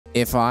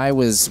if I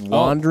was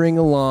wandering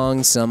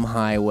along some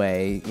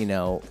highway, you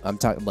know, I'm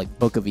talking like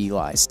Book of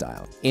Eli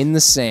style, in the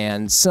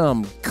sand,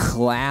 some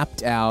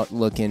clapped out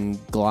looking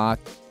Glock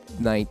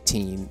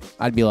 19,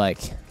 I'd be like,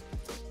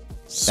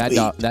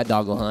 that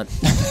dog will hunt.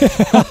 But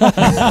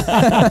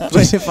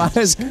if I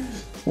was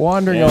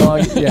wandering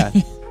along, yeah.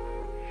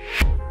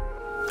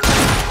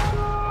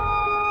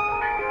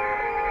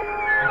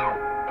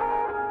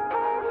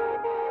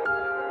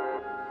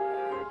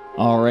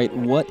 All right,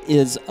 what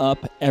is up,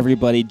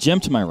 everybody? Jim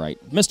to my right,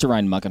 Mr.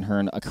 Ryan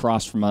Muckenhirn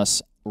across from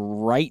us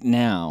right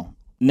now.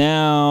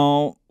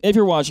 Now, if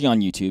you're watching on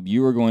YouTube,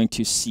 you are going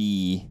to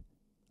see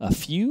a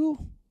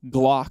few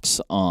Glocks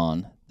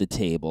on the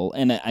table,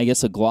 and I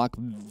guess a Glock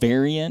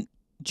variant.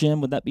 Jim,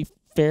 would that be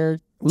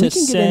fair to say? We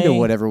can get into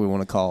whatever we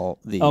want to call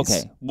these.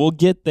 Okay, we'll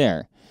get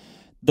there.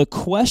 The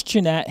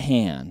question at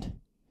hand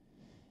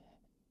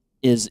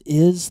is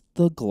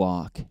the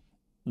Glock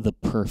the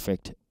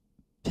perfect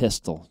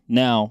pistol?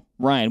 Now,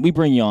 Ryan, we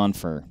bring you on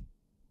for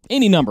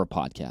any number of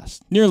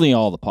podcasts, nearly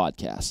all the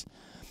podcasts.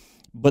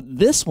 But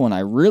this one I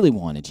really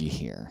wanted you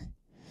here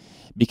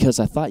because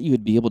I thought you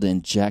would be able to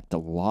inject a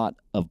lot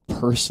of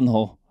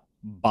personal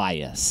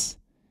bias,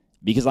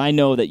 because I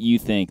know that you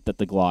think that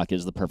the Glock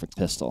is the perfect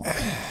pistol.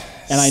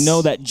 And I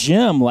know that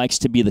Jim likes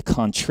to be the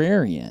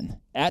contrarian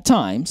at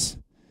times.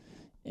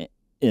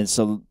 And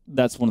so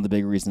that's one of the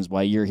big reasons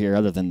why you're here,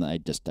 other than I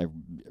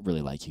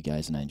really like you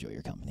guys and I enjoy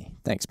your company.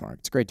 Thanks, Mark.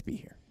 It's great to be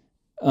here.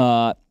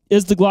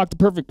 Is the Glock the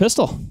perfect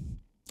pistol?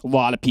 A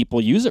lot of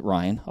people use it,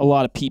 Ryan. A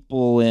lot of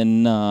people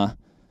in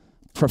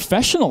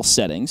professional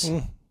settings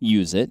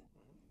use it.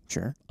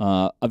 Sure.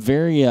 A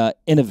very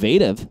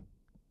innovative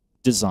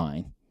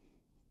design.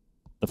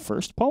 The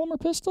first polymer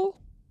pistol?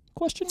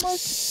 Question mark?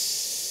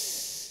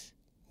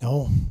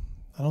 No,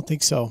 I don't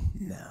think so.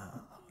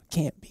 No,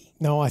 can't be.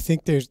 No, I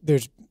think there's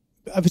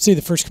I would say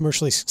the first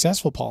commercially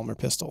successful polymer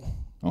pistol.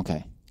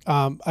 Okay.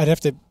 I'd have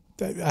to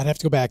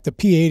go back. The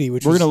P80,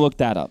 which we're going to look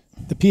that up.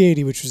 The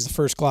P80, which was the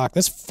first Glock,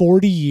 that's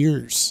 40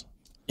 years.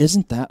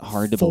 Isn't that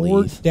hard to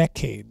believe? 4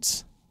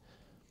 decades.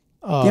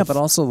 Yeah, but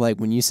also like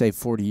when you say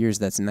 40 years,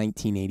 that's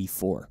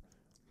 1984.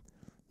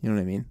 You know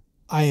what I mean?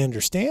 I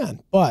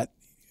understand, but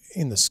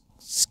in the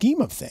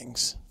scheme of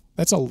things,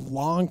 that's a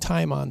long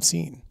time on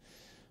scene.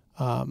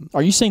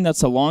 Are you saying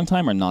that's a long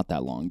time or not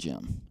that long,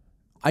 Jim?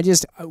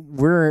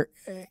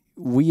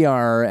 We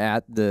are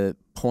at the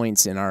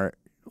points in our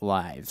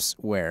lives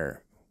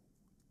where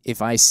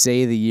if I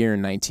say the year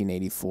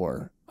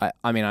 1984,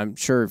 I mean, I'm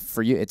sure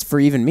for you, it's for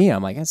even me,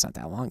 I'm like, that's not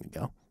that long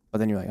ago. But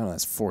then you're like, oh,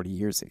 that's 40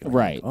 years ago.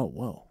 Right. Like, oh,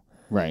 whoa.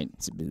 Right.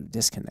 It's a bit of a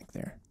disconnect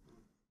there.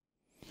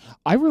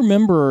 I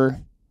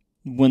remember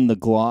when the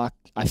Glock,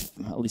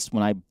 at least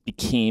when I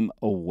became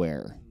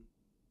aware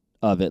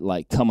of it,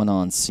 like coming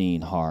on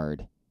scene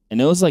hard. And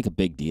it was like a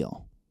big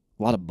deal.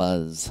 A lot of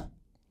buzz.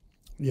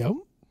 Yep.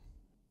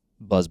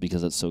 Buzz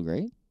because it's so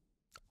great?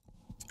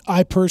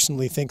 I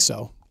personally think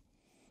so.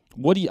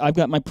 I've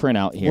got my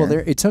printout here. Well,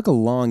 it took a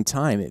long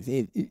time.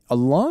 A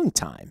long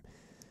time.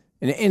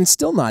 And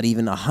still not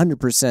even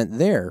 100%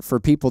 there for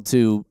people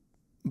to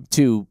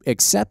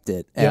accept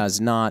it as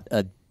not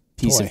a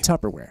piece of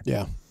Tupperware.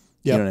 Yeah.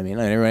 You know what I mean?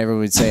 Everyone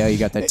would say, oh, you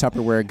got that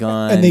Tupperware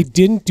gun. And they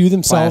didn't do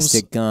themselves.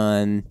 Plastic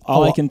gun.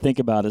 All I can think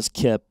about is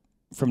Kip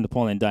from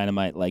Napoleon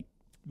Dynamite, like,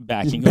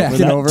 backing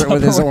over it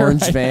with his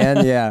orange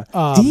van. Yeah.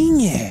 Dang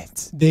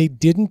it. They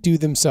didn't do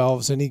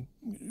themselves any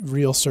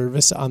real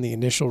service on the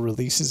initial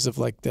releases of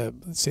like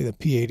let's say the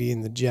P80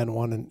 and the Gen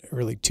 1 and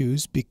early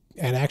 2s,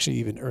 and actually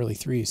even early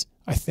 3s,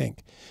 I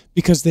think,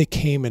 because they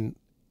came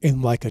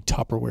in like a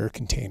Tupperware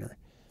container.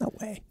 No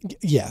way.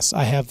 Yes,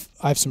 I have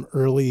some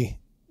early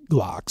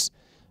Glocks,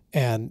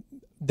 and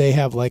they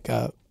have like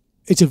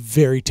it's a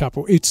very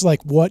Tupperware. It's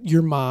like what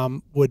your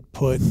mom would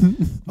put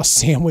a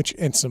sandwich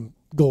and some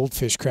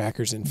goldfish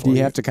crackers in for you. Do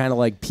you have to kind of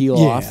like peel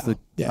off the...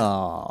 Yeah.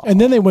 Oh.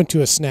 And then they went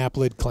to a snap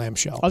lid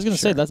clamshell. I was going to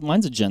say,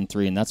 mine's a Gen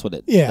 3, and that's what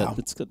it... Yeah.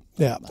 It's good.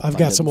 Yeah, I've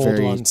got some old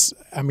ones.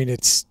 I mean,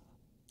 it's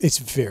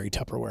very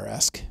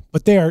Tupperware-esque.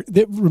 But they're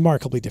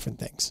remarkably different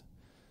things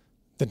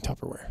than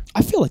Tupperware.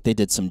 I feel like they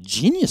did some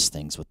genius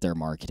things with their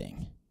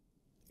marketing.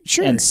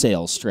 Sure. And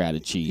sales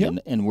strategy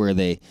and where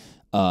they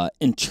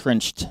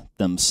entrenched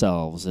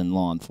themselves in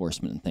law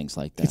enforcement and things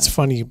like that. It's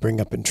funny you bring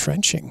up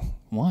entrenching.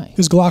 Why?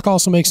 Because Glock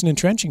also makes an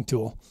entrenching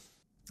tool.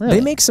 Really?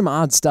 They make some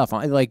odd stuff.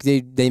 Like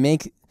they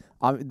make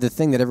the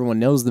thing that everyone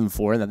knows them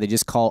for, that they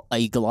just call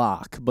a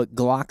Glock. But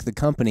Glock, the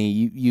company,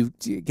 you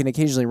can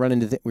occasionally run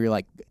into where you're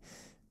like,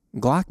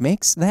 Glock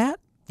makes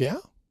that? Yeah.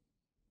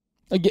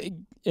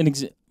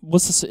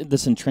 What's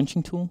this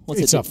entrenching tool?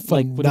 It's a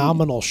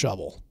phenomenal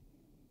shovel.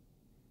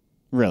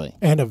 Really?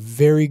 And a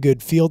very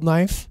good field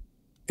knife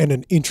and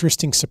an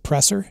interesting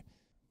suppressor.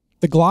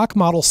 The Glock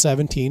Model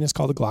 17 is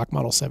called the Glock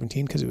Model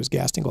 17 because it was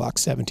Gaston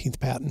Glock's 17th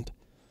patent.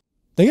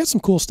 They got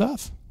some cool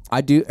stuff. I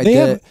do.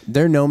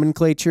 Their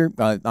nomenclature,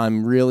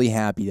 I'm really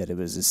happy that it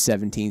was a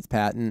 17th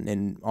patent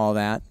and all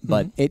that.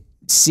 But it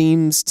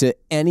seems to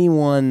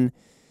anyone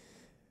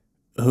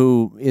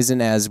who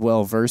isn't as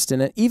well versed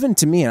in it, even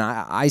to me, and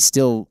I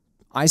still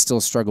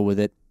struggle with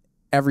it.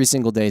 every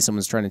single day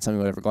someone's trying to tell me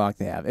whatever Glock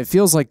they have. It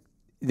feels like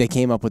they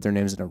came up with their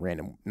names in a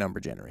random number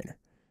generator.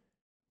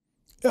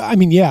 I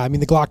mean, yeah. I mean,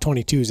 the Glock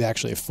 22 is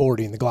actually a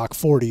 40, and the Glock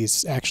 40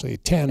 is actually a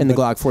 10. And the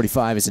Glock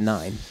 45 is a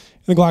 9. And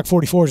the Glock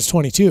 44 is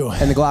 22.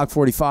 And the Glock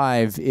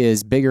 45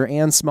 is bigger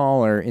and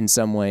smaller in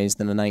some ways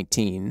than a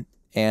 19,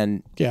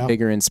 and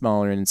bigger and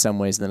smaller in some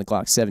ways than a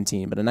Glock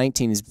 17. But a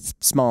 19 is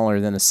smaller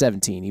than a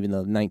 17, even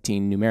though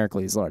 19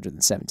 numerically is larger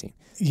than 17.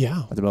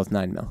 Yeah. But they're both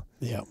 9mm.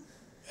 Yeah.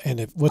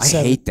 And I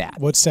hate that.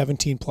 What's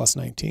 17 plus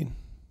 19?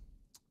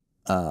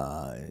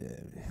 Not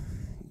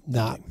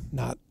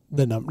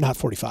the number, not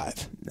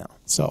 45. No.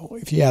 So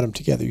if you add them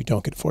together, you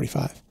don't get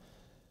 45.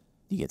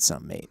 You get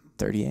something,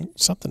 38?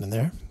 Something in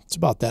there. It's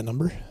about that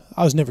number.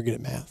 I was never good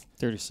at math.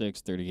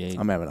 36, 38.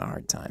 I'm having a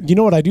hard time. You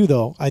know what I do,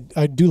 though? I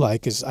do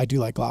like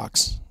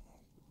Glocks.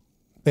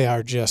 They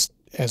are just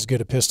as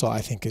good a pistol,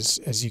 I think,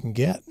 as you can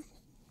get,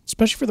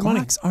 especially for the money.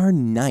 Glocks are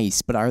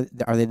nice, but are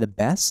they the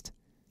best?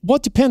 Well,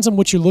 it depends on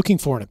what you're looking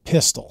for in a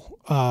pistol.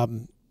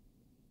 And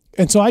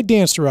so I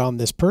danced around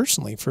this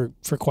personally for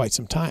quite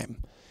some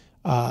time.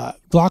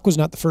 Glock was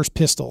not the first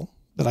pistol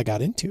that I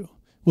got into.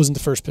 Wasn't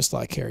the first pistol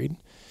I carried.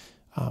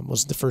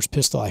 Wasn't the first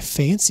pistol I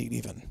fancied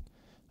even.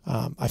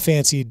 I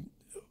fancied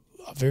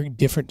a very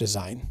different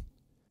design.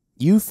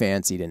 You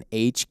fancied an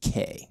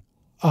HK,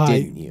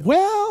 didn't you?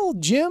 Well,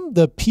 Jim,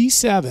 the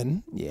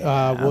P7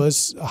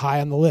 was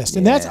high on the list.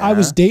 And I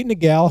was dating a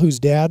gal whose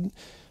dad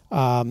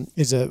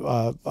is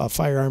a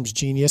firearms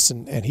genius,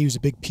 and he was a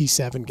big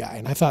P7 guy.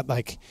 And I thought,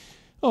 like,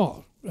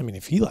 oh, I mean,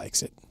 if he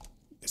likes it,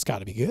 it's got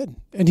to be good.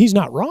 And he's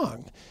not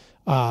wrong.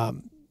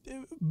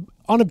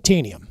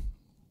 Unobtainium.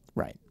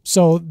 Right.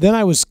 So then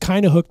I was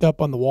kind of hooked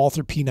up on the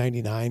Walther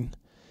P99.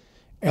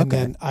 And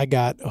then I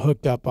got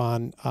hooked up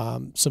on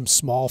some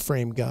small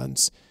frame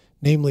guns,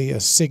 namely a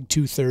SIG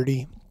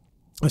 230,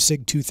 a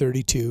SIG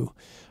 232.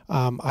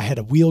 I had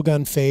a wheel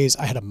gun phase.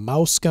 I had a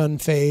mouse gun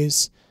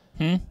phase.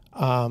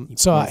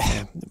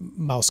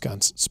 Mouse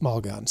guns,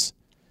 small guns.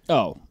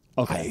 Oh,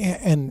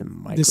 okay.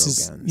 I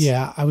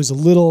was a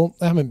little,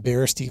 I'm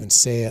embarrassed to even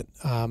say it,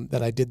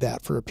 that I did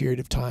that for a period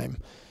of time.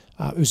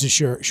 It was a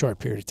short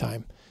period of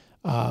time.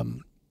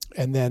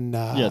 And then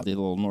the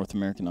little North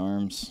American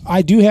arms.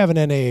 I do have an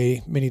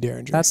NAA mini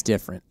Derringer. That's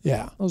different.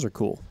 Yeah, those are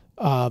cool.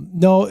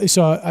 No,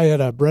 so I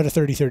had a Beretta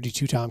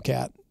 3032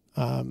 Tomcat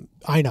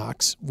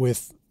Inox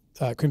with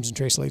Crimson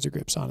Trace laser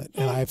grips on it,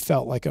 and I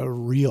felt like a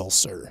real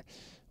sir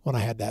when I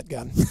had that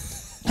gun.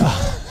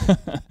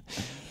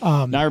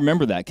 Now I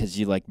remember that because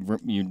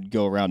you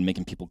go around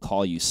making people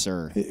call you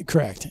sir.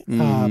 Correct.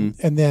 And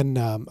then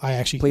I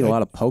actually played a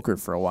lot of poker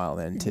for a while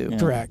then too. Yeah.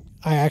 Correct.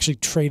 I actually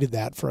traded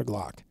that for a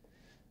Glock.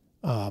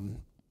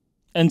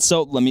 And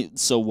so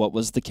what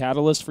was the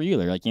catalyst for you?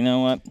 They're like, you know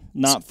what?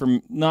 Not for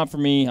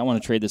me. I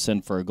want to trade this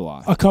in for a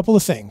Glock. A couple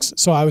of things.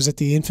 So I was at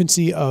the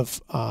infancy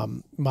of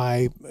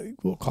my,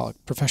 we'll call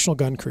it, professional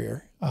gun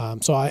career.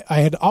 So I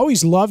had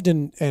always loved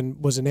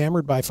and was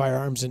enamored by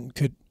firearms and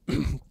could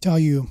tell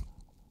you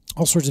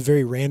all sorts of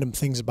very random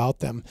things about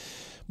them.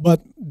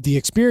 But the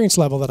experience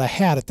level that I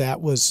had at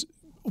that was,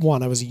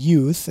 one, I was a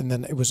youth, and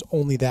then it was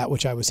only that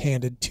which I was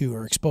handed to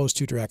or exposed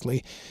to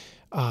directly.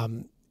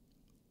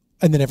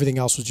 And then everything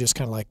else was just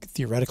kind of like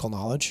theoretical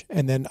knowledge.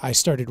 And then I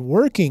started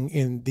working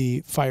in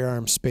the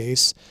firearm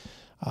space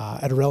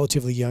at a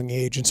relatively young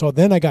age. And so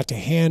then I got to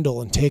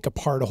handle and take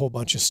apart a whole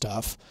bunch of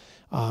stuff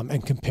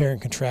and compare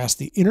and contrast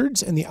the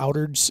innards and the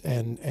outards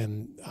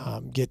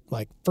and get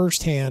like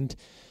firsthand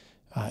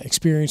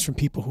experience from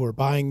people who are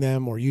buying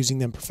them or using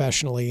them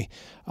professionally.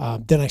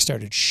 Then I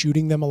started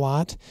shooting them a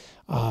lot.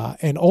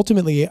 And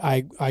ultimately,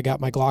 I got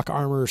my Glock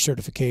Armor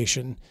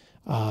certification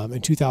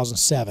in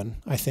 2007,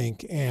 I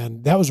think.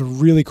 And that was a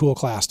really cool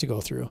class to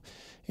go through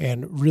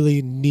and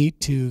really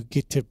neat to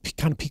get to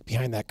kind of peek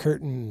behind that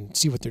curtain and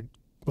see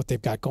what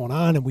they've got going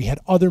on. And we had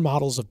other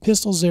models of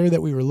pistols there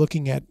that we were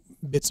looking at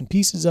bits and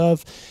pieces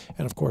of,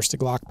 and of course the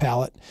Glock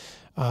palette.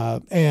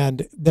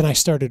 And then I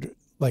started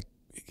like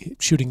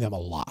shooting them a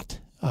lot.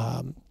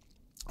 And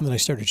then I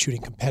started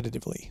shooting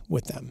competitively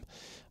with them.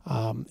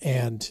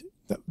 And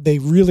they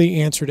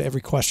really answered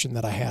every question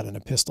that I had in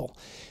a pistol.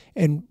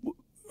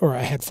 Or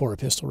I had for a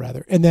pistol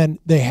rather. And then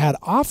they had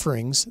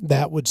offerings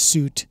that would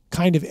suit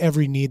kind of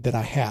every need that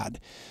I had.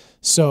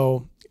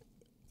 So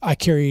I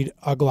carried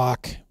a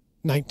Glock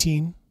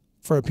 19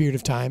 for a period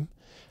of time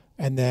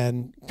and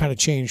then kind of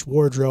changed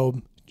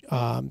wardrobe,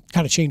 kind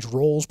of changed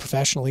roles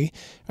professionally.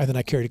 And then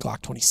I carried a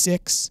Glock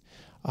 26.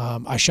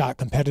 I shot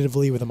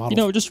competitively with a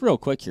model. Just real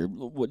quick here,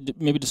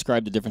 maybe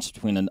describe the difference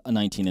between a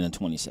 19 and a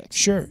 26.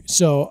 Sure.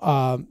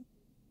 So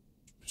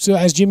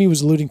as Jimmy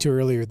was alluding to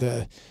earlier,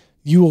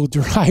 you will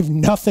derive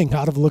nothing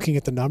out of looking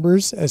at the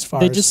numbers as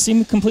far as... They just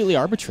seem completely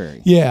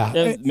arbitrary.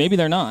 Yeah. Maybe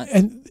they're not.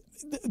 And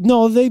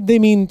no, they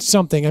mean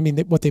something. I mean,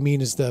 what they mean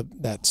is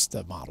that's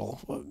the model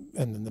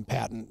and then the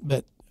patent.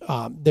 But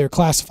they're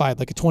classified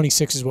like a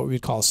 26 is what we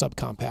would call a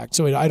subcompact.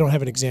 So I don't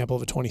have an example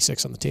of a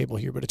 26 on the table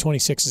here, but a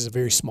 26 is a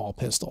very small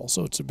pistol.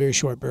 So it's a very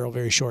short barrel,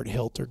 very short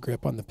hilt or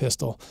grip on the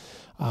pistol.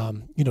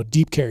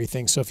 Deep carry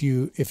thing. So if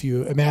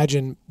you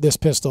imagine this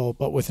pistol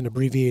but with an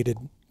abbreviated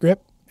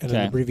grip and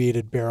an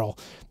abbreviated barrel,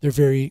 they're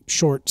very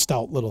short,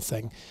 stout little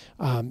thing,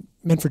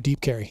 meant for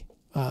deep carry.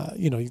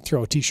 You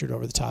throw a T-shirt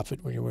over the top of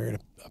it when you're wearing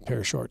a pair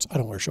of shorts. I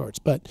don't wear shorts,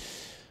 but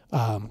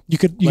you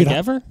could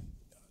ever.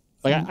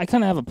 Like I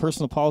kind of have a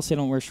personal policy. I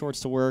don't wear shorts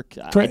to work.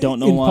 I don't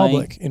know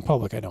why. In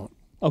public, I don't.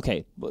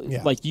 Okay,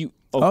 yeah. Like you.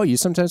 Oh, you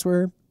sometimes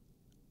wear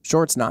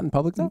shorts not in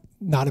public though?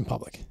 Not in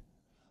public.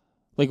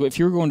 Like if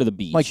you were going to the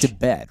beach, like to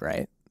bed,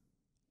 right?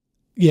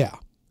 Yeah,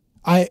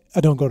 I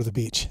don't go to the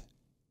beach.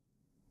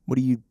 What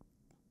do you?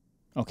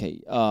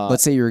 Okay.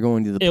 Let's say you were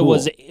going to the pool.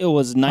 It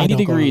was 90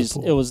 degrees.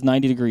 It was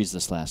 90 degrees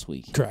this last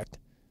week. Correct.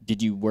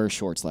 Did you wear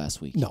shorts last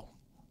week? No.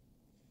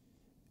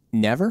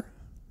 Never?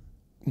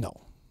 No.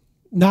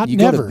 Not you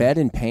never. Go to bed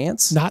in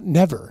pants? Not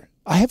never.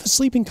 I have a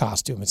sleeping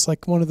costume. It's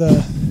like one of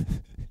the.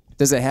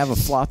 Does it have a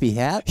floppy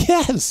hat?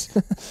 Yes.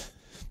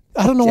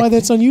 I don't know why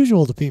that's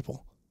unusual to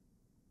people.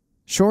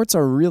 Shorts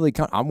are really.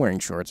 I'm wearing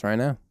shorts right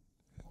now.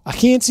 I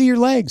can't see your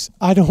legs.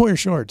 I don't wear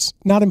shorts.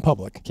 Not in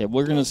public. Okay,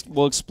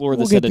 we'll explore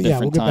this at a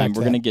different time.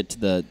 We're gonna get to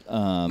the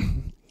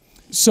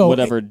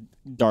whatever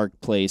dark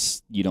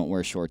place you don't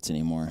wear shorts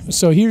anymore.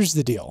 So here's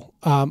the deal.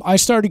 I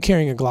started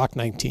carrying a Glock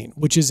 19,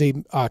 which is a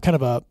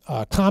kind of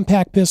a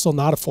compact pistol,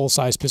 not a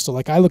full-size pistol.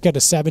 Like I look at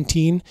a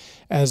 17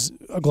 as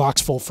a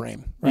Glock's full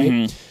frame, right?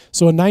 Mm-hmm.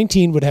 So a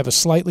 19 would have a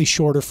slightly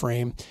shorter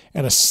frame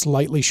and a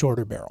slightly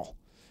shorter barrel.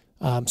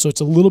 So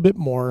it's a little bit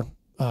more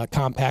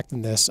compact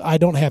than this. I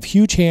don't have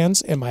huge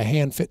hands, and my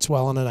hand fits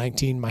well on a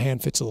 19. My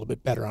hand fits a little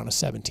bit better on a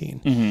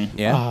 17. Mm-hmm.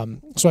 Yeah.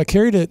 So I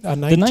carried a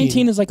 19. The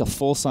 19 is like a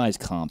full-size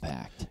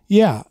compact.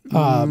 Yeah.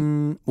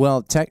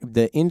 Well,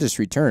 the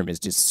industry term is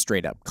just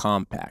straight up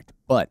compact,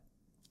 but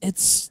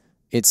it's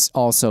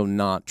also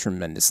not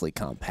tremendously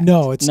compact.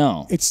 No, it's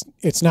not.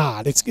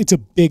 It's a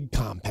big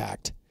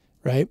compact,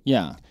 right?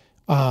 Yeah.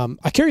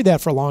 I carried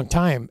that for a long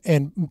time,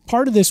 and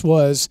part of this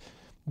was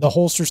the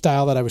holster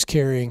style that I was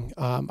carrying.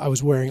 I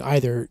was wearing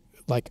either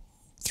like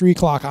 3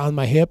 o'clock on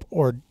my hip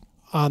or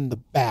on the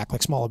back,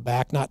 like smaller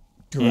back, not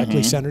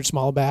directly centered,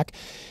 smaller back.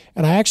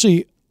 And I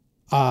actually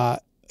it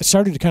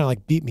started to kind of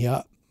like beat me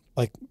up.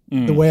 Like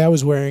the way I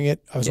was wearing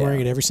it, I was wearing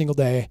it every single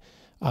day.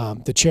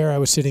 The chair I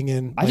was sitting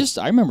in.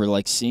 I remember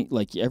like seeing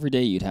like every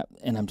day you'd have,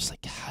 and I'm just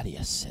like, how do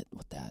you sit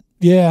with that?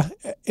 Yeah,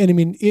 and I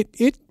mean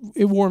it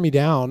wore me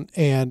down,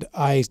 and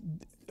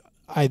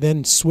I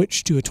then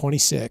switched to a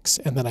 26,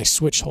 and then I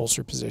switched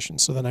holster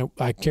positions. So then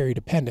I carried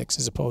appendix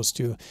as opposed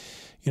to,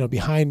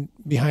 behind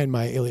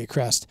my iliac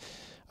crest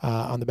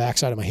on the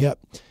backside of my hip.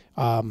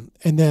 And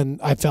then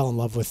I fell in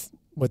love with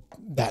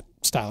that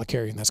style of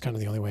carrying. That's kind of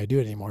the only way I do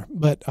it anymore.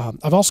 But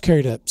I've also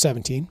carried a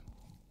 17.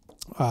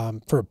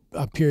 For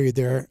a period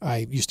there,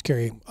 I used to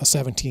carry a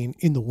 17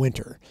 in the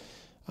winter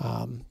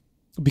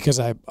because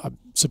I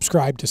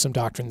subscribed to some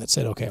doctrine that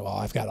said, okay, well,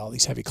 I've got all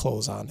these heavy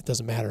clothes on. It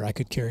doesn't matter. I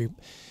could carry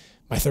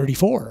my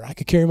 34. I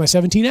could carry my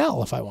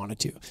 17L if I wanted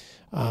to.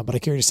 But I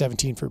carried a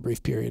 17 for a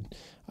brief period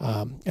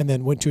and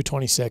then went to a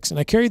 26. And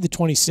I carried the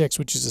 26,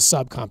 which is a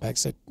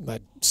subcompact,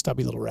 that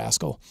stubby little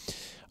rascal,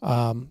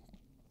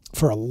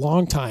 for a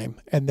long time.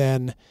 And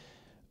then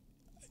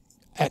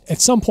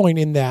at some point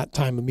in that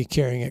time of me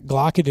carrying it,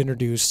 Glock had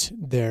introduced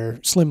their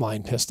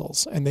slimline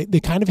pistols. And they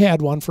kind of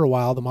had one for a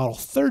while, the Model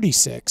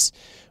 36,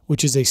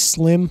 which is a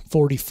slim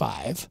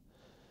 45,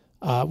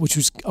 which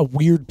was a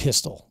weird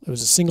pistol. It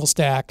was a single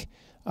stack.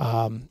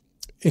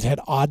 It had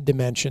odd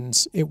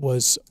dimensions. It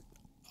was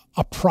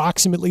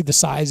approximately the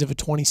size of a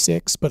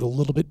 26, but a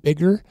little bit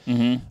bigger.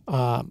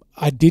 Mm-hmm.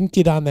 I didn't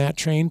get on that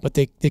train, but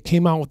they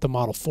came out with the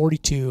Model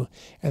 42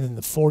 and then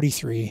the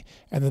 43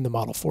 and then the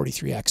Model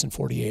 43X and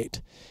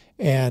 48.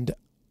 And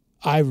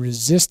I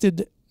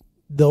resisted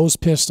those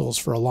pistols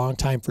for a long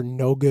time for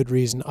no good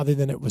reason other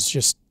than it was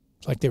just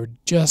like they were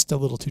just a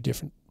little too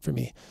different for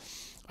me.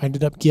 I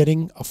ended up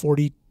getting a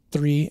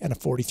 43 and a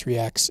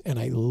 43X, and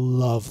I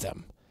love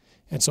them.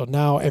 And so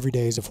now every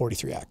day is a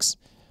 43X.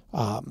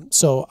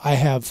 So I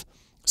have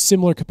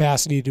similar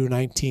capacity to a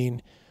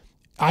 19.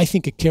 I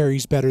think it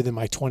carries better than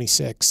my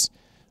 26.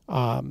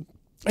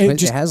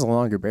 It has a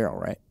longer barrel,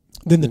 right?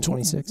 Than the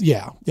 26?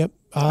 Yeah. Yep.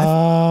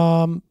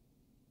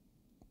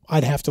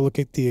 I'd have to look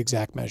at the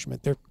exact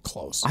measurement. They're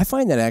close. I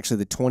find that actually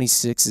the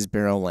 26's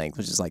barrel length,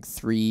 which is like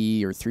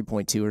 3 or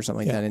 3.2 or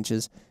something like that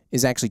inches,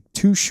 is actually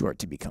too short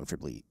to be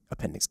comfortably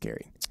appendix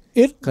carried.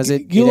 Because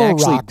it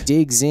actually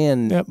digs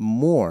in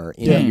more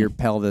into your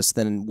pelvis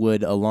than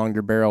would a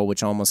longer barrel,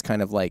 which almost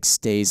kind of like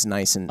stays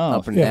nice and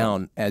up and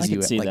down as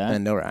you like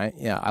bend over.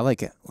 I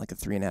like it like a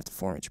 3.5 to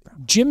 4 inch barrel.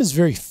 Jim is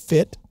very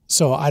fit,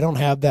 so I don't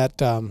have that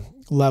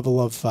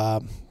level of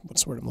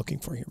what's the word I'm looking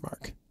for here,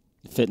 Mark?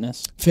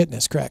 Fitness,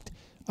 correct.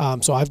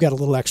 So I've got a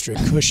little extra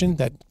cushion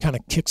that kind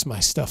of kicks my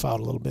stuff out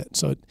a little bit.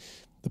 So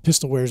the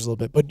pistol wears a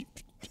little bit, but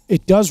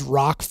it does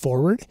rock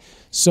forward.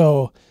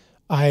 So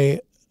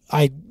I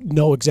I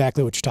know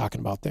exactly what you're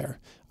talking about there.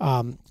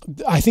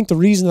 I think the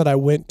reason that I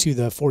went to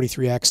the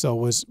 43X though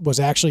was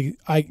actually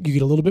you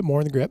get a little bit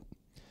more in the grip.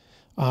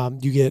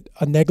 You get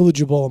a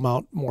negligible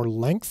amount more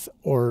length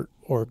or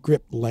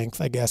grip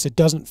length, I guess. It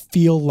doesn't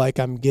feel like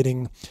I'm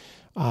getting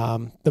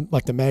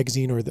the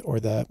magazine or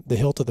the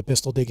hilt of the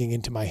pistol digging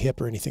into my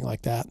hip or anything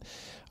like that.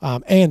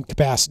 And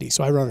capacity.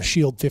 So I run a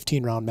Shield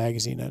 15-round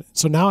magazine in it.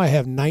 So now I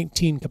have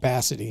 19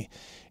 capacity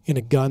in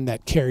a gun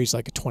that carries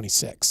like a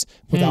 26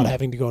 without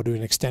having to go to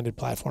an extended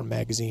platform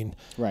magazine,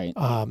 right?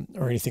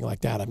 Or anything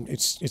like that.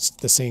 It's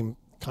the same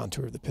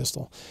contour of the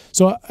pistol.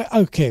 So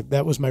okay,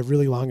 that was my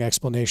really long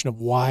explanation of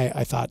why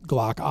I thought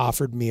Glock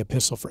offered me a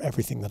pistol for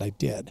everything that I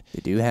did.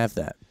 They do have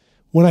that.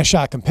 When I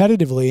shot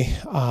competitively,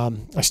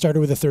 I started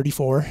with a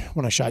 34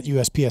 when I shot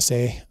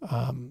USPSA.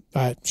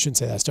 I shouldn't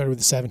say that. I started with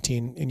a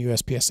 17 in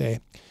USPSA,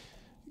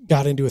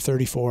 got into a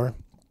 34.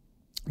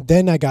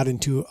 Then I got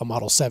into a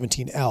Model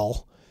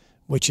 17L,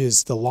 which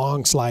is the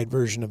long slide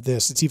version of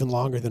this. It's even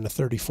longer than a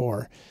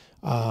 34.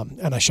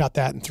 And I shot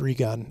that in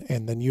 3-gun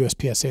and then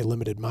USPSA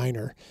limited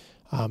minor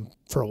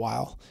for a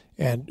while,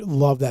 and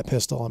love that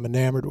pistol. I'm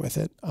enamored with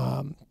it.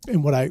 And they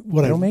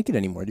don't make it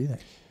anymore, do they?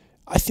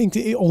 I think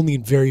only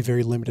in very,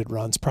 very limited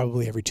runs,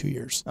 probably every 2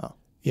 years. Oh.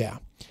 Yeah.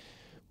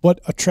 What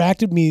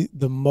attracted me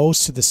the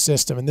most to the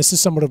system, and this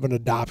is somewhat of an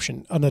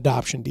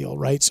adoption deal,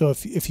 right? So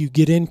if you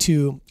get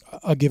into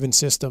a given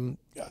system,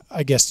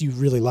 I guess you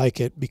really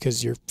like it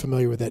because you're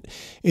familiar with it,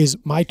 is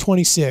my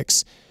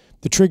 26,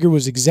 the trigger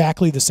was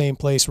exactly the same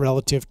place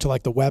relative to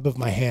like the web of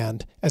my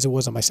hand as it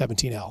was on my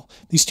 17L.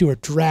 These two are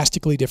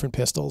drastically different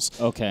pistols.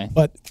 Okay.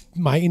 But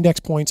my index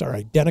points are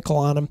identical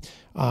on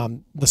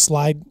them. The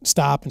slide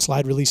stop and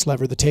slide release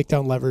lever, the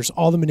takedown levers,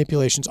 all the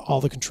manipulations, all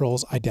the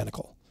controls,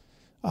 identical.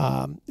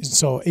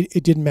 So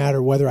it didn't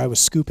matter whether I was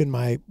scooping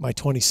my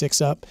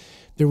 26 up.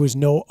 There was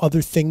no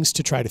other things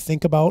to try to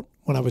think about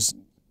when I was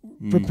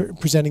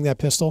presenting that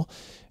pistol.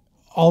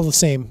 All the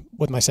same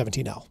with my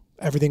 17L.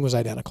 Everything was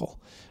identical.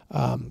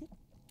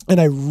 And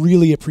I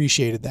really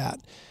appreciated that.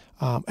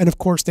 And of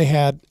course they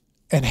had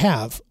and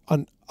have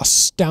an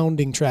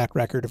astounding track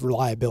record of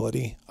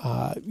reliability,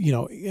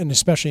 and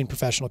especially in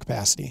professional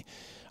capacity.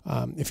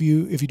 If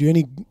you do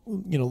any,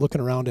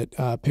 looking around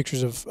at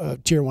pictures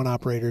of tier 1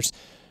 operators,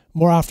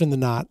 more often than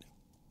not,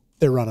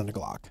 they're running a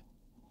Glock,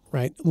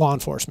 right? Law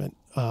enforcement,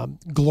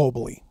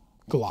 globally,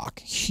 Glock,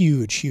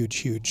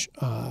 huge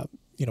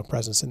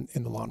presence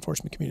in the law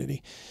enforcement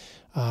community.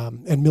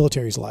 And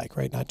militaries alike,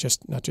 right? Not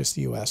just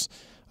the U.S.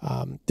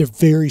 They're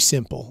very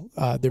simple.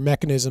 Their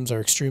mechanisms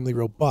are extremely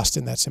robust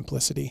in that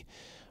simplicity.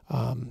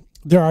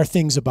 There are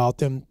things about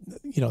them,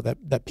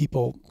 that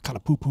people kind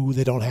of poo-poo.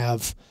 They don't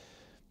have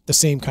the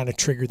same kind of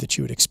trigger that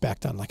you would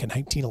expect on like a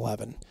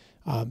 1911.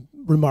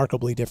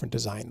 Remarkably different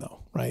design,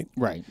 though, right?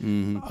 Right.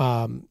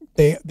 Mm-hmm.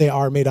 They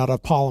are made out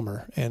of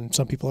polymer, and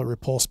some people are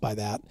repulsed by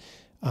that.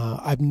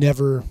 I've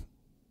never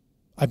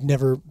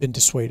been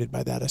dissuaded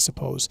by that, I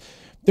suppose.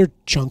 They're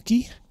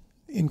chunky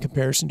in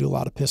comparison to a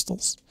lot of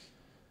pistols.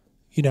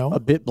 A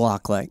bit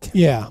block-like.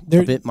 Yeah.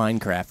 A bit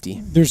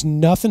Minecrafty. There's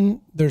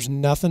nothing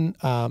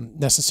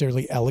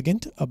necessarily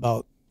elegant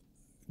about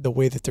the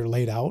way that they're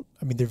laid out.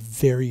 I mean, they're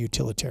very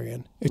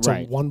utilitarian. It's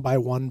right. a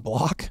 1x1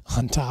 block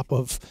on top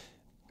of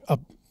a,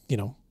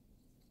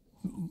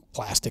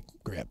 plastic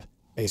grip,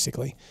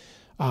 basically.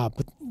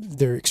 But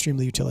they're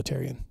extremely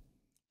utilitarian.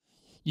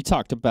 You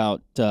talked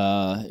about,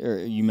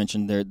 or you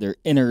mentioned their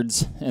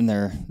innards and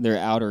their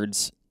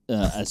outards,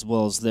 as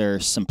well as their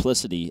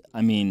simplicity.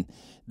 I mean,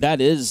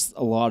 that is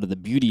a lot of the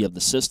beauty of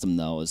the system,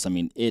 though.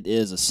 It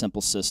is a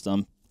simple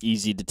system,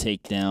 easy to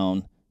take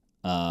down.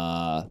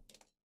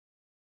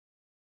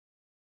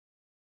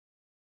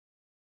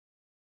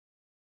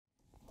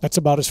 That's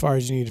about as far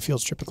as you need to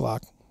field strip a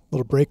Glock. A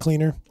little brake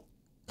cleaner,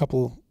 a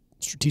couple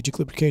strategic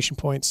lubrication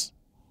points,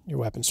 your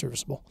weapon's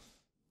serviceable.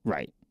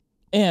 Right.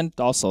 And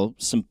also,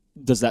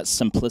 does that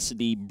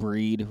simplicity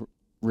breed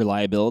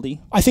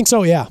reliability? I think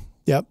so, yeah.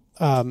 Yep.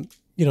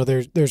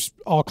 There's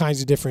all kinds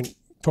of different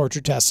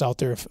torture tests out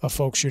there of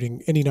folks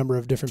shooting any number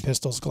of different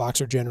pistols. Glocks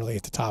are generally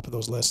at the top of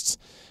those lists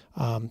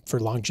for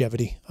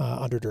longevity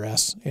under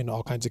duress in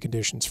all kinds of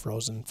conditions,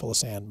 frozen, full of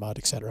sand, mud,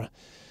 etc.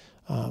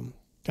 And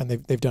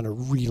they've done a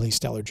really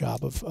stellar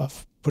job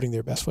of putting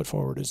their best foot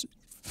forward as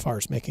far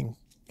as making,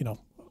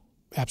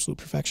 absolute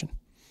perfection.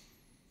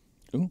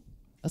 Ooh,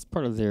 that's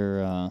part of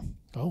their...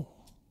 Oh,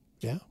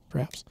 yeah,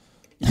 perhaps.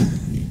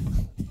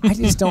 I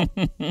just don't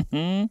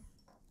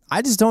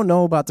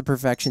know about the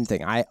perfection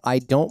thing. I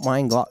don't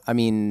mind Glock. I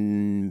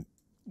mean,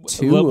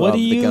 two of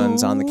the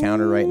guns on the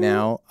counter right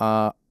now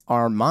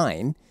are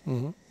mine,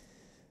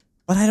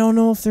 but I don't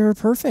know if they're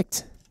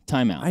perfect.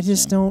 Timeout. I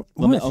just don't.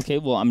 Okay,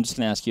 well, I'm just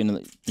going to ask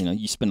you,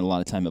 you spend a lot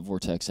of time at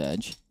Vortex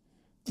Edge.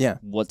 Yeah.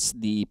 What's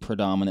the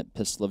predominant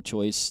pistol of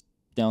choice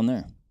down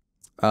there?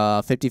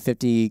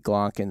 50-50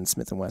 Glock and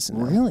Smith & Wesson.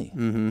 Really?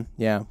 Mm-hmm.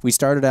 Yeah. We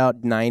started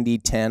out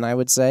 90-10, I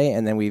would say,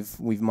 and then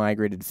we've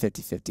migrated to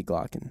 50-50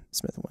 Glock and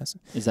Smith & Wesson.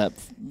 Is that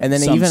and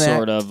then some even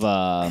sort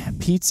of...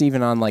 Pete's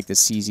even on like the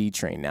CZ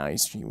train now.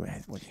 Is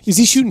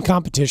he shooting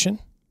competition?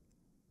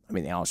 I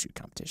mean, they all shoot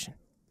competition,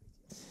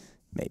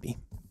 maybe,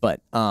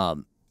 but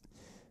I've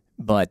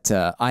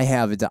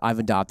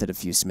adopted a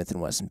few Smith &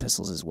 Wesson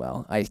pistols as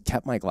well. I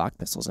kept my Glock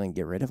pistols and I didn't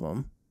get rid of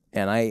them.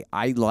 And I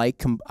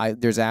like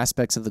there's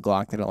aspects of the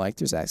Glock that I like.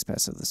 There's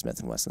aspects of the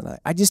Smith & Wesson that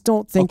I just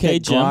don't think that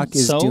Jim, Glock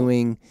is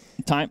doing.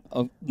 I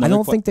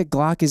don't think that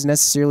Glock is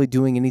necessarily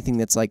doing anything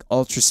that's like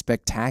ultra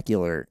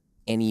spectacular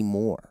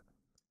anymore.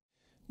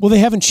 Well, they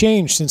haven't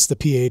changed since the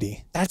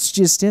P80. That's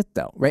just it,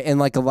 though, right? And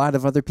like a lot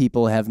of other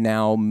people have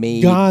now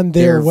made Gone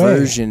their way.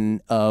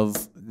 version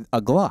of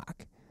a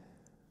Glock.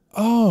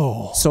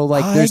 Oh, so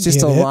like there's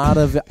just a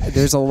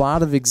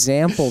lot of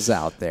examples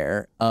out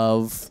there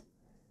of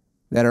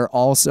that are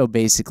also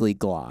basically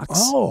Glocks.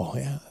 Oh,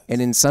 yeah.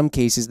 And in some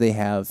cases they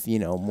have,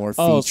 more features.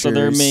 Oh, so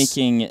they're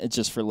making it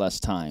just for less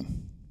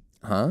time.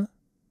 Huh?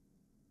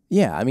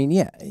 Yeah, I mean,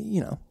 yeah,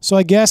 So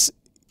I guess,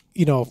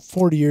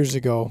 40 years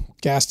ago,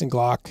 Gaston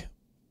Glock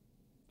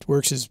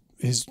works his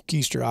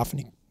keister off and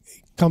he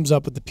comes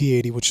up with the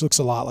P80, which looks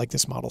a lot like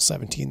this Model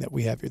 17 that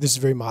we have here. This is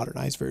a very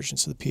modernized version,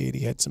 so the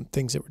P80 had some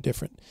things that were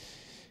different.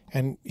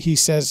 And he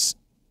says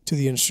to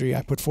the industry,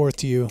 I put forth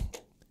to you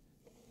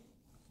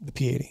the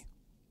P80.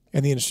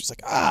 And the industry's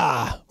like,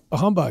 a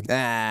humbug.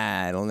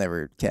 It'll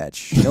never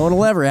catch. No one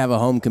will ever have a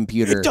home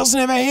computer. It doesn't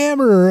have a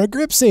hammer or a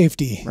grip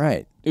safety.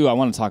 Right. Ooh, I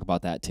want to talk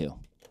about that too.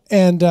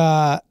 And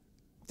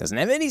doesn't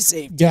have any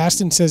safety.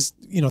 Gaston says,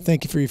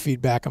 thank you for your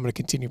feedback. I'm going to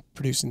continue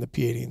producing the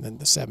P80 and then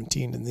the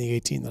 17 and the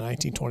 18, the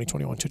 19, 20,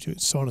 21, 22,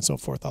 so on and so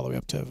forth, all the way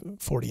up to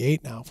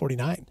 48 now,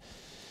 49.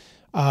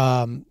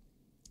 And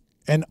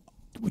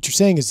what you're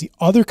saying is the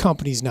other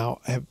companies now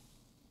have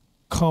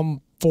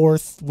come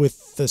forth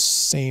with the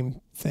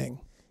same thing.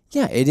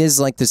 Yeah, it is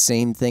like the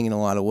same thing in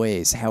a lot of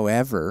ways.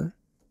 However,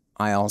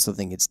 I also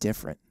think it's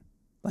different.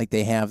 Like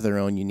they have their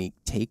own unique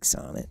takes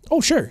on it.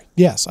 Oh, sure.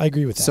 Yes, I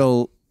agree with that.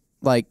 So,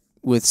 like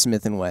with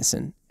Smith &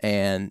 Wesson,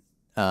 and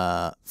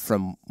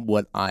from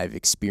what I've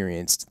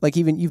experienced, like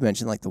even you've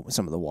mentioned like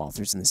some of the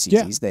Walthers and the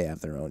CZs, they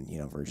have their own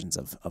versions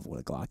of what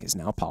a Glock is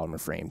now, polymer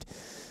framed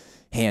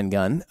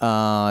handgun,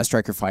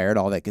 striker fired,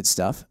 all that good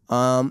stuff.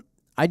 I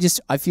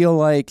feel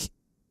like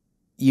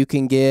you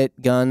can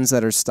get guns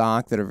that are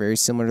stock that are very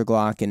similar to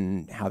Glock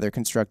and how they're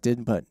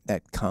constructed, but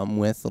that come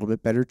with a little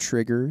bit better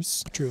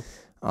triggers. True.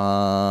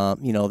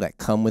 That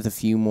come with a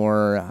few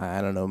more,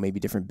 I don't know, maybe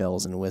different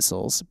bells and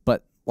whistles.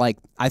 But like,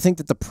 I think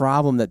that the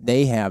problem that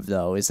they have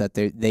though is that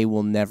they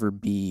will never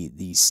be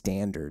the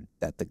standard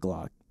that the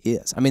Glock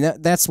is. I mean,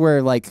 that's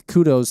where like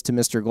kudos to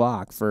Mr.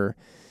 Glock for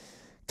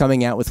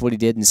coming out with what he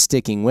did and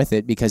sticking with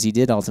it, because he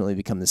did ultimately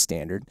become the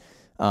standard.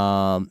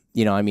 I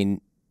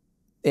mean,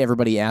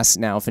 everybody asks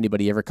now if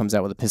anybody ever comes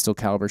out with a pistol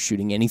caliber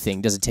shooting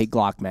anything, does it take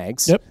Glock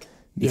mags? Yep.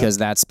 Because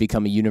that's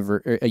become a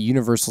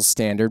universal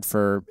standard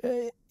for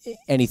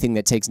anything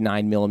that takes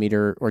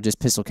 9mm or just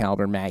pistol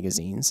caliber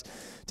magazines.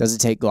 Does it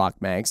take Glock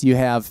mags? You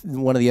have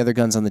one of the other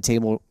guns on the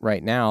table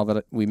right now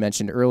that we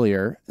mentioned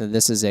earlier.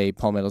 This is a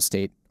Palmetto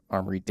State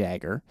Armory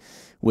dagger,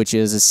 which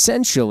is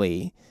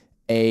essentially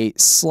a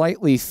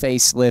slightly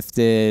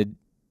facelifted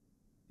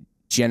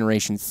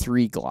Generation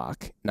 3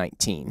 Glock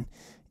 19.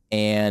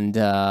 And,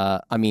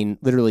 I mean,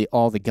 literally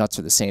all the guts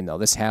are the same,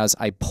 though.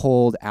 I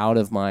pulled out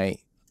of my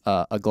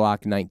a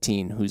Glock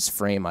 19 whose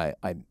frame I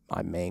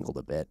mangled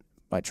a bit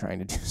by trying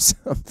to do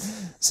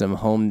some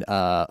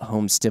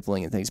home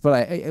stippling and things.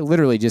 But I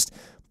literally just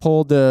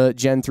pulled the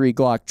Gen 3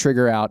 Glock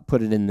trigger out,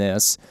 put it in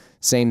this.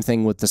 Same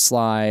thing with the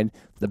slide,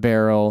 the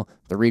barrel,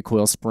 the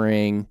recoil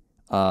spring,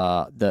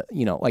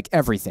 like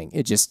everything.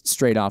 It just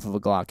straight off of a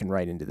Glock and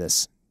right into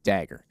this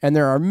dagger. And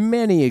there are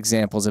many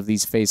examples of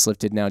these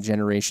facelifted now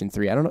Generation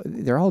 3. I don't know.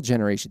 They're all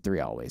Generation 3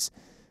 always.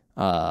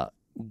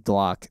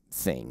 Glock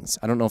things.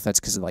 I don't know if that's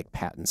because like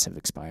patents have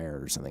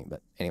expired or something,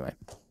 but anyway.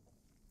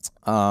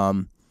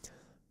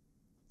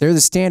 They're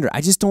the standard.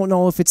 I just don't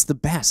know if it's the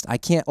best. I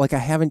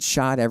haven't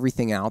shot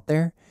everything out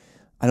there.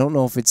 I don't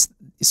know if it's,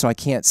 so I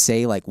can't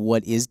say like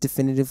what is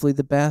definitively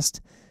the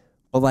best.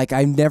 But like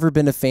I've never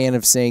been a fan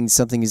of saying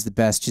something is the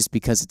best just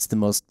because it's the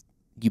most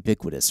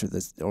ubiquitous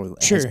or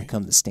has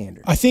become the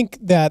standard. I think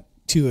that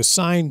to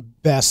assign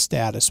best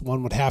status,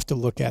 one would have to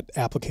look at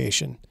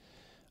application,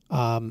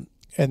 and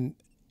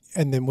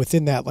then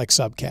within that, like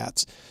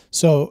subcats.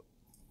 So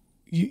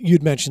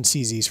you'd mentioned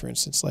CZs, for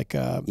instance, like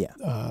the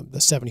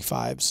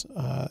 75s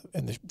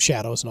and the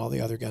Shadows and all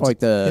the other guns, like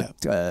the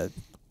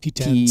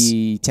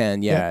P10s.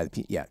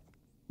 P10, yeah.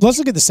 Let's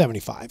look at the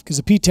 75 because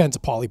the P10's a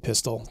poly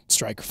pistol,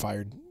 striker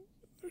fired.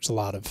 There's a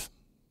lot of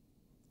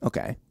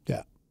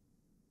yeah.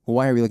 Well,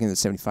 why are we looking at the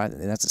 75?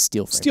 That's a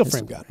steel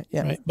frame gun, right?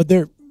 Yeah. Right? But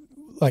they're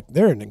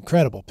an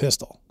incredible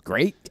pistol.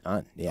 Great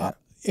gun, yeah.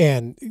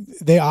 And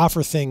they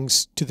offer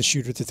things to the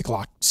shooter that the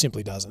Glock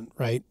simply doesn't,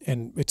 right?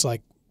 And it's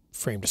like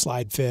frame to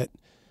slide fit.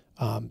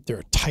 They're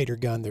a tighter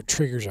gun. Their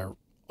triggers are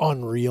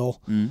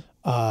unreal.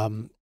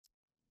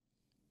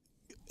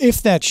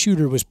 If that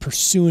shooter was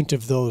pursuant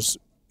of those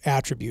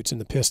attributes in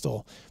the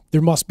pistol,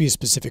 there must be a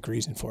specific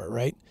reason for it,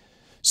 right?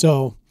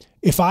 So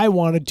if I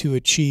wanted to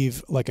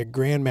achieve like a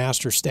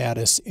grandmaster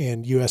status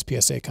in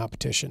USPSA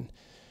competition,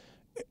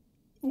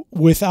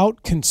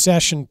 without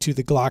concession to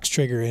the Glock's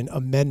trigger and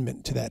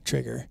amendment to that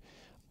trigger,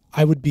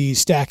 I would be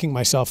stacking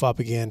myself up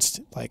against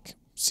like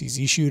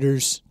CZ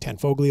shooters,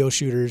 Tanfoglio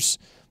shooters,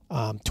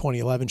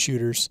 2011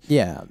 shooters.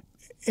 Yeah.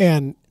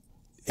 And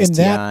in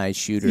STI that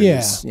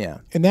shooters. Yeah.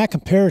 In that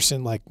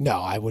comparison, like, no,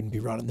 I wouldn't be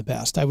running the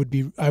best. I would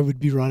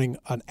be running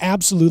an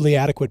absolutely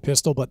adequate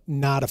pistol, but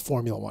not a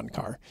Formula One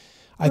car.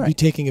 I'd be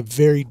taking a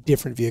very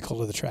different vehicle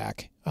to the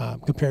track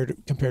compared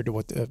to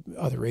what the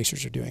other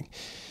racers are doing.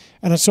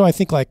 And so I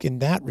think, like, in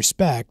that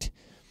respect,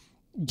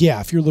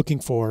 yeah, if you're looking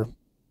for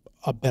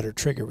a better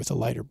trigger with a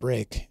lighter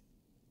break,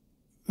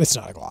 it's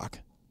not a Glock.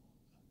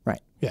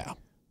 Right. Yeah.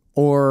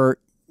 Or,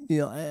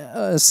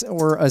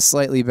 or a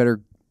slightly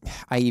better,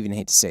 I even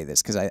hate to say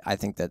this because I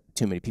think that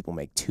too many people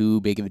make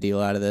too big of a deal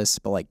out of this,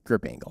 but like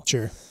grip angle.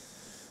 Sure.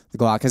 The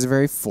Glock has a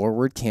very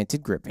forward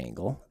canted grip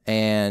angle,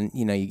 and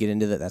you get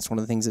into that. That's one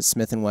of the things that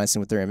Smith &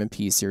 Wesson with their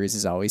M&P series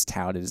is always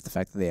touted, is the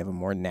fact that they have a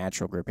more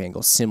natural grip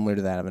angle similar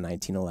to that of a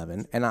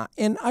 1911.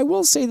 And I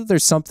will say that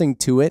there's something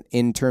to it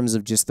in terms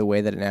of just the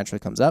way that it naturally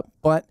comes up,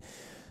 but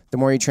the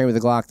more you train with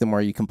the Glock, the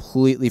more you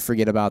completely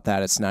forget about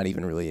that. It's not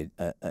even really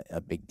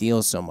a big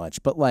deal so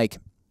much. But like,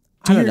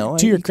 I don't know.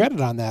 To your credit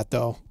on that,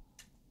 though,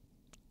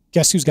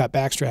 guess who's got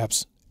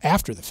backstraps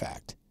after the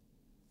fact?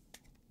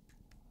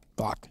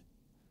 Glock.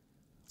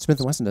 Smith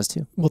 & Wesson does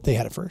too. Well, they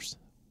had it first.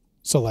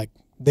 So, like,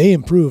 they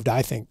improved,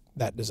 I think,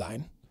 that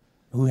design.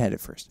 Who had it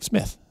first?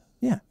 Smith.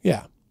 Yeah.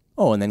 Yeah.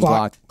 Oh, and then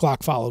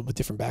Glock followed with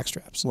different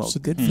backstraps. Well, so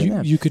good for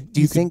them. Do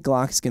you think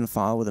Glock is going to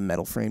follow with a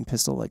metal frame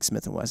pistol like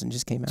Smith & Wesson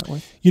just came out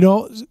with?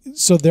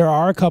 So there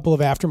are a couple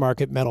of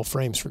aftermarket metal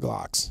frames for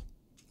Glocks.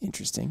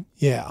 Interesting.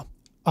 Yeah.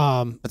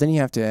 But then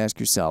you have to ask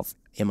yourself,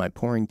 am I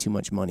pouring too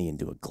much money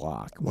into a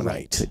Glock when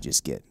I could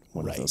just get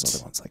one of those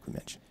other ones like we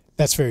mentioned?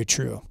 That's very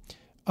true.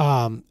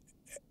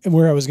 And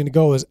where I was going to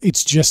go is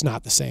it's just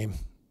not the same.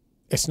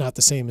 It's not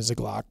the same as a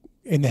Glock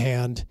in the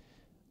hand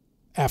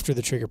after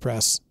the trigger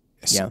press.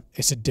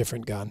 It's a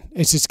different gun.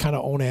 It's its kind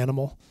of own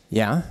animal.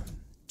 Yeah.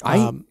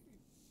 I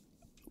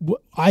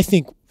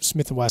think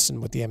Smith &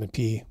 Wesson with the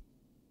M&P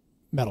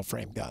metal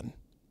frame gun,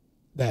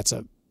 I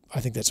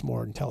think that's a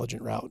more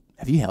intelligent route.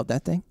 Have you held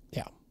that thing?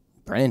 Yeah.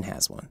 Brennan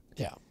has one.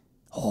 Yeah.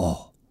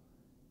 Oh.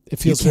 It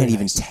feels you can't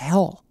even nice.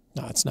 tell.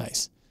 No, it's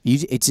nice.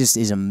 It just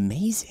is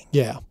amazing.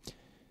 Yeah.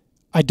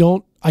 I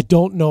don't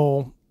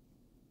know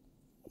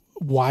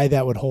why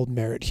that would hold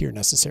merit here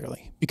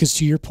necessarily. Because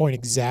to your point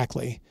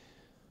exactly,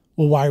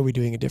 well, why are we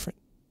doing it different?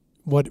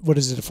 What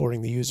is it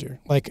affording the user?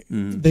 Like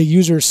the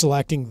user is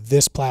selecting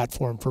this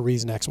platform for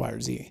reason X, Y,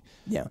 or Z.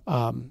 Yeah.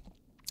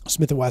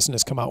 Smith & Wesson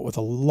has come out with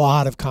a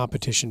lot of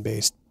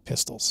competition-based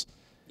pistols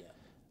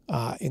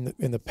in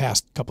the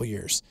past couple of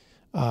years.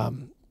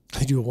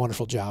 They do a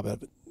wonderful job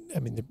of it. I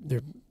mean,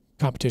 their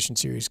competition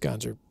series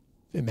guns are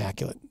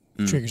immaculate.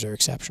 Triggers are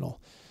exceptional.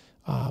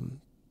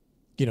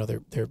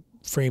 Their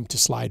frame to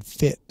slide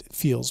fit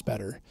feels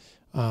better.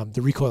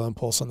 The recoil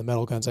impulse on the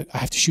metal guns, I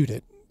have to shoot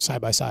it side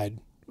by side,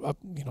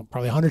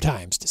 probably 100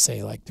 times to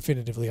say like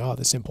definitively, oh,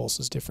 this impulse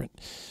is different.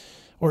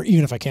 Or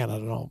even if I can, I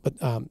don't know. But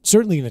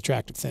certainly an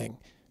attractive thing.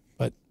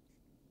 But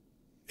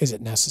is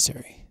it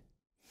necessary?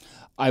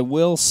 I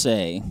will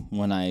say,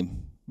 when I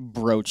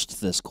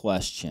broached this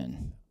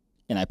question,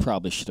 and I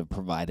probably should have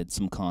provided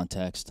some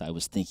context, I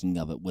was thinking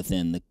of it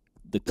within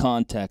the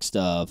context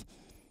of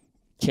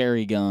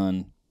carry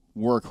gun,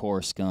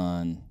 workhorse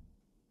gun,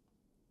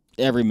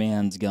 every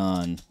man's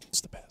gun.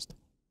 It's the best.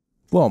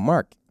 Well,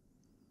 Mark,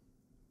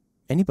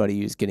 anybody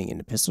who's getting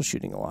into pistol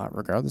shooting a lot,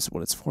 regardless of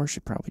what it's for,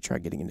 should probably try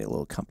getting into a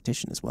little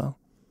competition as well.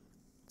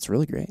 It's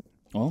really great.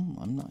 Well,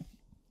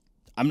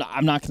 I'm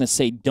not going to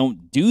say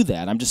don't do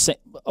that. I'm just saying,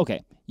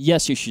 okay,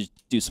 yes, you should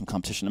do some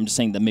competition. I'm just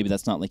saying that maybe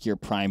that's not like your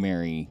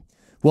primary.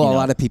 Well, a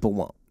lot of people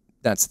won't.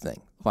 That's the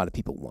thing. A lot of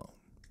people won't.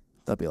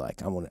 They'll be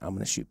like, I'm going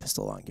to shoot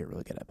pistol and get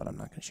really good at it, but I'm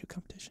not going to shoot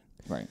competition.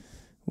 Right.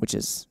 Which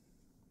is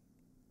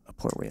a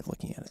poor way of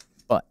looking at it.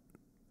 But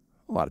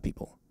a lot of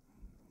people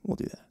will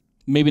do that.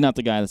 Maybe not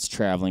the guy that's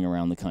traveling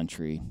around the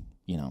country,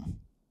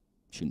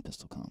 shooting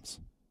pistol comps.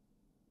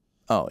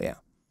 Oh, yeah.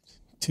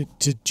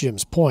 To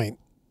Jim's point,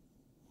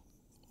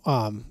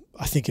 I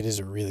think it is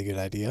a really good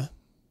idea.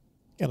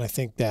 And I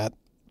think that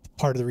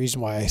part of the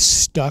reason why I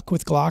stuck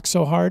with Glock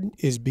so hard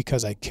is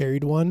because I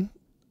carried one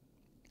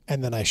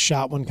and then I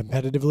shot one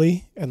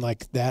competitively. And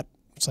like that,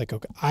 it's like,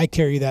 okay, I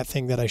carry that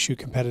thing that I shoot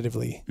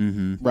competitively.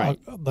 Mm-hmm. Right.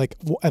 Like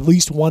at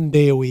least one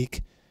day a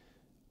week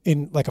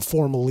in like a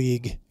formal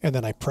league. And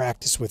then I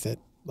practice with it,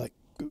 like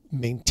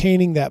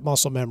maintaining that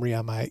muscle memory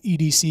on my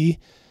EDC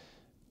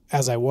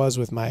as I was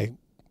with my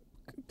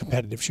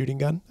competitive shooting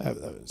gun.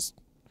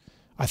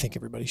 I think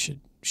everybody should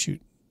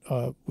shoot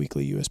a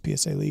weekly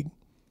USPSA league.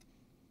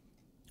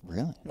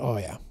 Really? Oh,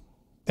 yeah.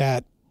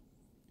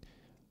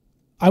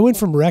 I went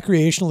from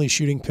recreationally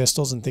shooting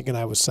pistols and thinking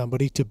I was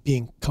somebody to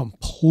being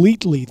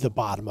completely the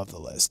bottom of the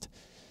list.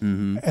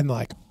 Mm-hmm. And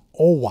like,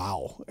 oh,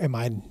 wow, am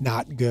I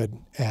not good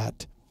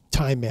at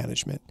time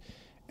management,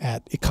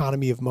 at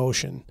economy of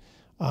motion,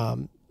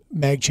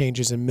 mag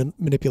changes and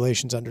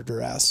manipulations under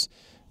duress,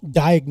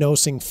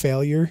 diagnosing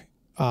failure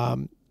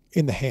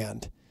in the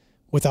hand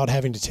without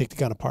having to take the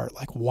gun apart.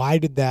 Like, why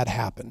did that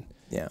happen?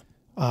 Yeah.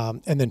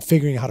 And then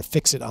figuring out how to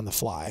fix it on the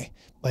fly.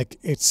 Like,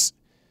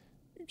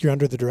 you're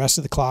under the duress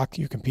of the clock.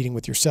 You're competing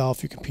with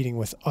yourself. You're competing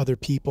with other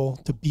people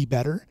to be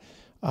better.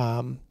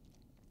 And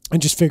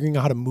just figuring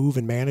out how to move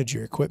and manage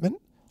your equipment.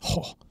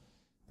 Oh.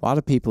 A lot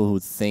of people who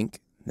think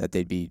that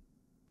they'd be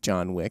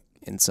John Wick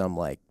in some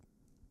like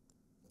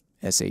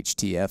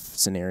SHTF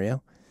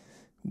scenario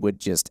would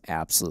just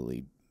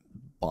absolutely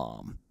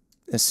bomb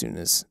as soon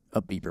as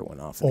a beeper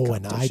went off.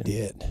 And I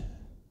did.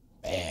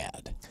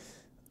 Bad.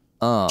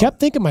 Kept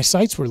thinking my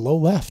sights were low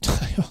left.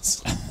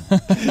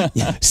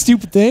 Yeah.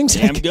 Stupid things.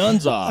 Damn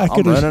guns off.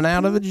 I'm running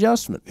out of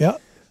adjustment. Yeah.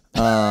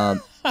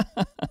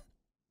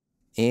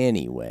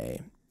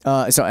 Anyway,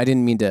 so I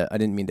didn't mean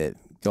to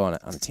go on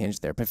a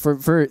tangent there, but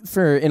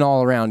for an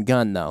all around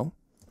gun though.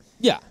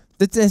 Yeah.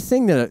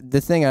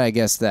 The thing I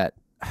guess that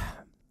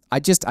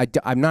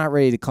I'm not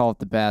ready to call it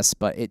the best,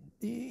 but it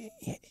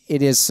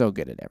is so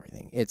good at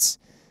everything.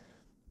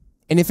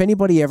 And if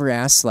anybody ever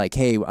asks like,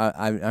 hey,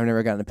 I've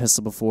never gotten a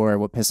pistol before,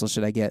 what pistol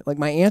should I get? Like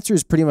my answer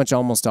is pretty much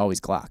almost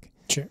always Glock.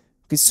 Sure.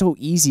 It's so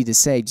easy to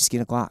say, just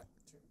get a Glock.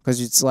 Because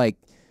it's like,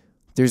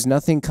 there's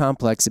nothing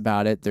complex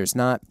about it. There's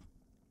not,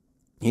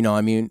 we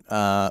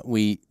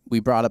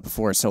brought up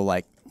before, so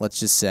like, let's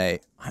just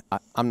say,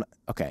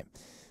 okay.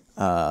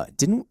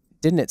 Didn't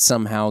it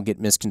somehow get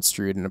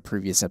misconstrued in a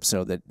previous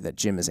episode that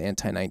Jim is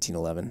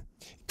anti-1911?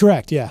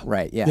 Correct, yeah.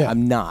 Right, yeah.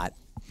 I'm not.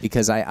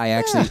 Because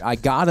I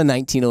got a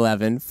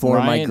 1911 for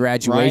my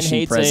graduation Ryan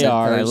hates present.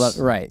 ARs.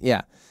 Right,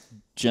 yeah.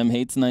 Jim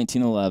hates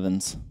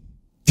 1911s.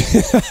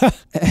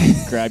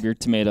 Grab your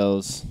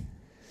tomatoes.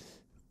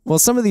 Well,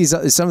 some of these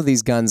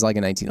guns, like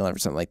a 1911 or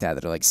something like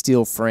that are like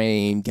steel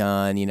frame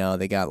gun.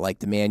 They got like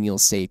the manual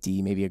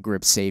safety, maybe a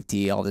grip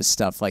safety, all this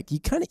stuff. Like you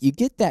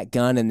get that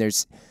gun, and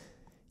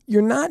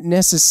you're not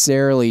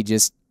necessarily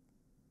just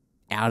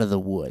out of the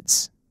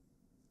woods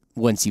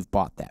once you've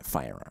bought that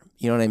firearm.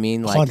 You know what I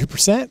mean? Like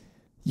 100%.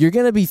 You're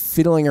gonna be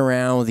fiddling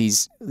around with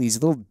these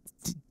little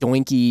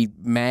doinky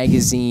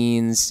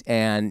magazines,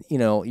 and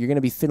you're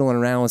gonna be fiddling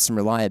around with some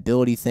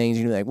reliability things.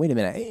 You're gonna be like, wait a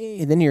minute,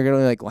 and then you're gonna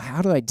be like, well,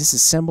 how do I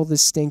disassemble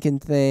this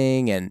stinking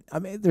thing? And I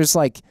mean, there's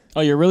like,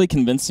 oh, you're really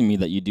convincing me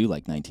that you do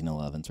like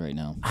 1911s right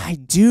now. I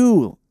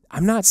do.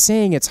 I'm not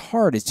saying it's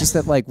hard. It's just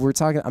that like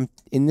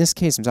in this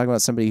case, I'm talking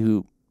about somebody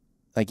who,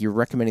 like, you're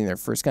recommending their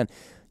first gun.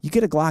 You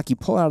get a Glock, you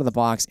pull it out of the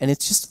box, and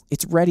it's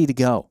ready to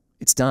go.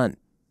 It's done.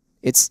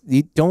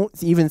 You don't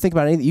even think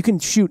about anything. You can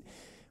shoot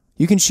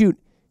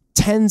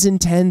tens and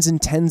tens and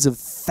tens of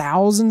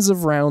thousands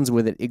of rounds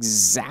with it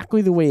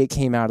exactly the way it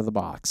came out of the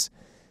box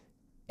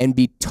and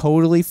be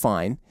totally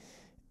fine.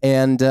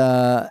 And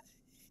I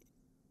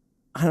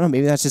don't know,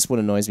 maybe that's just what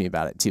annoys me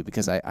about it too,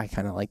 because I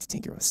kind of like to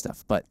tinker with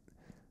stuff. But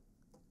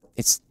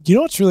it's... You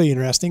know what's really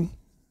interesting?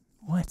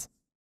 What?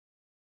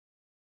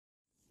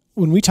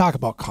 When we talk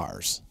about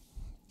cars...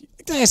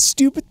 That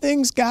stupid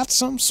thing's got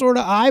some sort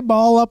of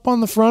eyeball up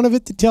on the front of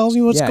it that tells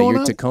you what's going on. Yeah,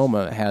 your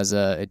Tacoma has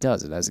a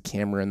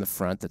camera in the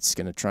front that's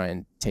going to try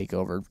and take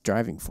over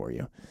driving for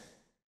you.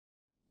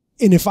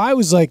 And if I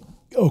was like,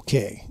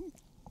 okay,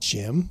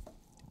 Jim,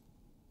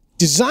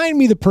 design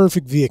me the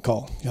perfect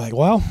vehicle. You're like,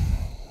 well,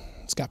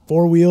 it's got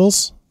 4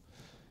 wheels.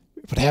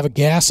 It would have a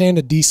gas and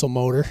a diesel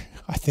motor,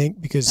 I think,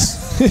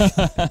 because...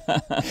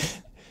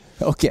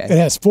 Okay. It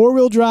has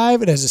 4-wheel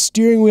drive. It has a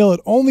steering wheel. It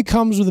only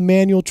comes with a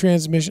manual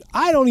transmission.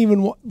 I don't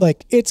even want,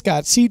 like, it's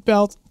got seat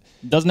belts.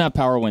 Doesn't have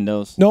power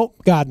windows.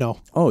 Nope. God, no.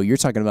 Oh, you're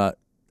talking about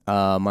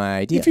my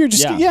idea. If you're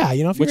just, if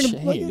you're going to.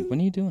 Hey, when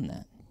are you doing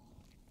that?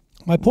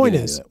 My point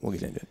is. We'll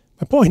get into it.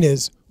 My point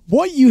is,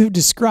 what you have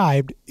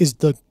described is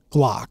the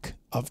Glock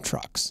of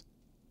trucks.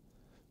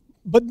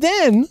 But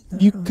then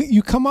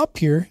you come up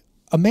here,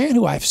 a man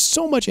who I have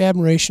so much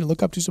admiration and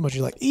look up to so much.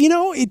 You're like,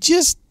 It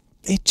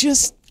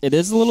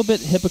is a little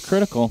bit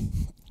hypocritical.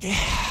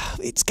 Yeah,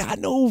 it's got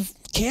no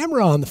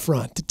camera on the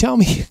front to tell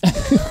me.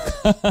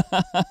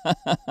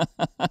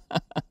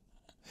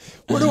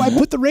 Where do I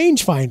put the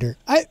rangefinder?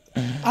 I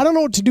don't know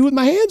what to do with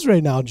my hands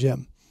right now,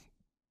 Jim.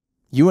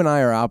 You and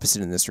I are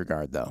opposite in this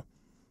regard, though.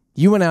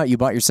 You went out, you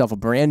bought yourself a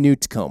brand new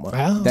Tacoma.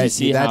 Well, that's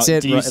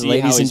it,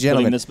 ladies and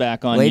gentlemen. This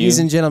back on ladies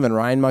and gentlemen,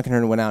 Ryan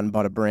Muckenhirn went out and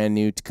bought a brand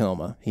new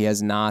Tacoma. He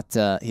has not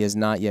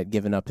yet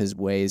given up his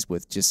ways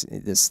with just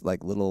this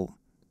little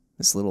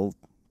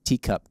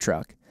teacup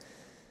truck,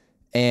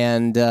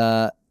 and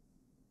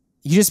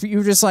you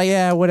were just like,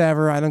 yeah,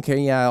 whatever, I don't care.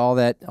 Yeah, all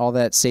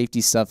that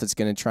safety stuff that's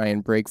going to try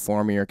and brake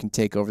for me or can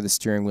take over the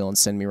steering wheel and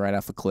send me right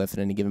off a cliff at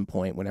any given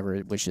point whenever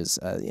it wishes.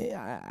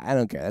 I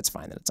don't care. That's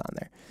fine that it's on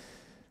there.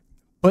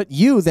 But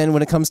you then,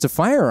 when it comes to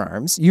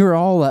firearms, you're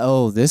all like,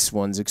 oh, this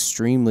one's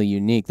extremely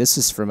unique. This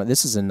is a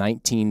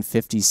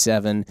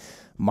 1957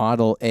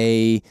 Model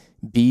A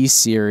B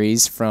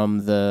series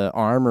from the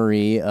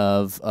armory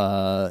of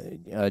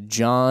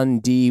John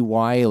D.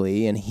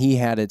 Wiley, and he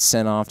had it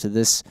sent off to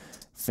this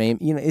fame.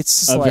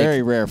 It's just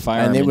very rare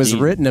firearm, and it was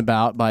indeed. written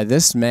about by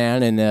this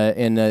man in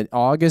an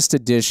August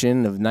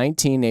edition of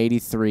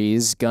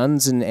 1983's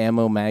Guns and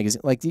Ammo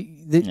magazine. Like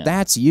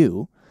that's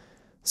you.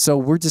 So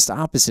we're just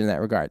opposite in that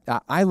regard.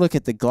 I look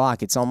at the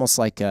Glock. It's almost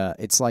like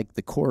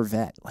the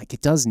Corvette. Like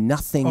it does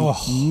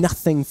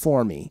nothing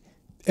for me,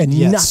 and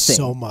yet nothing.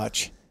 So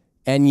much.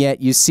 And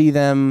yet you see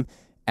them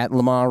at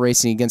Le Mans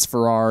racing against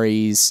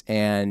Ferraris,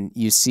 and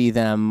you see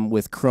them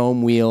with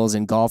chrome wheels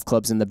and golf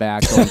clubs in the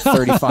back going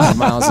 35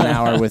 miles an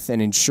hour with an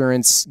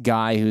insurance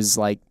guy who's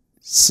like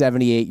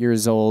 78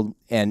 years old,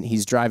 and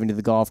he's driving to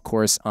the golf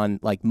course on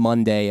like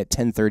Monday at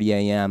 10:30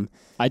 a.m.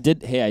 I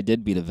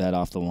did beat a vet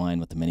off the line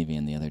with the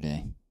minivan the other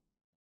day.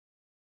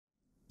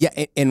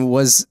 Yeah, and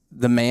was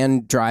the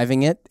man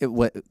driving it?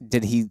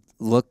 Did he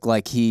look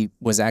like he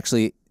was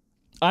actually?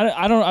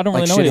 I don't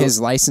really know. Should his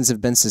license have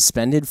been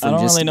suspended from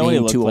just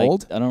being too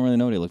old? I don't really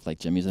know what he looked like,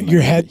 Jim. He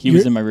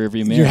was in my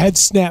rearview mirror. Your head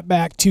snapped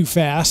back too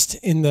fast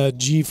in the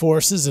G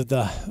forces of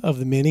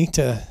the Mini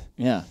to.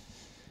 Yeah.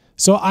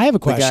 So I have a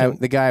question.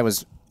 The guy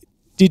was.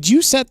 Did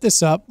you set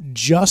this up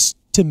just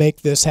to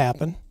make this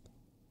happen?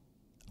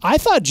 I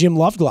thought Jim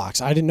loved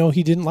Glocks. I didn't know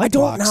he didn't like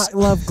Glocks. I do not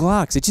love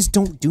Glocks. They just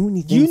don't do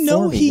anything you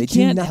know for me. He they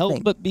can't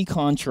help but be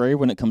contrary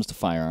when it comes to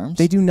firearms.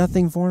 They do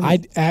nothing for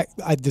me.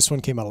 This one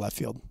came out of left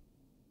field.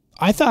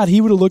 I thought he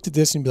would have looked at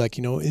this and be like,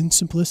 in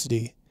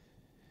simplicity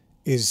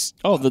is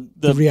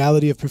the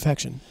reality of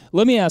perfection.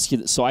 Let me ask you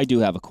this. So I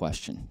do have a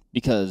question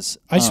because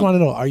I just want to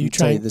know: Are you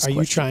trying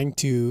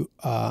to?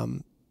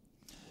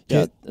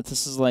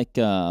 This is like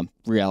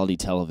reality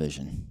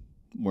television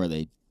where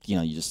they,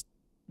 you just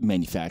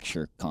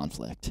manufacture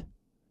conflict.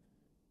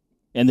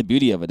 And the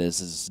beauty of it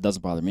is it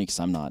doesn't bother me because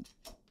I'm not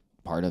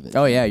part of it.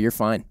 Oh yeah, you're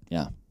fine.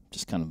 Yeah,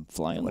 just kind of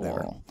fly on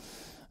the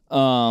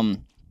wall.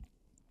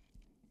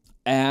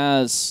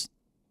 As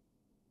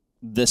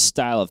this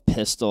style of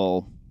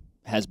pistol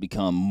has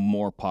become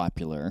more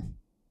popular,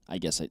 I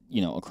guess,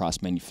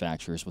 across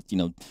manufacturers with,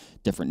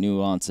 different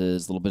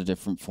nuances, a little bit of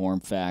different form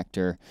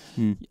factor,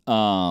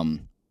 are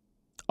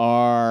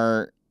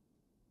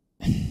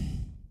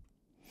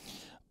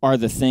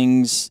the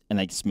things, and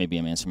I guess maybe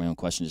I'm answering my own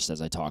question just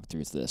as I talk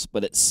through this,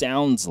 but it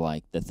sounds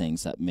like the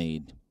things that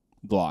made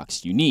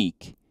Glocks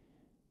unique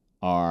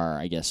are,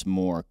 I guess,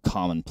 more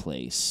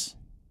commonplace.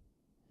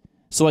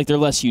 So, like, they're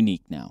less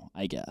unique now,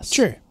 I guess.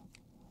 Sure.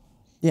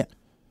 Yeah.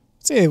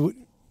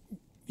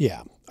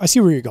 Yeah. I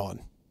see where you're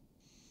going.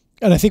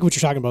 And I think what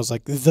you're talking about is,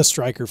 like, the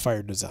striker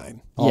fire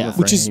design. Yeah.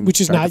 Which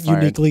is not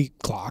uniquely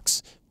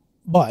Glocks,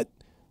 but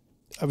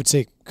I would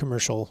say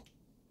commercial,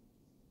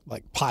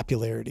 like,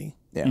 popularity.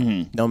 Yeah.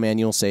 Mm-hmm. No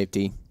manual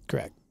safety.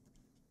 Correct.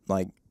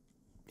 Like,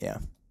 yeah.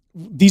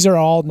 These are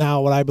all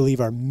now what I believe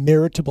are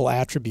meritable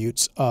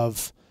attributes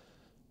of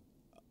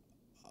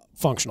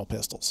functional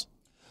pistols.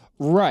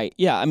 Right.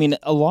 Yeah. I mean,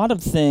 a lot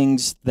of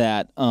things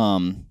that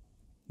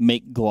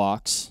make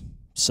Glocks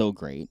so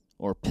great,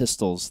 or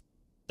pistols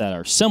that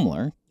are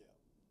similar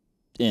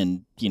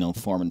in,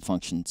 form and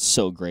function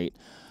so great,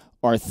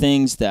 are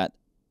things that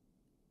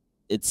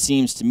it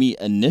seems to me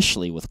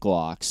initially with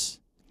Glocks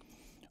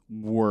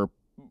were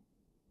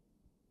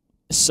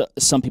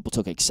some people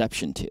took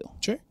exception to.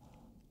 Sure.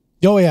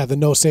 Oh yeah, the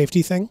no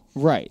safety thing.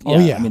 Right. Oh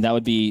yeah. I mean that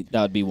would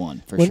be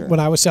one for sure. When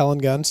I was selling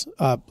guns,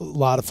 a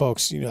lot of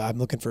folks, I'm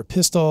looking for a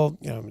pistol.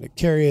 I'm going to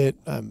carry it.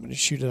 I'm going to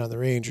shoot it on the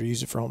range or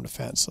use it for home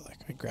defense. So like,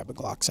 I grab a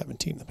Glock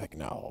 17. I'm like,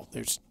 no,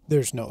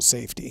 there's no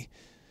safety.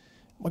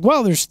 I'm like,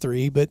 well, there's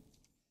 3, but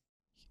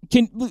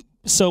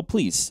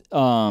please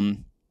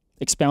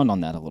expound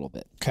on that a little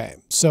bit. Okay,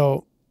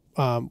 so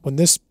when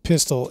this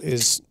pistol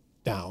is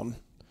down,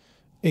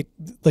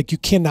 you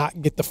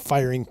cannot get the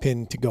firing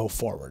pin to go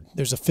forward.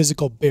 There's a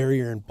physical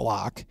barrier and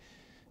block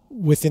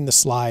within the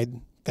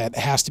slide that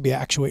has to be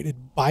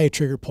actuated by a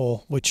trigger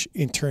pull, which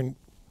in turn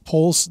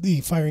pulls the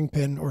firing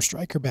pin or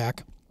striker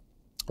back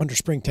under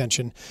spring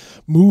tension,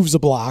 moves a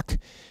block,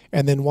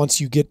 and then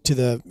once you get to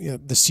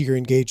the sear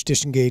engage,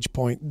 disengage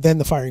point, then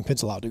the firing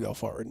pin's allowed to go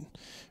forward,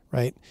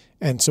 right?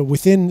 And so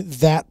within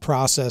that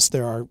process,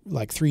 there are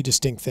like 3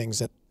 distinct things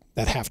that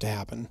have to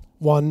happen.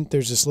 One,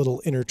 there's this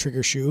little inner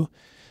trigger shoe.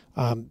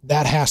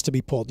 That has to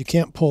be pulled. You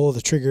can't pull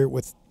the trigger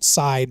with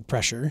side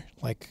pressure.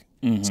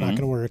 It's not going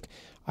to work.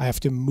 I have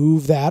to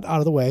move that out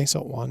of the way.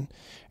 So 1,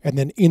 and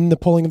then in the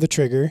pulling of the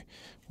trigger,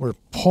 we're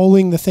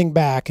pulling the thing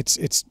back.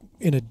 It's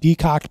in a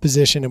decocked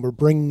position, and we're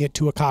bringing it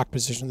to a cocked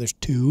position. There's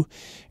 2,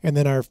 and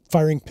then our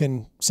firing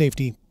pin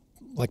safety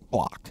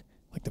block,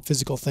 like the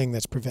physical thing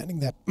that's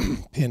preventing that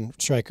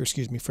striker,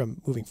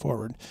 from moving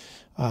forward,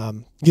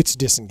 gets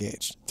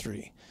disengaged.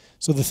 3.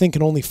 So the thing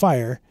can only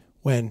fire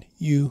when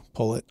you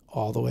pull it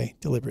all the way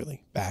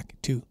deliberately back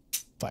to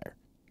fire.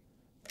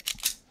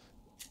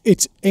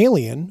 It's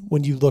alien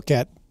when you look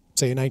at,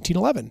 say, a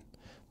 1911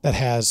 that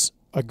has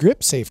a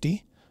grip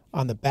safety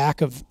on the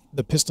back of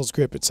the pistol's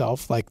grip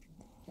itself. Like,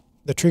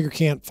 the trigger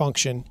can't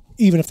function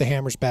even if the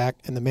hammer's back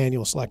and the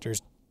manual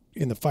selector's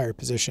in the fire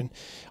position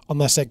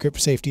unless that grip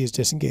safety is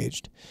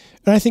disengaged.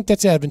 And I think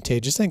that's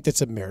advantageous. I think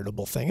that's a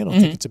meritable thing. I don't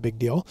think it's a big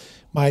deal.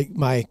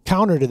 My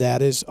counter to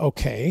that is,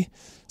 okay,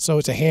 so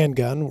it's a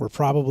handgun. We're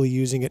probably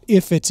using it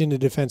if it's in a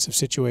defensive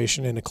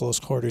situation, in a close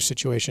quarters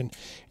situation,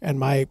 and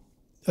my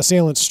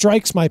assailant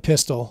strikes my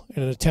pistol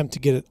in an attempt to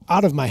get it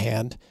out of my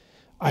hand.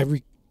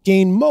 I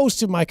gained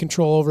most of my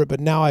control over it, but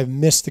now I've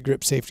missed the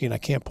grip safety and I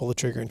can't pull the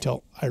trigger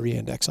until I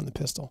re-index on the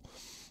pistol.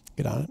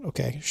 Get on it.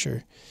 Okay,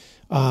 sure.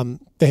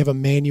 They have a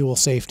manual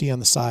safety on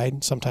the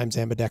side, sometimes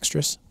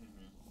ambidextrous.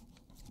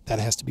 That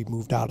has to be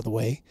moved out of the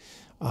way.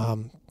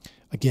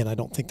 Again, I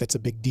don't think that's a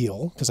big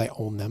deal because I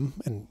own them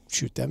and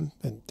shoot them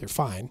and they're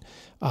fine.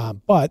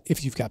 But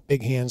if you've got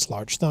big hands,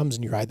 large thumbs,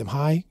 and you ride them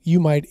high, you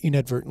might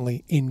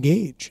inadvertently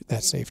engage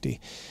that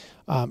safety.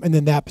 And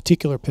then that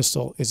particular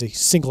pistol is a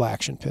single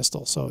action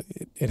pistol. So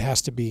it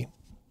has to be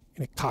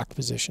in a cocked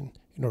position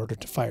in order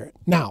to fire it.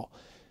 Now,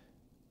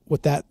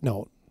 with that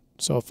note,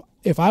 so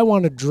if I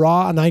want to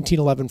draw a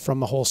 1911 from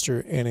the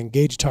holster and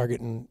engage a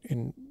target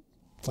in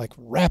like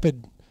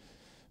rapid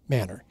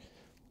manner,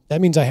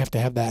 that means I have to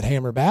have that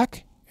hammer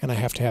back and I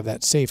have to have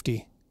that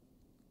safety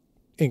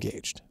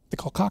engaged. They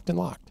call cocked and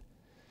locked.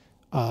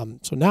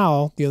 So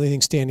now the only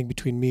thing standing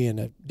between me and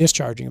a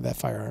discharging of that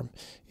firearm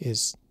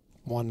is,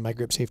 1, my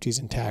grip safety is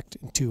intact,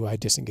 and 2, I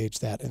disengage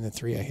that, and then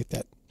 3, I hit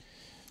that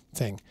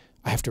thing.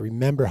 I have to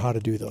remember how to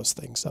do those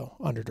things, though,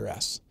 under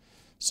duress.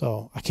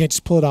 So I can't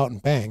just pull it out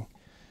and bang.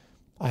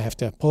 I have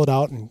to pull it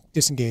out and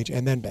disengage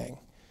and then bang.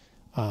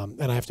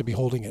 And I have to be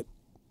holding it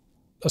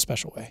a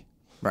special way.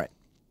 Right.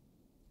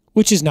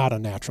 Which is not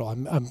unnatural.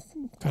 I'm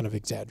kind of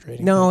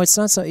exaggerating. No, it's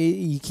not so.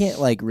 You can't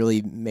like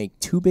really make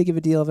too big of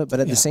a deal of it, but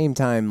at the same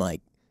time,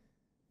 like,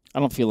 I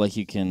don't feel like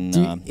you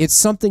can. It's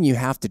something you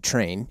have to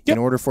train in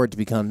order for it to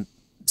become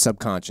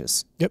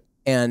subconscious. Yep.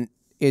 And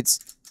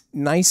it's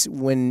nice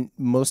when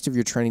most of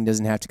your training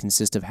doesn't have to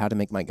consist of how to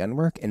make my gun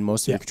work, and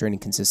most of your training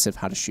consists of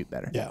how to shoot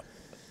better. Yeah.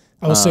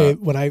 I will say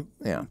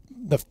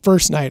the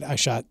first night I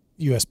shot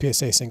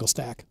USPSA single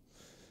stack,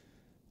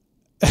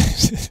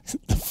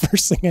 the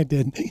first thing I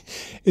did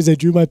is I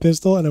drew my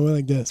pistol and I went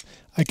like this.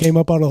 I came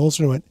up out of the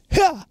holster and went,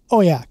 ha!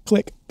 Oh yeah,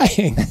 click,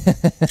 bang.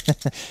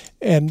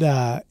 And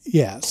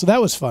so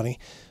that was funny.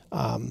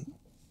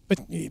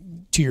 But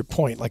to your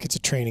point, like it's a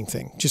training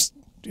thing.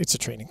 It's a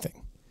training thing.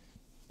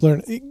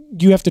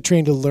 You have to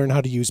train to learn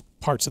how to use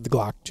parts of the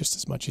Glock just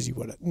as much as you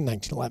would at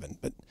 1911,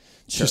 but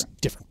it's just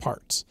different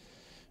parts,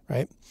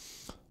 right?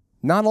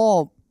 Not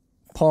all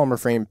polymer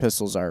frame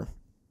pistols are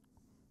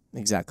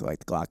exactly like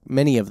the Glock.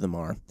 Many of them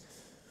are.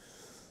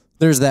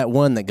 There's that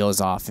one that goes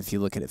off if you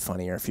look at it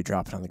funny, or if you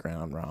drop it on the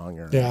ground wrong,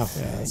 or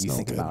if you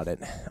think about it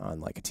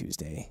on like a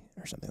Tuesday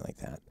or something like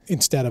that.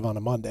 Instead of on a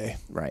Monday.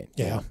 Right.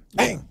 Yeah.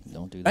 Bang.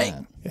 Don't do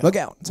that. Yeah. Look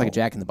out. It's like a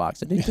Jack in the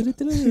Box.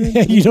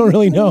 Yeah, you don't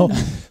really know.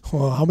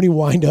 Well, how many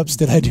wind-ups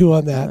did I do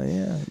on that?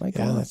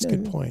 That's a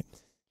good point.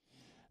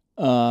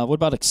 What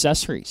about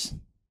accessories?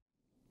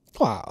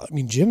 Wow, I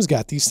mean, Jim's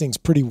got these things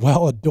pretty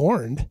well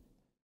adorned.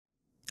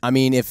 I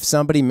mean, if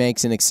somebody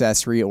makes an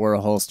accessory or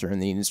a holster in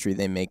the industry,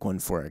 they make one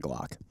for a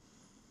Glock.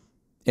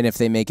 And if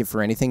they make it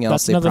for anything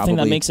else, that's another thing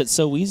that makes it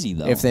so easy,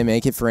 though. If they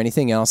make it for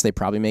anything else, they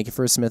probably make it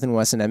for a Smith &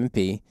 Wesson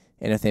M&P.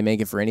 And if they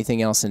make it for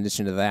anything else in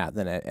addition to that,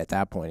 then at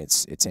that point,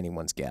 it's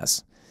anyone's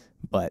guess.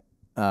 But,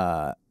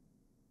 I'm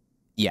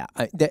not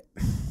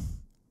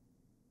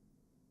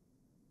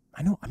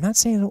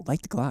saying I don't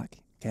like the Glock.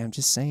 Okay, I'm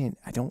just saying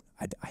I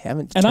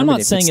haven't. And I'm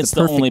not saying it's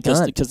the only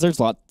pistol, gun. because there's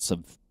lots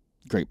of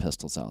great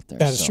pistols out there.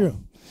 That is true.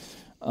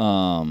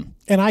 And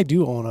I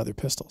do own other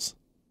pistols.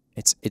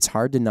 It's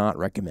hard to not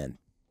recommend.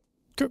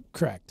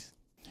 Correct.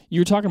 You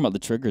were talking about the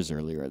triggers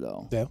earlier,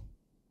 though. Yeah.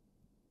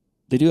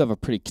 They do have a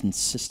pretty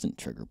consistent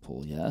trigger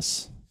pull,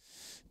 yes?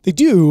 They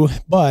do,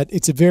 but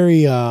it's a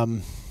very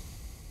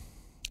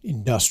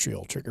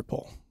industrial trigger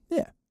pull.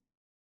 Yeah.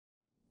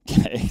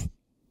 Okay.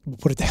 We'll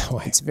put it that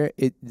way. It's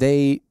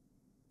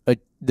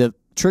the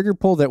trigger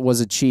pull that was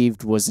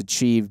achieved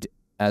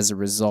as a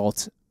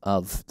result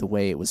of the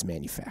way it was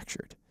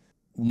manufactured,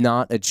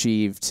 not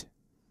achieved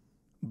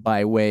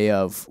by way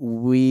of,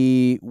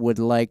 we would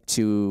like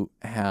to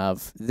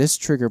have this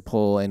trigger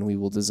pull and we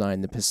will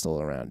design the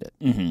pistol around it.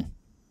 Mm-hmm.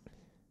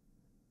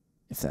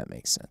 If that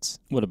makes sense.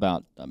 What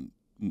about a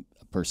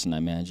person, I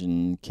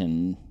imagine,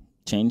 can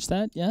change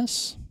that,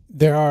 yes?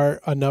 There are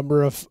a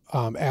number of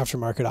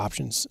aftermarket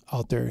options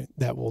out there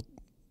that will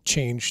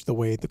change the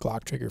way the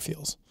Glock trigger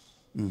feels.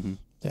 Mm-hmm.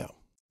 Yeah.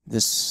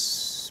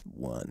 This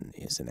one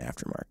is an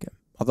aftermarket,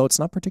 although it's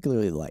not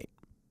particularly light.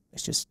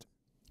 It's just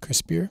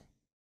crispier.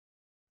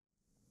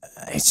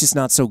 It's just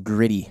not so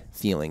gritty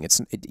feeling. It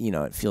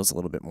feels a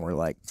little bit more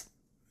like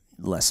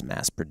less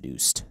mass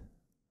produced.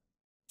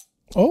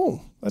 Oh,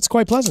 that's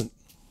quite pleasant.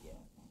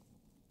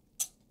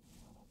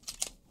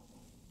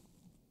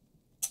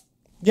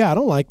 Yeah, I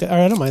don't like that.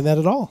 I don't mind that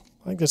at all.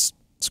 I think it's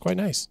quite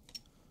nice.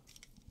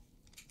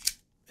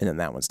 And then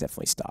that one's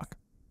definitely stock.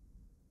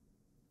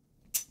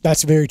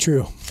 That's very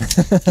true.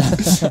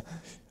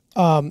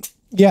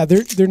 Yeah,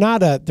 they're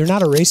not a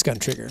race gun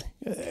trigger,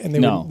 and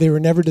they were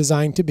never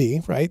designed to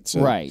be, right? So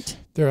right.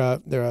 They're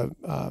a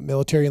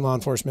military and law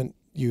enforcement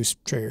use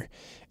trigger,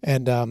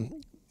 and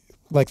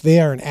they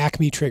are an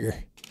Acme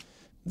trigger.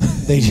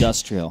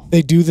 Industrial.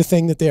 They do the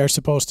thing that they are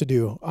supposed to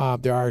do.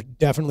 There are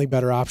definitely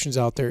better options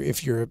out there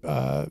if you're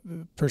a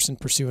person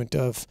pursuant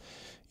of,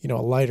 a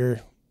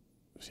lighter.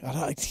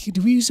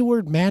 Do we use the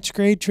word match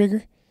grade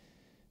trigger?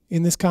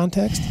 in this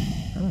context?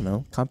 I don't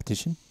know.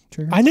 Competition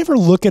trigger? I never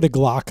look at a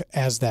Glock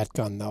as that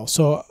gun, though.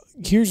 So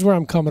here's where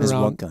I'm coming As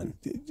around. what gun?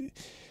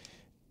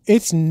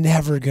 It's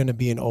never going to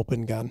be an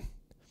open gun.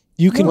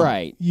 You can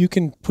You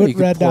can put You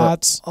can red pour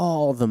dots.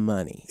 all the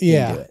money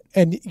Yeah, into it.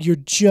 and you're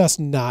just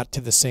not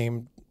to the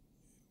same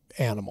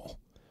animal.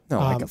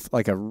 No,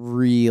 like a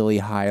really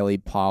highly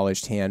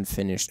polished, hand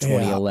finished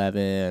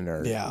 2011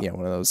 or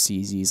one of those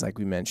CZs like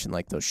we mentioned,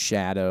 like those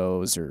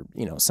Shadows or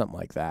something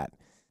like that.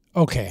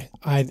 Okay,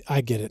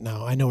 I get it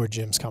now. I know where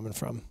Jim's coming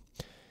from.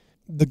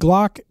 The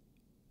Glock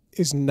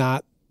is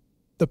not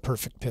the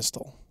perfect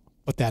pistol,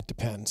 but that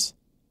depends.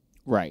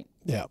 Right.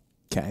 Yeah.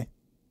 Okay.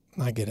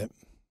 I get it.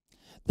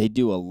 They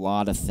do a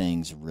lot of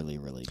things really,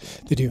 really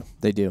good. They do.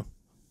 They do.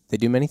 They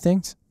do many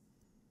things.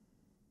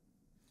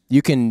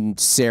 You can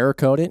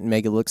Cerakote it and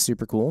make it look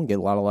super cool and get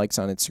a lot of likes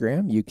on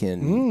Instagram. You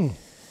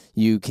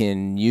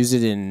can use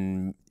it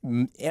in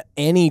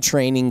any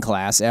training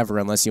class ever,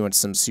 unless you want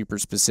some super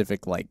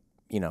specific, like,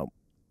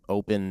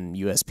 open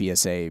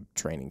USPSA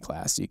training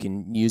class. You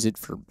can use it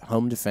for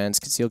home defense,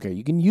 concealed carry.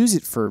 You can use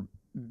it for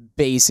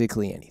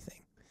basically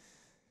anything.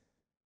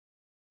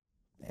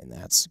 And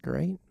that's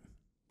great.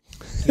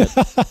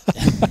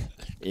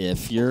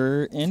 If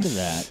you're into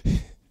that.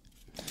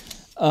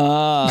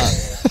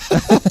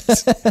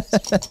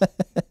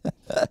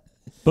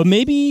 But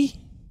maybe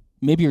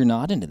you're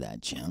not into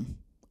that, Jim.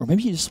 Or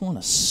maybe you just want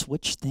to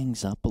switch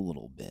things up a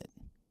little bit.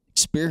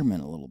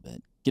 Experiment a little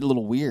bit. Get a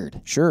little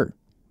weird. Sure.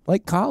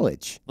 Like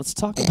college. Let's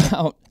talk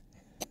about,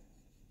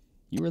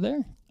 you were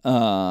there,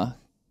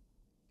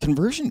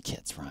 conversion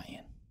kits,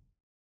 Ryan.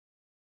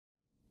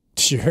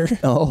 Sure.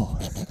 Oh.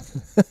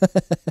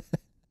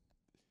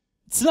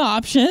 It's an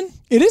option.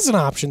 It is an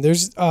option.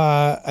 There's,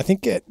 I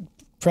think at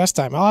press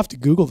time, I'll have to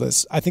Google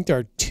this. I think there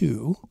are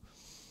two.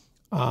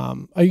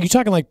 Are you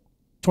talking like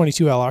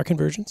 22 LR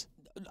conversions?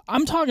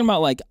 I'm talking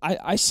about like,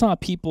 I saw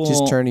people.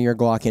 Just turning your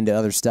Glock into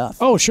other stuff.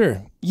 Oh,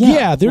 sure.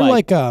 Yeah, they're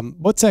like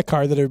what's that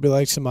car that everybody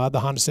likes, the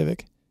Honda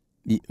Civic?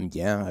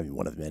 Yeah, I mean,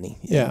 one of many.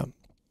 Yeah.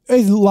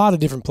 There's a lot of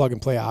different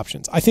plug-and-play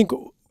options. I think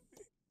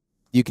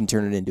you can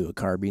turn it into a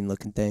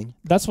carbine-looking thing.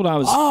 That's what I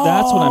was.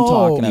 That's what I'm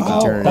talking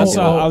about. That's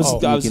what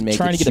I was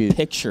trying to get a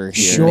picture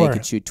here. Sure. Make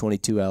it shoot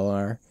 22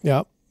 LR.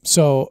 Yep.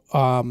 So,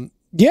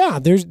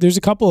 there's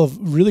a couple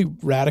of really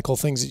radical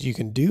things that you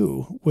can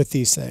do with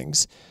these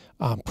things.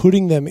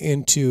 Putting them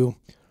into,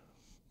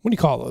 what do you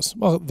call those?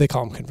 Well, they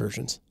call them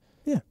conversions.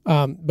 Yeah.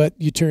 But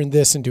you turn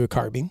this into a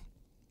carbine.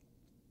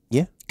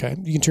 Yeah. Okay.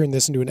 You can turn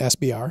this into an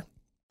SBR.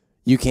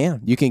 You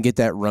can. You can get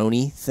that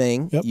Roni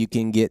thing. Yep. You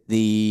can get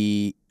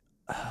the,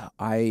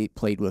 I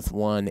played with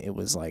one, it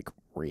was like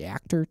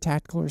Reactor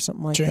Tactical or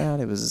something like that.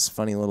 It was this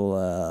funny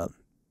little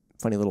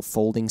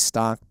folding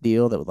stock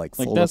deal that would like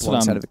fold up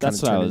one side of it, kind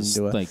of turn it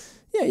into a,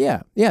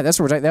 yeah. That's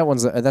where that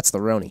one's, that's the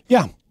Roni.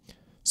 Yeah.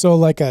 So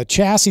like a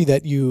chassis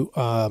that you,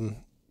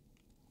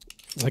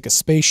 like a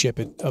spaceship,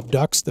 it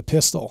abducts the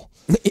pistol.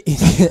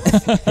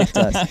 It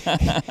does.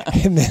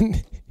 And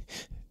then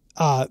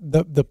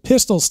the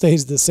pistol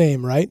stays the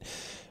same, right?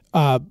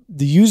 The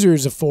user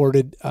is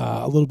afforded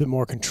a little bit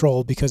more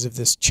control because of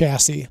this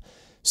chassis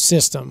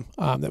system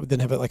that would then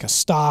have it like a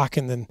stock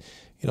and then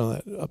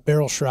a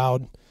barrel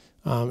shroud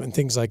and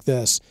things like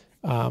this.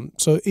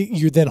 So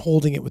you're then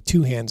holding it with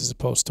two hands as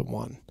opposed to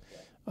one.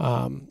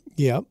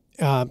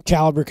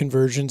 Caliber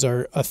conversions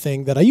are a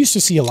thing that I used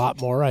to see a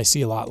lot more. I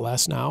see a lot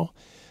less now.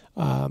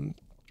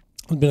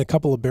 There's been a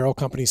couple of barrel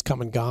companies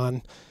come and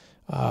gone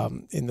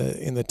in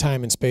the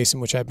time and space in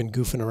which I've been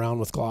goofing around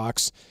with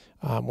Glocks.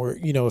 Where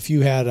if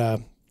you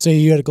had say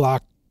you had a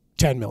Glock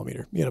 10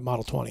 millimeter, you had a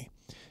Model 20,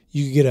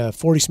 you could get a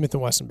 40 Smith &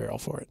 Wesson barrel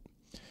for it,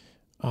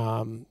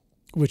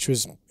 which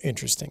was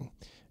interesting.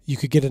 You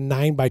could get a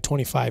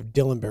 9x25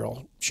 Dillon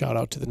barrel. Shout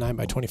out to the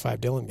 9x25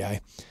 Dillon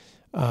guy.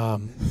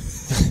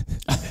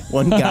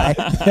 One guy.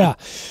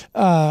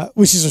 Yeah.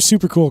 Which is a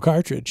super cool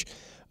cartridge.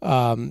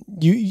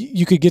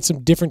 You could get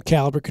some different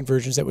caliber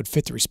conversions that would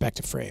fit the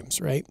respective frames,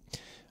 right?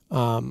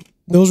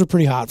 Those were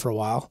pretty hot for a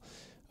while.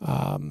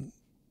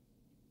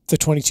 The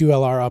 22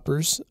 LR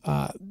uppers,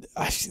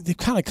 they've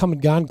kind of come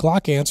and gone.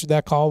 Glock answered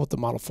that call with the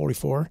Model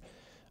 44.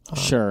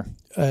 Sure.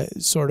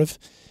 Sort of.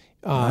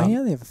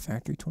 Yeah, they have a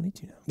factory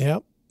 22 now.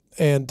 Yep.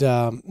 And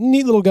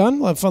neat little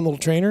gun, a fun little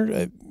trainer.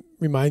 It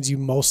reminds you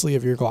mostly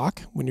of your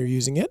Glock when you're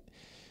using it.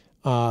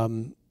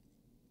 And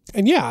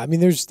yeah, I mean,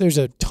 there's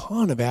a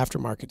ton of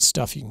aftermarket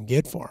stuff you can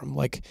get for them.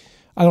 Like,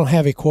 I don't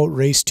have a quote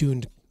race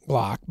tuned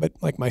Glock, but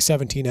like my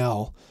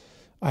 17L,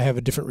 I have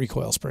a different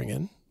recoil spring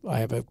in. I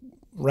have a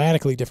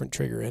radically different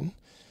trigger in.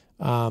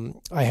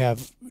 I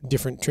have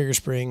different trigger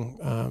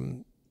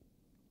spring,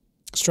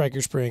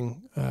 striker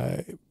spring,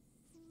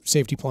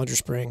 safety plunger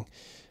spring.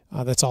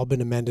 That's all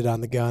been amended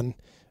on the gun.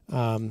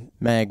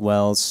 Mag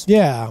wells.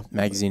 Yeah.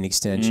 Magazine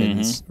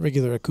extensions.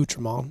 Regular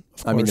accoutrement,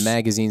 of course. I mean, the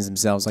magazines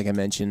themselves, like I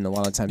mentioned, a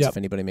lot of times Yep. if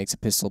anybody makes a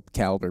pistol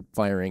caliber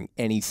firing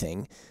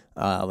anything,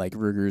 like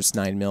Ruger's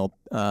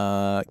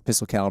 9mm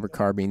pistol caliber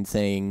carbine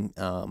thing,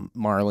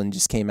 Marlin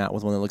just came out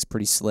with one that looks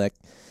pretty slick.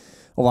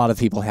 a lot of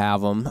people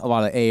have them. A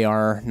lot of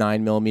AR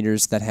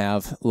 9mm that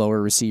have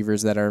lower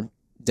receivers that are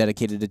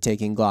dedicated to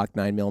taking Glock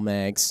 9mm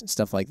mags,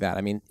 stuff like that.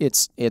 I mean,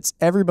 it's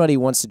everybody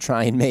wants to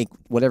try and make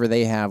whatever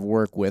they have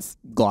work with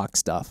Glock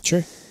stuff.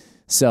 Sure.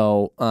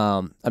 So,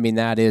 I mean,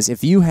 that is,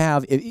 if you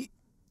have,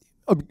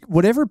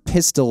 whatever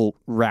pistol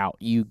route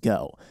you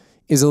go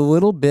is a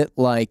little bit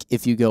like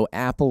if you go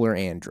Apple or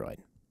Android.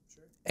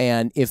 Sure.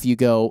 And if you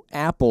go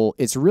Apple,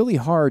 it's really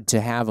hard to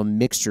have a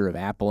mixture of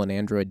Apple and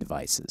Android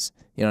devices.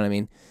 You know what I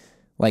mean?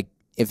 Like,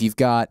 if you've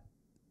got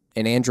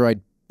an Android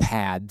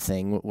pad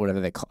thing, whatever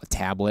they call it, a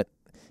tablet,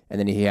 and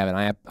then you have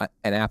an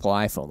Apple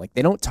iPhone. Like,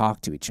 they don't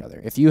talk to each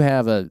other. If you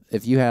have a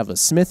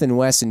Smith &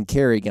 Wesson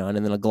carry gun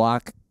and then a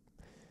Glock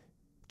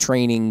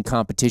training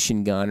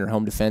competition gun or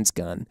home defense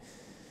gun,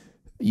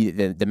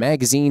 the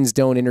magazines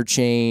don't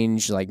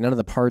interchange. Like, none of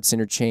the parts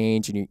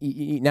interchange, and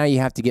now you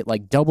have to get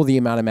like double the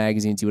amount of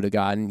magazines you would have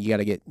gotten. You got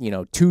to get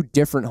 2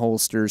 different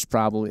holsters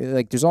probably.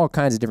 Like, there's all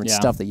kinds of different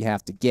stuff that you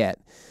have to get,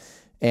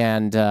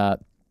 and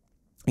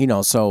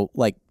so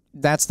like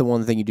that's the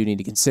one thing you do need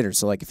to consider.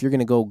 So like if you're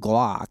gonna go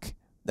Glock.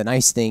 The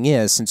nice thing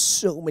is, since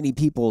so many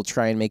people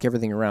try and make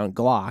everything around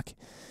Glock,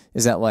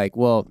 is that like,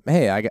 well,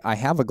 hey, I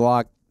have a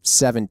Glock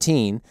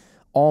 17.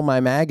 All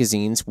my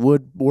magazines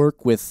would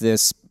work with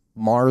this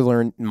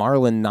Marlin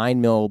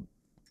 9mm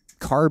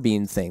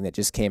carbine thing that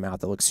just came out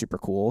that looks super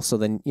cool. So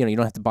then, you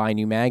don't have to buy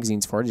new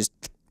magazines for it. It just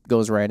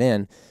goes right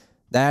in.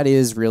 That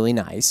is really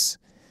nice.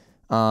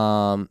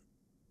 And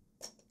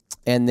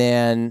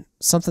then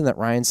something that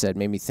Ryan said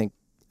made me think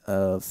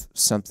of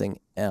something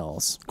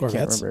else.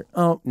 Corvettes? Can't remember.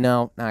 Oh,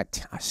 no.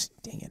 Gosh,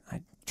 dang it.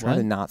 I try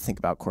to not think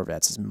about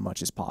Corvettes as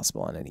much as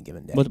possible on any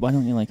given day. But why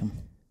don't you like them?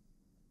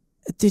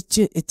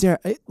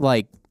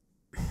 Like,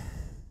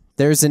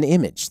 there's an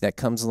image that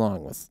comes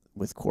along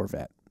with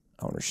Corvette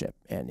ownership,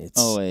 and it's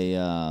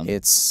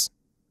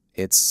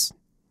it's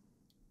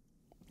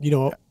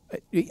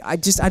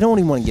I don't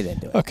even want to get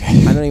into it.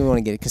 Okay. I don't even want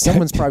to get it because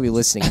someone's probably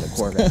listening to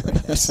Corvette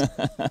right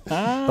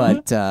now.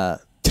 But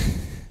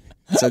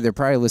so they're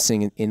probably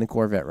listening in the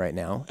Corvette right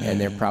now, and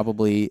they're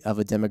probably of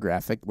a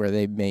demographic where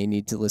they may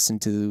need to listen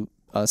to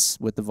us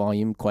with the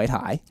volume quite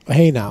high.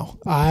 Hey, now,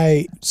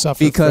 I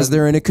suffer because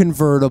they're in a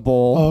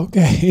convertible.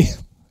 Okay.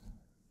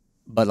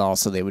 But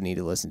also they would need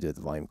to listen to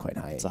the volume quite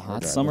high. It's a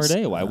hot summer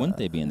day. Why wouldn't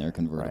they be in their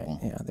convertible?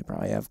 Right. Yeah, they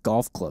probably have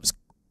golf clubs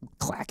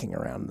clacking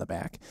around in the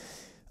back.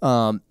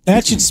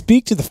 That should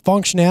speak to the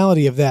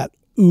functionality of that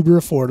uber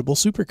affordable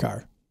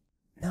supercar.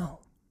 No.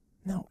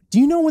 Do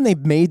you know when they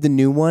made the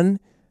new one?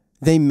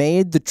 They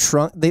made the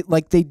trunk.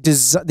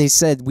 They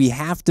said we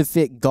have to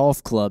fit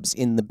golf clubs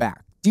in the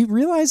back. Do you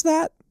realize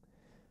that?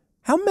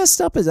 How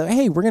messed up is that?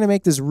 Hey, we're gonna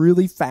make this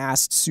really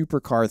fast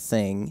supercar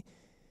thing,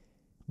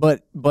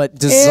 but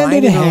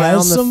design it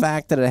around the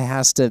fact that it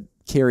has to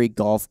carry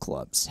golf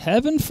clubs.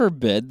 Heaven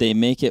forbid they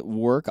make it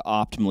work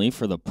optimally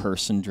for the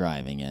person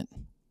driving it.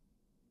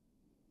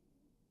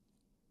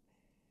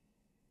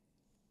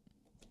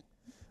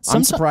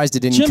 I'm surprised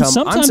it didn't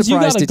come. I'm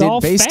surprised it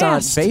did based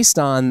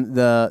on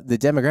the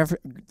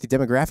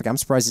demographic. I'm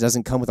surprised it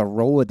doesn't come with a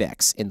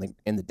Rolodex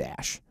in the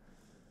dash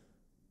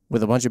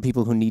with a bunch of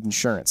people who need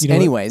insurance.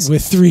 Anyways,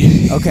 with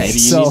 3. Okay,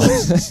 so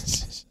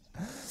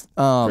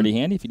pretty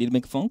handy if you need to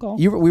make a phone call.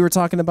 We were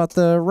talking about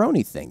the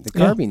Roni thing, the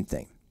carbine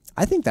thing.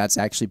 I think that's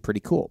actually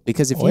pretty cool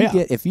because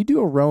if you do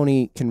a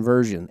Roni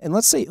conversion, and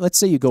let's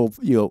say you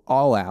go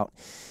all out.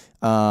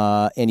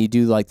 And you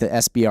do like the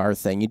SBR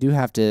thing. You do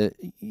have to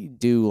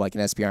do like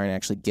an SBR and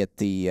actually get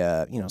the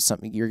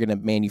something you're going to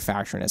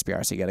manufacture an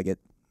SBR, so you got to get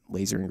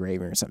laser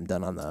engraving or something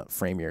done on the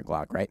frame of your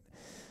Glock, right?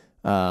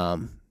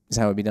 Is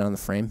how it would be done on the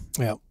frame.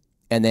 Yeah.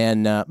 And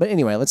then, but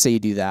anyway, let's say you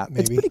do that.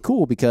 Maybe. It's pretty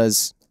cool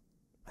because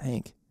I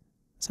think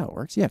that's how it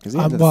works. Yeah, because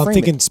I'm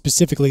thinking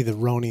specifically the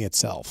Roni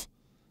itself.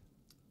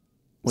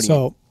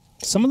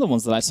 Some of the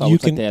ones that I saw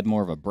looked like they had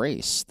more of a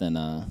brace than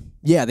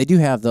Yeah, they do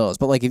have those,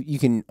 but like you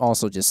can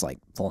also just like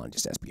full on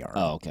just SBR.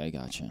 Oh, okay,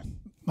 gotcha.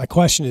 My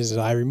question is,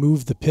 I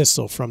remove the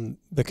pistol from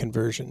the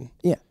conversion.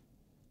 Yeah.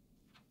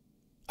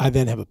 I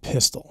then have a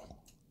pistol.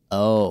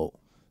 Oh.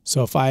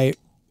 So if I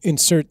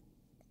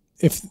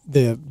if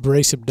the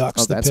brace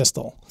abducts the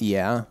pistol.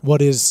 Yeah.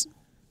 What is?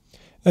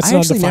 That's I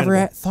actually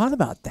never thought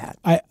about that.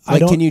 I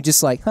don't. Can you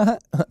just like, I'm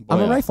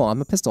a rifle,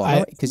 I'm a pistol,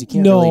 because you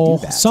can't really do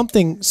that.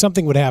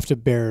 Something would have to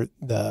bear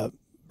the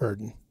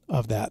burden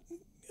of that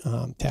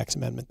tax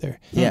amendment there.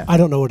 Yeah. I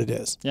don't know what it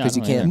is. Because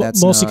you can't.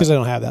 Mostly because I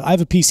don't have that. I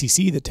have a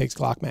PCC that takes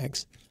Glock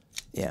mags.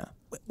 Yeah.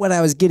 What I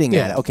was getting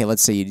at. Okay,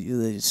 let's say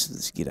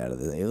let's get out of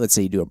the. Let's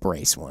say you do a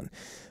brace one.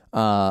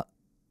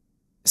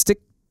 Stick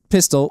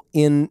pistol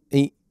in.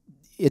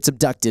 It's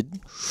abducted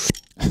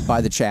by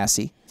the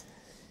chassis.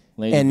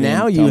 And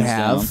now you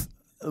have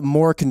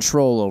more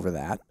control over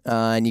that,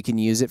 and you can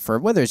use it for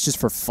whether it's just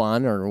for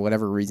fun or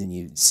whatever reason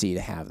you see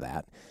to have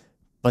that.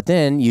 But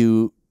then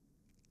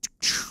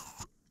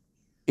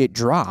it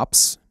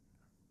drops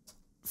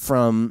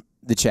from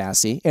the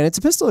chassis, and it's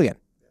a pistol again.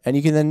 And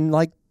you can then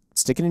like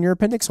stick it in your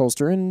appendix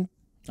holster and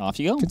off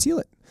you go. Conceal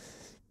it.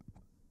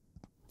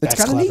 That's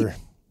kind of neat.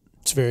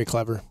 It's very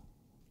clever.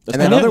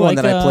 And that other one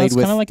that I played it's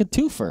with, kind of like a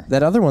twofer.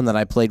 that other one that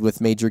I played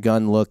with made your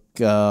gun look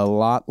a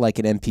lot like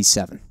an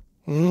MP7.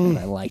 And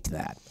I liked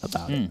that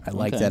about it. I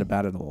liked that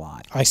about it a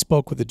lot. I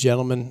spoke with a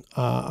gentleman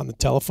on the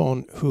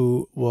telephone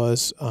who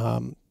was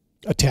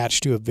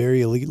attached to a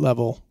very elite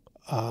level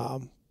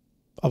of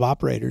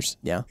operators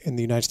in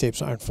the United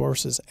States Armed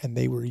Forces, and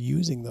they were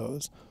using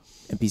those.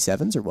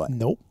 MP7s or what?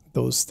 Nope.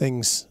 Those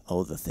things.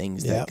 Oh, the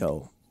things that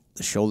go,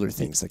 the shoulder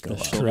things that go The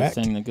up. shoulder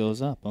thing that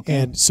goes up. Okay.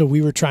 And so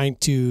we were trying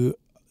to,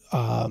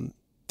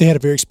 they had a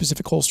very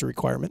specific holster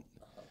requirement.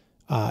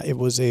 It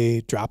was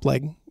a drop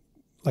leg,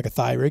 like a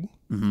thigh rig,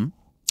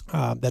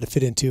 that it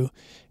fit into.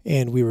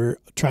 And we were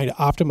trying to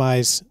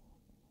optimize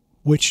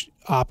which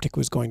optic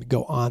was going to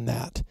go on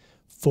that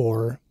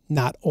for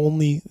not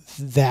only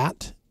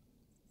that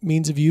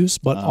means of use,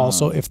 but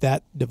also if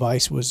that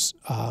device was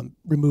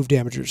removed,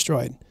 damaged, or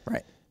destroyed.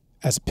 Right.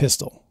 As a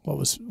pistol, what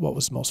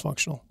was most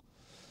functional?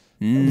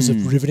 It was a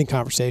riveting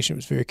conversation. It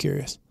was very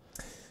curious.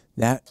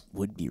 That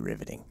would be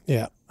riveting.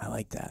 Yeah. I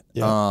like that.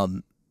 Yeah.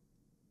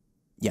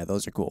 Yeah,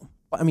 those are cool.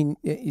 I mean,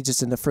 it's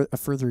just a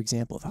further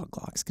example of how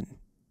Glocks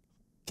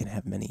can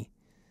have many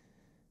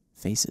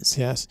faces.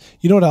 Yes.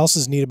 You know what else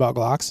is neat about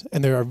Glocks?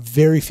 And there are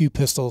very few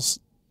pistols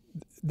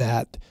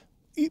that,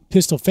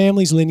 pistol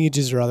families,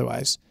 lineages, or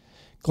otherwise.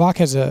 Glock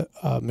has a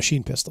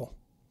machine pistol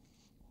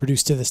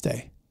produced to this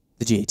day.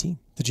 The G18.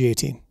 The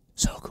G18.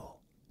 So cool.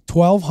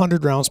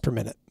 1,200 rounds per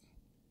minute.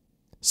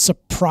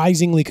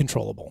 Surprisingly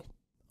controllable.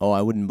 Oh,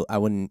 I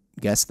wouldn't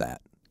guess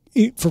that.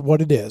 For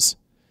what it is.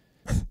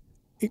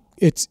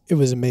 It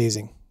was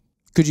amazing.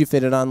 Could you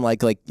fit it on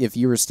like if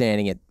you were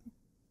standing at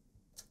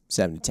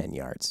 7 to 10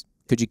 yards?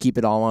 Could you keep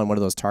it all on one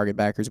of those target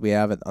backers we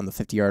have on the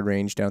 50-yard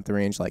range, down at the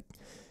range? Like,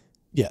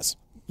 yes.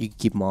 You could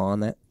keep them all on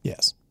that?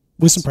 Yes.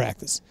 With some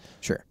practice.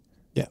 Sure.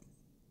 Yeah.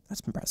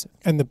 That's impressive.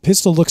 And the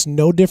pistol looks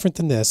no different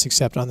than this,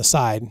 except on the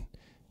side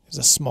is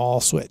a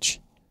small switch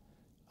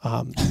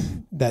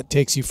that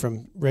takes you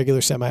from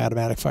regular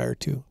semi-automatic fire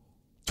to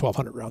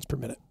 1,200 rounds per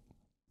minute.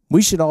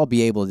 We should all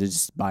be able to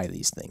just buy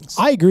these things.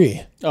 I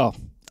agree. Oh.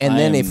 And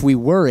then if we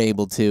were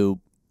able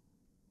to,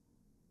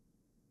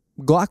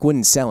 Glock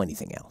wouldn't sell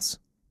anything else.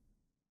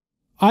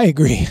 I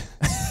agree.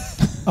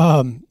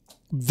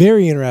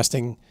 Very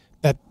interesting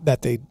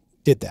that they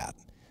did that.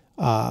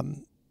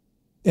 And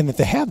that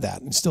they have that,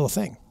 and it's still a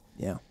thing.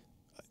 Yeah.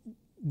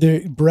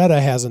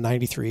 Beretta has a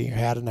 93, or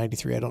had a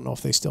 93. I don't know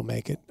if they still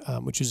make it,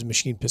 which is a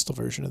machine pistol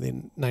version of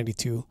the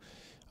 92.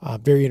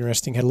 Very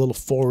interesting. Had a little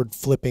forward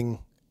flipping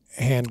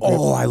hand grip.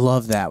 Oh, I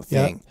love that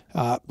thing.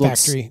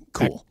 Factory.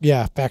 Cool.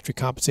 Factory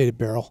compensated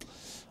barrel.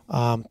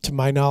 To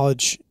my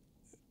knowledge,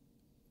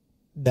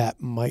 that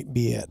might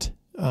be it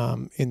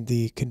in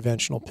the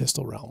conventional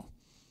pistol realm.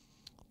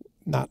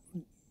 I'll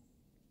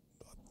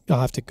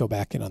have to go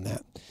back in on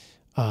that.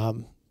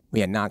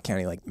 Not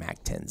counting like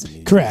Mac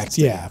 10s. Correct.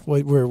 Yeah,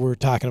 we're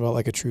talking about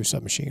like a true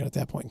submachine gun at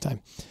that point in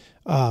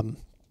time.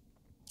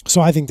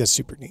 So I think that's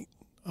super neat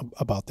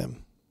about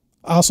them.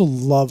 I also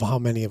love how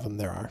many of them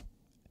there are,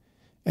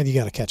 and you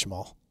got to catch them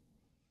all.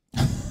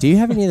 Do you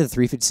have any of the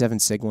 357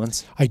 SIG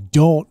ones? I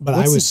don't, but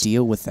What's the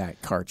deal with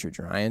that cartridge,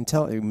 Ryan?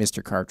 Tell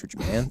Mr. Cartridge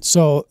Man.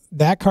 So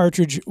that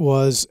cartridge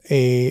was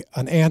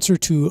an answer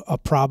to a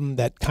problem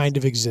that kind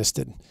of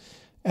existed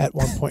at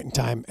one point in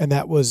time, and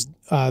that was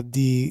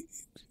the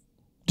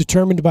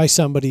determined by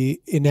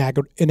somebody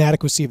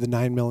inadequacy of the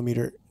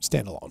 9mm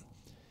standalone.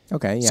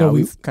 Okay, yeah, so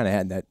we've kind of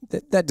had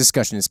that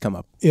discussion has come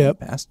up in the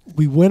past.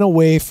 We went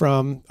away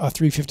from a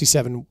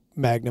 357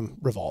 Magnum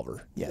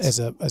revolver as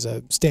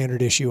a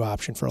standard issue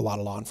option for a lot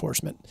of law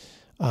enforcement.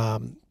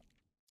 And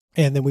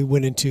then we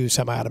went into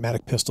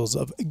semi-automatic pistols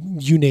of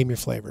you name your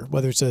flavor,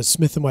 whether it's a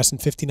Smith & Wesson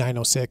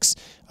 5906,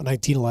 a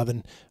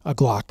 1911, a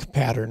Glock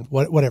pattern,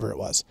 whatever it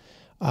was.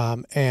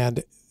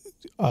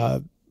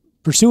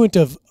 Pursuant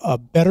of a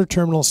better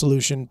terminal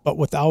solution, but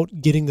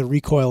without getting the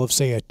recoil of,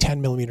 say, a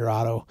 10mm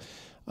auto,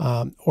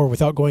 or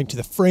without going to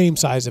the frame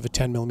size of a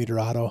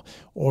 10mm auto,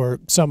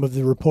 or some of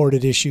the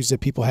reported issues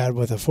that people had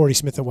with a 40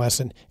 Smith &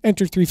 Wesson,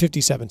 enter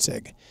 357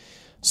 SIG.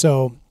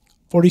 So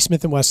 40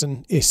 Smith &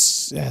 Wesson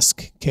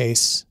esque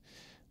case,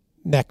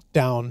 neck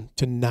down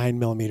to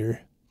 9mm.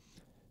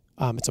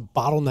 It's a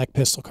bottleneck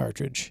pistol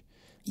cartridge.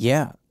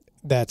 Yeah.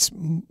 That's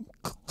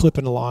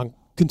clipping along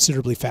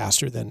considerably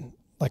faster than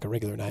like a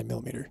regular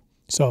 9mm.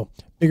 So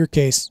bigger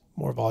case,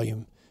 more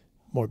volume,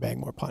 more bang,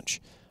 more punch.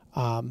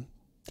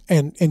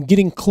 And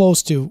getting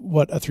close to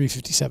what a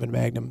 357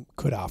 Magnum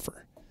could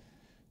offer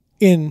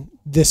in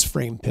this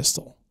frame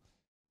pistol.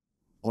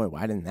 Boy,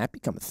 why didn't that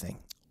become a thing?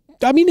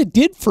 I mean, it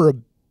did for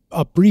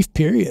a brief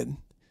period.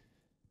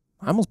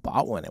 I almost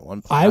bought one at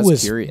one point. I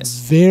was curious.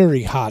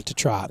 Very hot to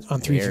trot on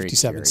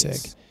 357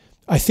 SIG.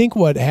 I think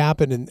what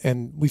happened,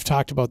 and we've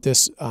talked about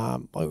this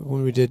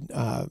when we did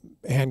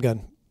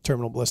handgun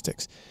terminal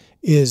ballistics,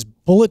 is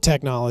bullet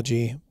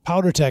technology,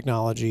 powder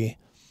technology,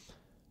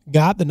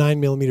 got the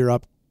 9mm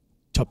up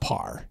to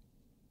par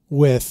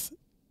with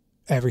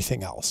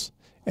everything else.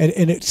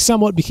 And it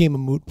somewhat became a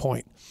moot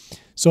point.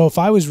 So if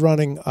I was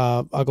running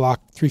a Glock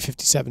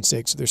 357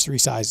 SIG, so there's three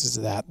sizes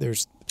of that.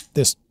 There's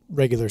this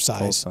regular size.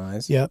 Full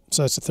size. Yep.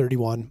 So that's a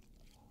 31.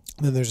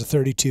 Then there's a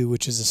 32,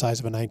 which is the size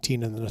of a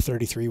 19, and then a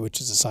 33,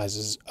 which is the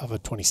size of a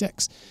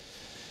 26.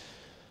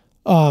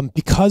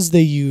 Because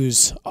they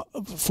use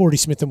 40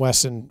 Smith &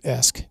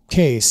 Wesson-esque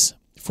case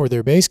for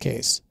their base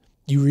case,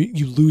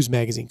 you lose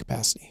magazine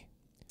capacity.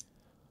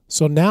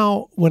 So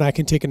now when I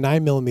can take a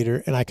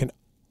 9mm and I can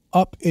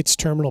up its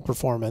terminal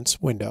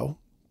performance window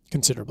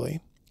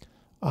considerably,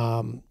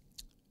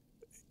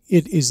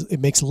 it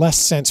makes less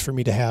sense for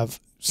me to have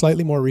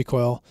slightly more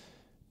recoil,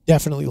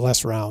 definitely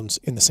less rounds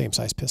in the same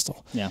size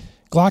pistol. Yeah.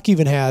 Glock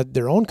even had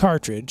their own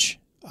cartridge,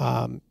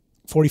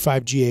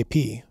 45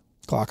 GAP,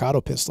 Glock Auto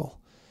Pistol,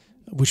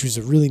 which was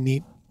a really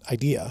neat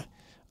idea,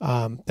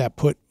 that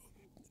put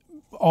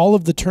all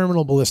of the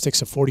terminal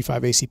ballistics of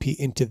 45 ACP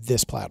into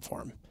this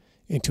platform,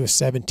 into a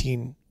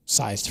 17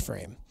 sized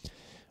frame,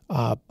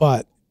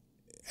 but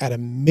at a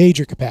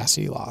major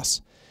capacity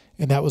loss.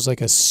 And that was like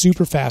a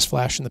super fast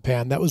flash in the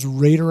pan. That was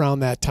right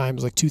around that time. It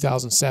was like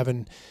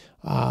 2007,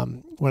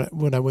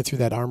 when I went through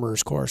that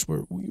armorer's course,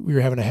 where we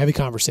were having a heavy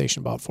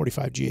conversation about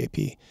 45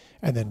 GAP,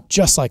 and then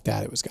just like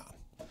that, it was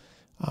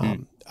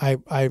gone.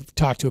 I've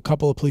talked to a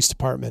couple of police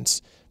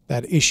departments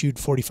that issued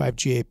 45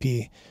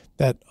 GAP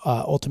that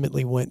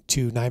ultimately went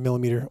to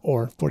 9mm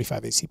or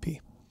 45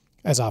 ACP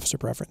as officer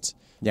preference.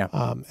 Yeah.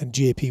 And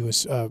GAP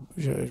was a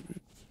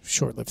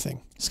short-lived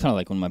thing. It's kind of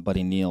like when my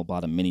buddy Neil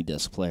bought a mini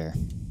disc player.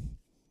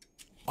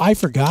 I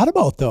forgot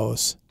about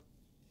those.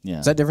 Yeah.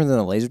 Is that different than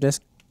a laser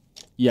disc?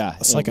 Yeah.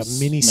 It's like a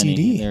mini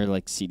CD. They're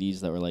like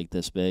CDs that were like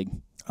this big.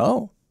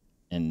 Oh.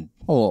 And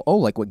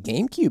like what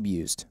GameCube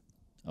used.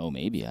 oh,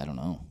 maybe, I don't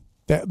know.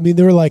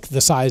 They were like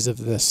the size of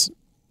this.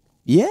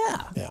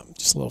 Yeah. Yeah,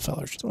 just little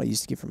fellers. That's what I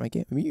used to get for my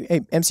game.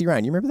 Hey, MC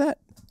Ryan, you remember that?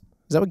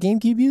 Is that what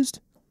GameCube used?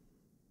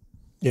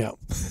 Yeah.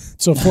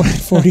 So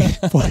 40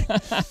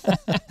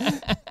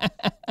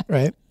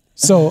 right?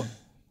 So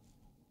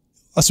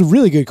that's a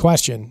really good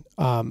question.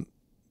 And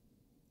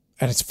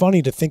it's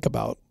funny to think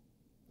about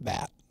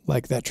that,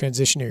 like that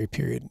transitionary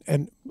period.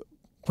 And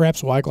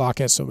perhaps why Glock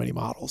has so many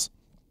models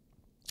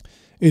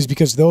is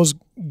because those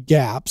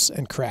gaps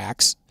and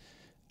cracks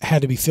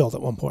had to be filled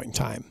at one point in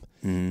time.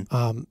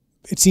 Mm-hmm.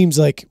 It seems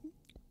like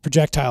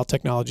projectile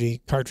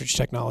technology, cartridge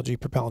technology,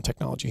 propellant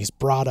technology has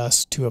brought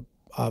us to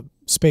a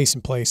space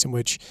and place in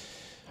which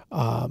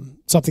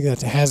something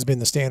that has been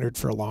the standard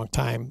for a long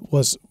time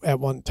was at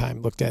one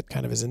time looked at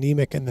kind of as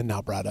anemic and then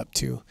now brought up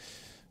to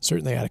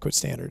certainly adequate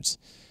standards.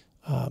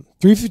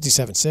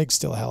 357 SIG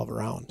still a hell of a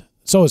round.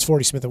 So is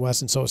 40 Smith &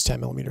 Wesson, so is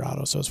 10mm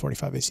auto, so is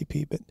 45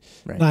 ACP, but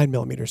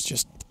 9mm is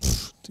just...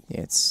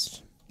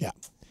 Yeah.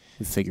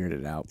 We figured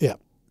it out. Yeah.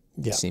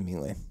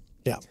 Seemingly.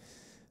 Yeah.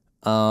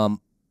 Man,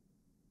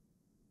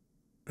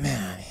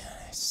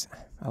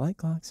 I like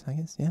Glocks, I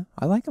guess. Yeah,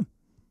 I like them.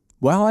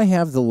 While I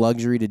have the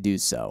luxury to do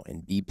so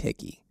and be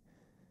picky,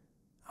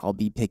 I'll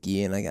be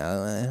picky, and I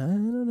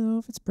don't know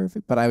if it's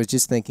perfect, but I was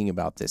just thinking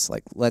about this.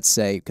 Like, let's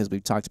say, because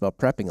we've talked about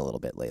prepping a little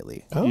bit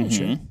lately. Oh,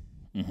 sure.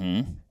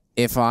 Mm-hmm.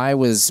 If I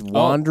was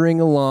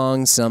wandering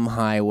along some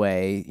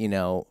highway,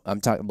 I'm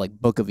talking like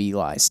Book of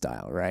Eli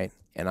style, right?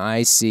 And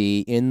I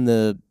see in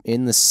the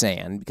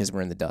sand, because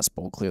we're in the Dust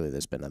Bowl, clearly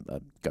there's been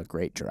a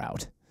great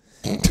drought.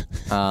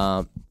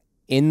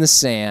 In the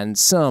sand,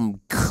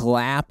 some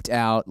clapped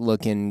out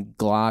looking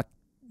Glock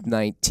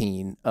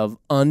 19 of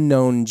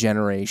unknown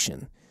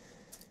generation.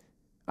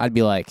 I'd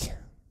be like,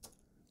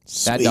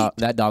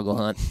 that dog will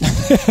hunt.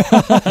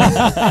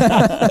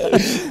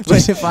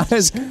 But if I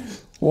was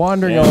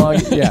wandering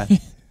along,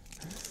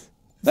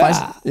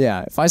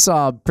 if I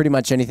saw pretty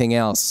much anything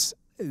else,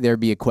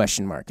 there'd be a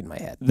question mark in my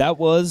head. That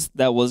was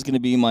going to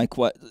be my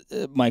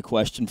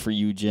question for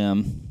you,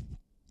 Jim.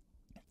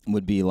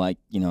 Would be like,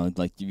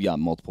 like you got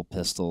multiple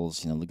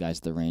pistols, the guys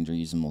at the range are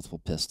using multiple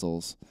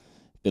pistols,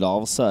 but all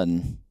of a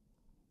sudden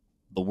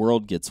the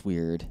world gets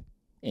weird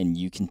and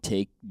you can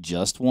take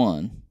just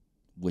one.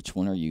 Which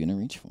one are you going to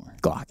reach for?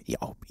 Glock.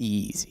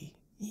 Easy.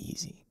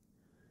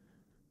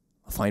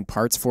 I'll find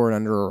parts for it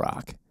under a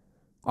rock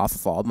off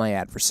of all of my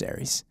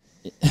adversaries.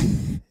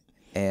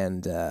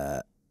 and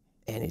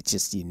it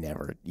just, you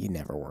never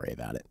worry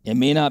about it. It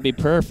may not be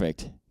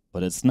perfect,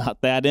 but it's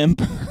not that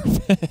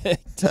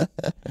imperfect.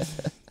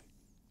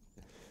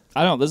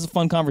 I don't know. This is a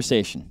fun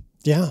conversation.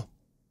 Yeah.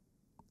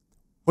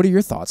 What are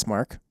your thoughts,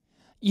 Mark?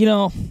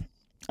 You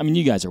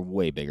guys are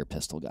way bigger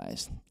pistol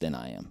guys than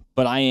I am.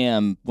 But I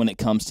am, when it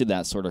comes to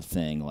that sort of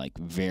thing, like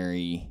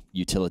very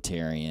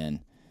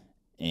utilitarian.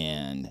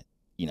 And,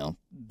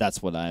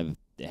 that's what I've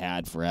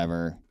had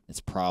forever.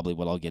 It's probably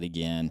what I'll get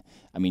again.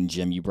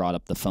 Jim, you brought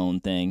up the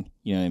phone thing.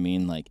 You know what I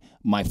mean? Like,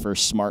 my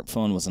first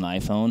smartphone was an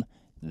iPhone.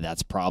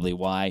 That's probably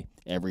why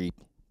every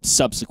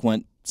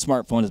subsequent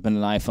smartphone has been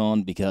an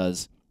iPhone,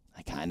 because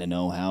I kind of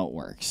know how it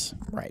works.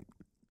 Right.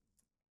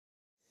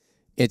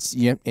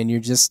 And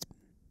you're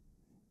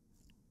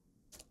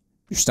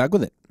stuck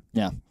with it.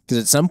 Yeah. Because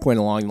at some point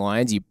along the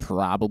lines, you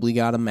probably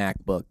got a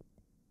MacBook, too.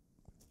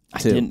 I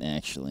didn't,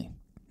 actually.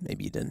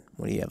 Maybe you didn't.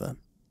 What do you have, a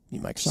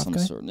Microsoft Some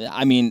guy? sort.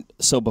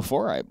 So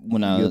before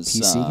when I was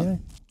a PC guy?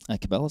 At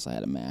Cabela's, I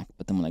had a Mac,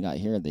 but then when I got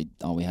here,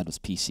 all we had was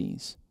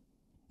PCs.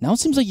 Now it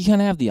seems like you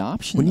kind of have the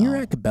option. When you were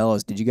at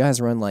Cabela's, did you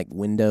guys run like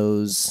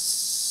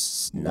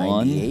Windows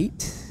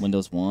 98?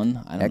 Windows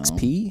 1? I don't know.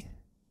 XP?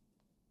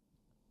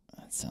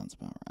 That sounds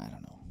about right. I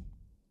don't know.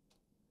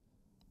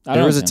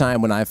 There was a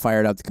time when I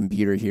fired up the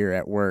computer here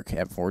at work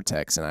at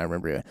Vortex, and I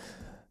remember,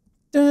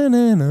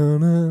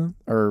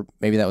 or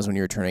maybe that was when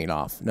you were turning it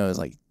off. No, it was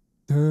like,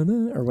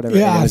 or whatever.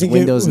 Yeah, and it was I think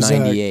Windows it was,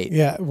 98.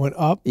 Yeah, it went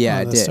up.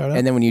 Yeah, it did. Startup.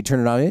 And then when you turn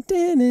it on,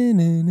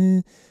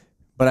 it,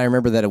 but I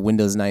remember that a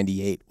Windows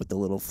 98 with the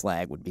little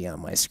flag would be on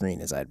my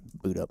screen as I'd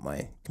boot up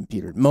my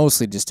computer,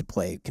 mostly just to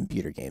play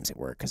computer games at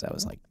work because I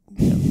was like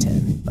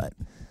 10. But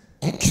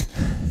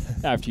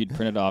after you'd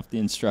printed off the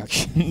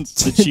instructions,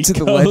 the cheat to the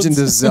codes. Legend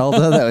of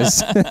Zelda, that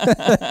was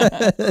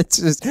it's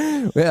just.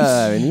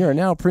 And you are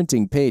now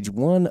printing page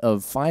 1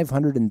 of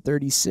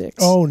 536.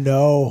 Oh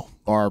no,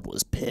 Barb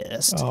was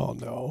pissed. Oh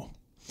no.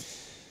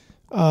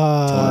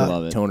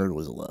 Toner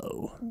was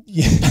low.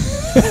 Yeah.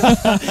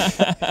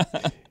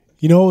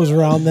 You know what was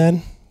around then?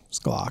 It was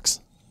Glocks.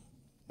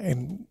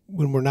 And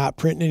when we're not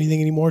printing anything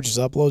anymore, just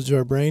uploads to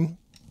our brain,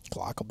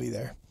 Glock will be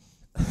there.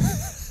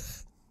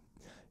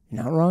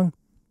 You're not wrong.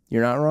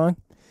 You're not wrong.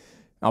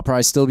 I'll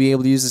probably still be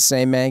able to use the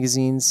same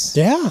magazines.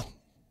 Yeah.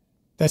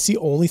 That's the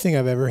only thing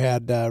I've ever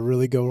had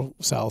really go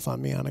south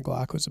on me on a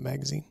Glock was a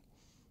magazine.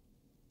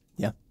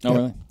 Yeah. Oh,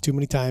 really? Too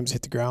many times,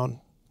 hit the ground.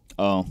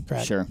 Oh,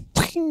 crack. Sure.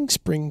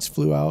 Springs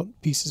flew out.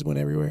 Pieces went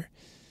everywhere.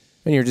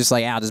 And you're just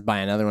like, I'll just buy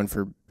another one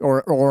for,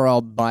 or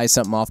I'll buy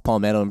something off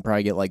Palmetto and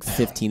probably get like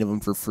 15 of them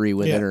for free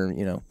with it, or,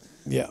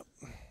 Yeah.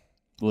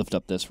 Lift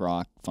up this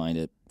rock, find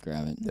it,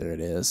 grab it. There it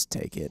is.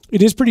 Take it.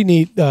 It is pretty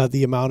neat,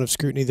 the amount of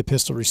scrutiny the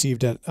pistol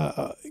received at,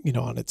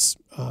 on its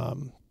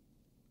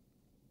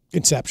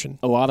inception.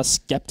 A lot of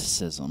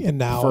skepticism. And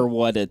now, for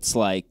what it's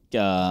like.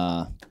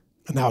 And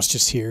now it's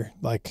just here.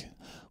 Like,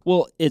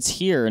 well, it's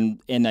here, and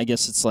I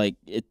guess it's like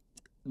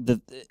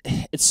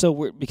it's so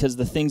weird because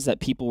the things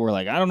that people were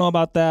like, I don't know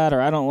about that, or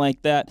I don't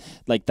like that,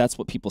 like that's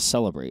what people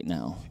celebrate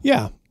now.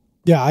 Yeah.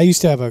 Yeah, I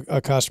used to have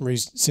a customer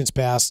who's since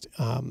passed.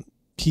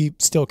 He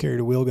still carried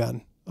a wheel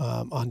gun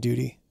on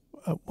duty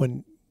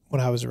when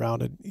I was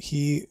around it.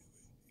 We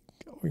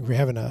were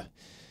having a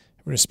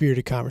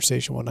spirited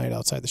conversation one night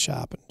outside the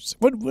shop, and said,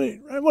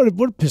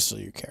 what pistol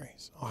do you carry?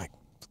 So, like,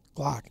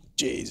 Glock.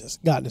 Jesus,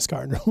 got in his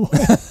car and drove away.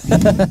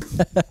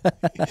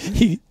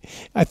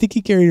 I think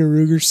he carried a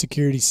Ruger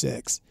Security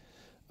 6.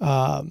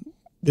 Yeah,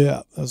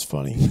 that was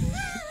funny.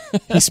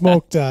 He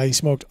smoked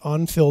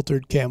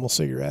unfiltered Camel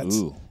cigarettes.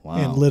 Ooh, wow.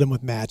 And lit them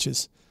with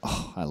matches.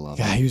 Oh, I love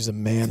it. Yeah, he was a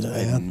man's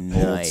man.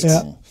 Nice.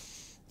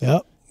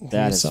 Yep.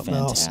 That is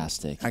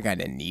fantastic. Else. I got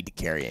to need to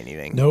carry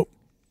anything. Nope.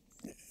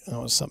 That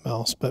was something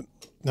else. But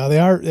no, they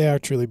are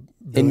truly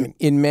brilliant.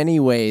 In many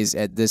ways,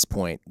 at this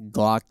point,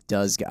 Glock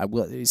does.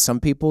 Some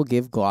people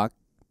give Glock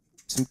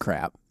some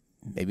crap,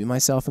 maybe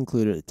myself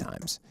included at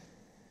times.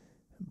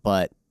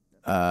 But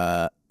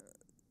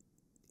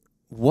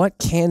what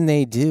can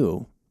they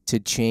do to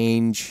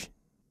change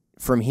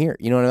from here?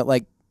 You know,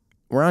 like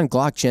we're on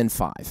Glock Gen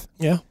 5.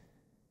 Yeah.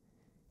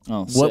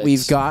 Oh, what 6.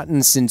 we've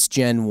gotten since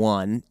Gen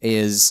 1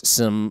 is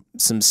some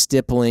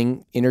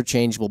stippling,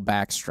 interchangeable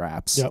back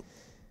straps. Yep.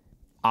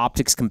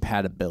 Optics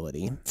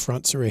compatibility,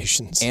 front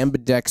serrations,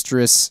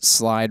 ambidextrous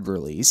slide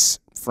release,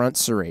 front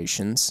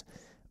serrations.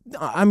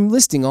 I'm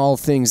listing all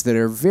things that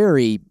are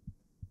very.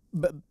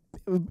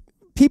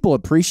 People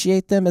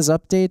appreciate them as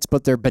updates,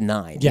 but they're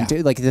benign. Yeah.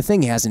 Like the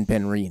thing hasn't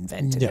been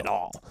reinvented at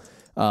all,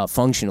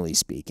 functionally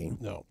speaking.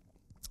 No.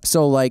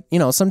 So, like,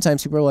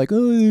 sometimes people are like,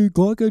 oh,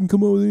 Glock hasn't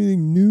come out with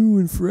anything new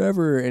in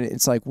forever. And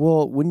it's like,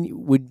 well,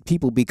 would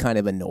people be kind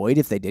of annoyed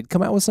if they did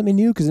come out with something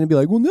new? Because then they'd be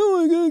like, well, no,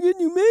 I got to get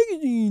new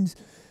magazines.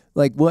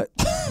 Like, what?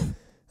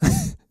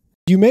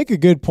 You make a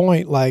good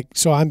point. Like,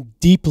 so I'm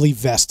deeply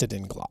vested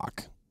in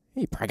Glock.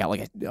 You probably got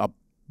like a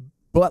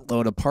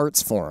buttload of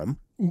parts for them.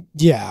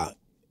 Yeah.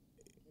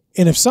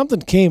 And if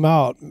something came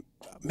out,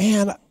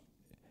 man,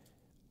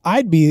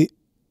 I'd be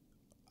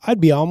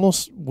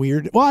almost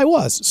weird. Well, I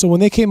was. So when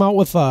they came out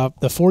with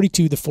the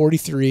 42, the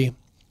 43,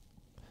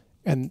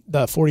 and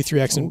the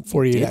 43X and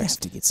 48X, you have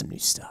to get some new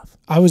stuff.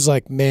 I was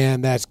like,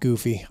 man, that's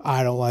goofy.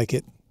 I don't like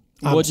it.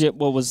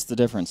 What was the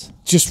difference?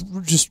 Just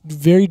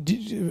very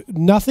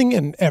nothing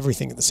and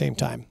everything at the same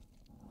time.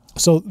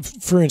 So,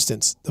 for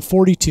instance, the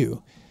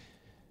 42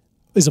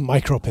 is a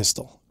micro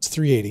pistol. It's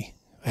 380.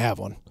 I have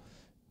one.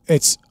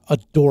 It's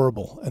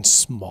adorable and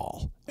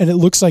small, and it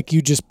looks like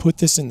you just put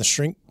this in the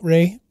shrink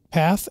ray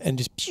path and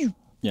just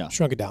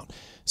shrunk it down.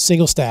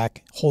 Single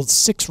stack, holds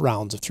 6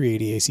 rounds of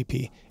 380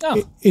 ACP.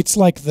 Oh. It's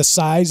like the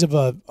size of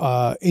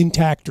a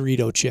intact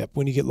Dorito chip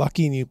when you get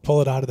lucky and you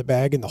pull it out of the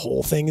bag and the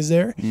whole thing is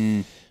there.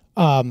 And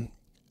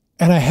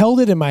I held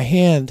it in my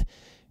hand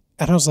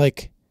and I was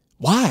like,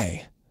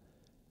 why?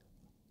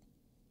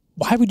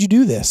 Why would you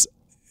do this?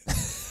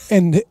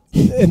 and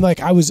like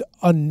I was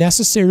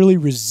unnecessarily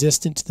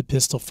resistant to the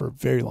pistol for a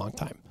very long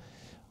time.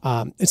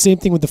 And same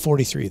thing with the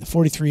 43. The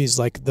 43 is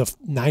like the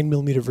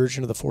 9mm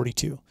version of the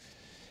 42.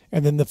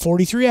 And then the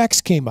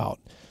 43X came out.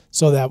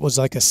 So that was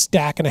like a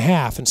stack and a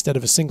half instead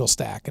of a single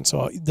stack. And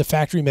so the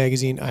factory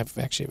magazine, I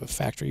actually have a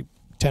factory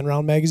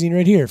 10-round magazine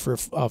right here for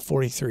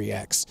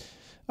 43X.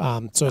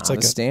 So it's like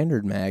a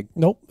standard mag.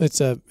 Nope,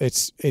 it's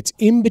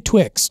in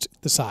betwixt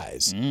the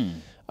size.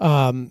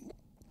 And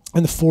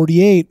the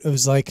 48, it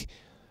was like,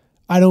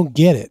 I don't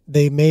get it.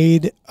 They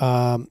made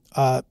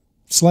a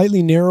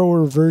slightly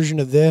narrower version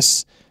of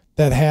this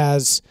that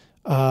has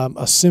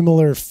a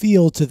similar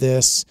feel to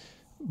this,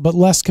 but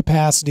less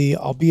capacity,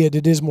 albeit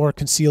it is more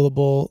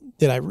concealable.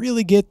 Did I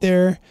really get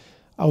there?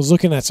 I was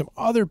looking at some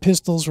other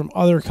pistols from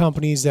other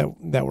companies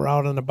that were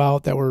out and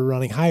about that were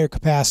running higher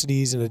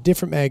capacities in a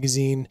different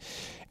magazine.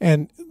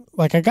 And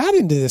like, I got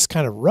into this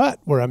kind of rut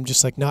where I'm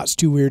just like, not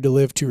too weird to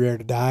live, too rare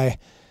to die.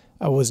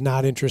 I was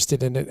not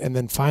interested in it. And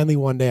then finally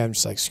one day I'm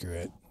just like, screw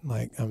it.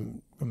 Like,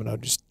 I'm going to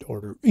just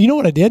order. You know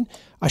what I did?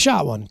 I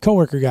shot one.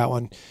 Coworker got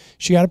one.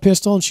 She got a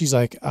pistol and she's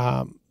like,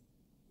 I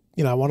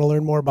want to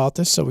learn more about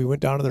this. So we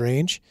went down to the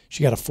range.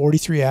 She got a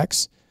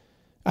 43X.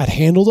 I'd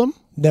handled him,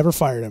 never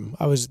fired him.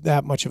 I was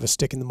that much of a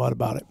stick in the mud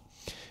about it.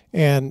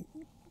 And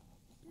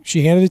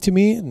she handed it to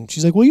me and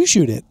she's like, well, you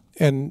shoot it.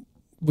 And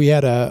we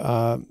had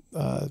a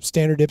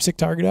standard IPSC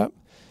target up.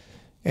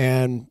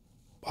 And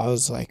I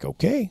was like,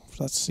 okay,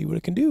 let's see what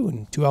it can do.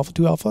 And 2 alpha,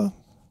 2 alpha,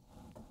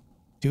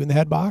 2 in the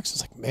head box. I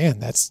was like, man,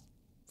 that's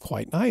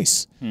quite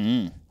nice.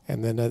 And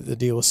then the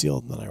deal was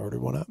sealed, and then I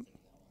ordered one up.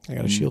 I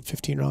got a Shield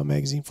 15-round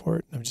magazine for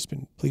it, and I've just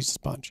been pleased as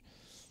punch.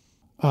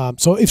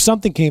 So if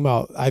something came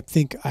out, I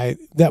think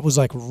that was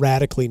like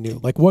radically new.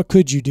 Like, what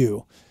could you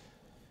do?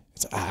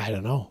 I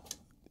don't know.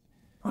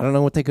 I don't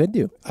know what they could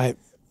do. I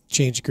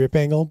changed grip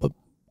angle, but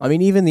I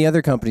mean, even the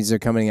other companies that are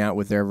coming out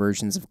with their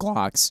versions of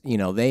Glocks,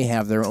 they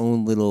have their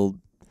own little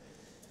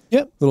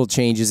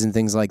changes and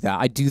things like that.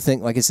 I do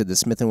think, like I said, the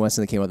Smith &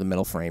 Wesson that came out with the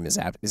metal frame is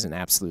an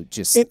absolute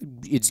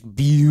it's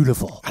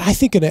beautiful. I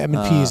think an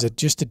M&P is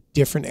just a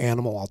different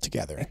animal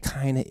altogether.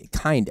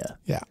 Kinda.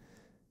 Yeah.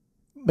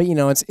 But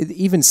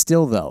even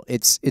still though,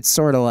 it's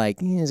sort of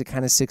like, is it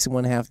kind of 6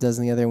 1/2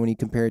 dozen the other when you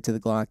compare it to the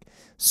Glock,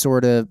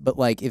 sort of. But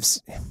like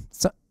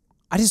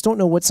I just don't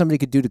know what somebody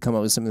could do to come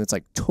up with something that's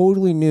like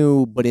totally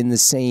new, but in the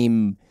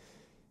same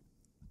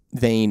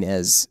vein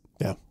as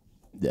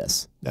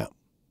this. Yeah.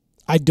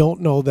 I don't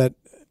know that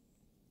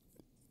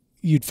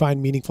you'd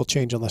find meaningful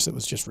change unless it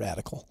was just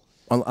radical.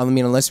 I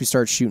mean, unless we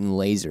start shooting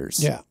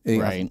lasers. Yeah.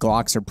 Right.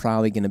 Glocks are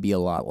probably going to be a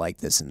lot like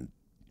this in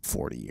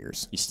 40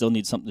 years. You still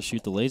need something to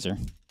shoot the laser.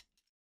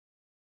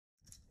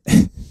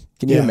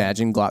 Can you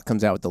imagine Glock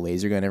comes out with the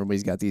laser gun?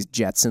 Everybody's got these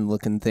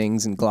Jetson-looking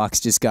things, and Glock's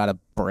just got a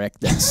brick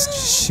that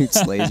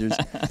shoots lasers.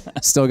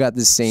 Still got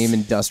the same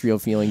industrial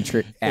feeling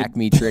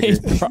Acme trigger.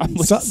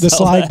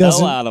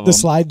 The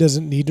slide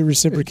doesn't need to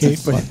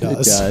reciprocate, but it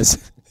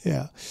does.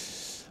 Yeah.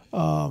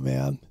 Oh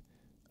man.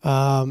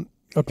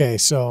 Okay,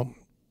 so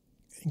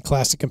in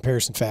classic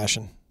comparison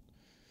fashion,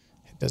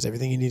 it does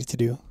everything you need it to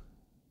do.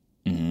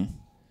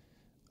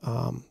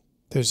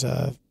 There's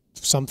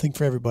something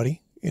for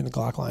everybody in the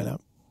Glock lineup.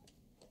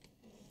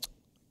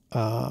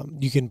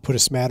 You can put a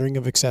smattering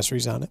of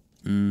accessories on it.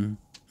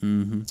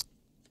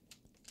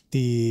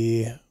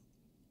 The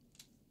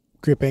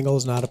grip angle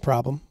is not a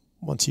problem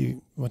once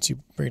you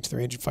bring it to the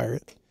range and fire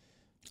it.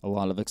 A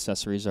lot of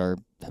accessories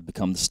have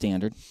become the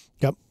standard.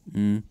 Yep.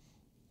 To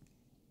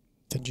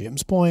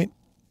Jim's point,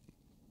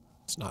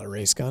 it's not a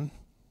race gun.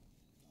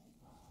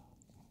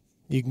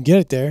 You can get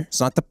it there.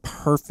 It's not the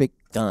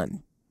perfect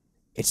gun.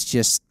 It's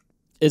just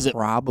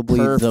probably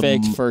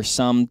perfect for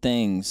some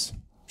things.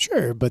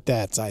 Sure, but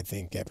I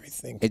think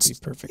everything could be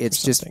perfect. It's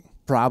for just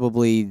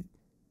probably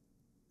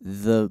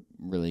the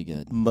really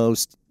good,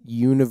 most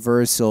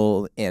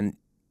universal and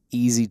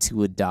easy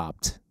to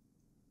adopt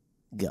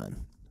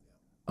gun,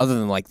 other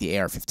than like the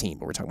AR-15.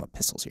 But we're talking about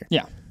pistols here.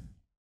 Yeah,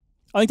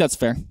 I think that's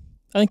fair.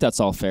 I think that's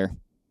all fair.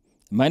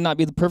 It might not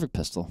be the perfect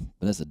pistol,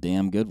 but it's a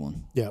damn good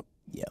one. Yep.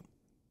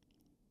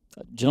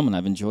 Gentlemen,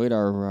 I've enjoyed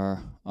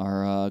our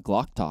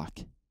Glock talk.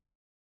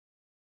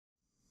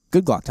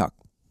 Good Glock talk.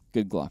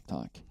 Good Glock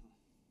talk.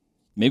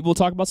 Maybe we'll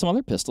talk about some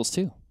other pistols,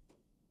 too.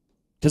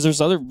 Because there's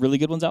other really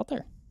good ones out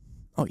there.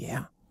 Oh,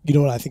 yeah. You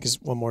know what I think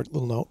is one more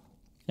little note?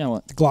 Yeah,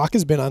 what? The Glock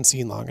has been on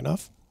scene long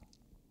enough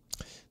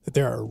that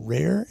there are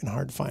rare and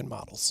hard-to-find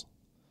models.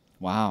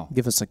 Wow.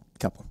 Give us a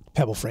couple.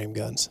 Pebble frame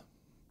guns.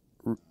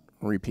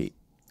 Repeat.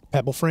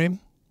 Pebble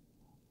frame.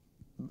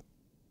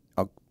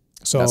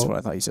 So that's what I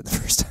thought you said the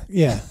first time.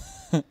 Yeah.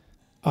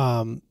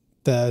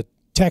 The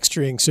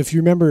texturing. So if you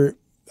remember,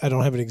 I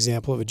don't have an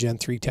example of a Gen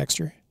 3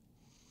 texture.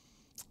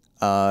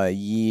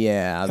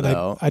 Yeah, and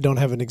though. I don't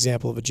have an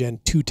example of a Gen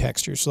 2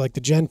 texture. So like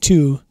the Gen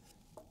 2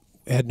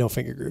 had no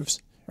finger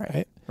grooves,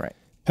 right? Right.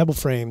 Pebble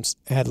frames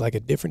had like a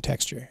different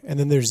texture. And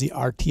then there's the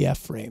RTF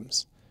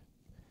frames.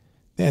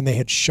 And they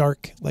had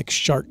shark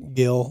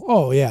gill.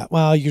 Oh, yeah.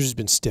 Well, yours has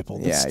been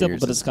stippled. Yeah,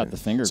 but it's got the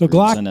finger so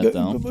grooves Glock, in it,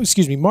 though.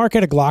 Excuse me, Mark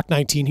had a Glock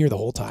 19 here the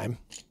whole time.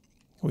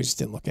 We just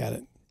didn't look at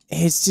it.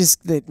 It's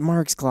just that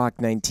Mark's Glock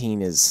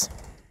 19 is...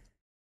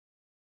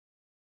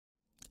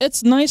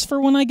 It's nice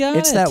for when I got it.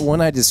 It's that one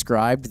I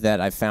described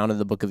that I found in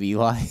the Book of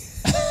Eli.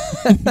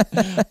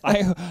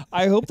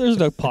 I hope there's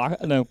an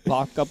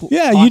apocalypse.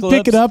 Yeah, you'd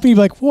pick it up and you'd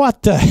be like,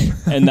 what the?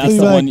 And that's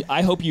the like, one.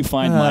 I hope you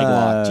find my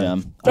Glock,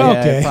 Jim.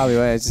 Okay. Yeah, probably.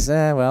 It's just,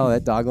 well,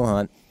 that dog will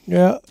hunt.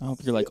 Yeah. I hope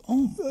you're like,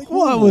 oh,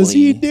 What was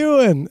he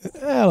doing?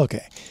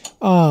 Okay.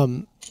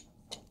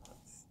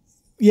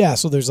 Yeah,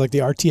 so there's like the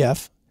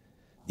RTF.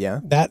 Yeah.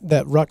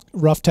 That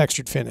rough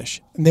textured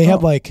finish. And they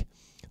have like,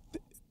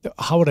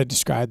 how would I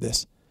describe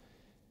this?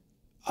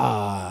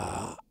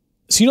 So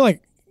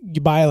like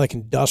you buy like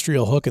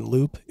industrial hook and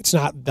loop. It's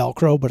not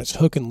Velcro, but it's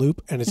hook and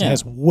loop, and it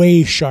has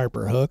way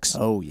sharper hooks.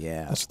 Oh,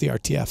 yeah. That's what the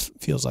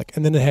RTF feels like.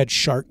 And then it had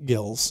shark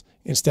gills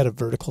instead of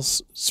vertical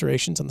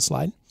serrations on the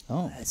slide.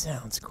 Oh, that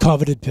sounds cool.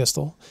 Coveted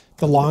pistol.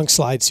 The long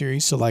slide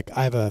series. So like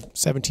I have a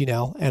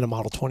 17L and a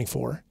Model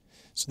 24.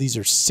 So these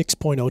are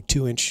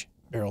 6.02 inch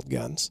barreled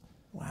guns.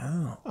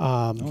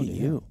 Wow. Look at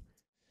you.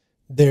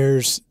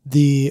 There's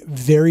the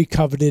very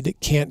coveted,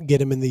 can't get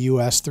them in the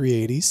U.S.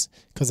 380s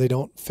because they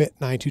don't fit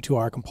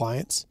 922R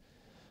compliance.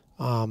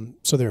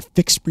 So they're a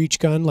fixed breech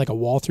gun, like a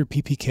Walther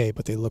PPK,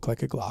 but they look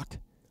like a Glock.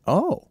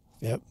 Oh.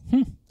 Yep.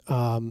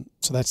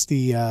 So that's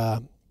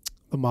the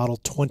Model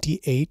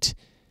 28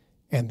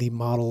 and the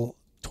Model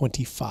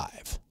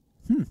 25.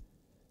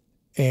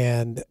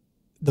 And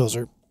those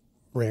are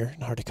rare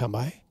and hard to come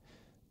by.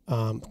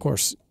 Of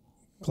course,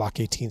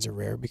 Glock 18s are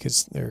rare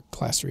because they're a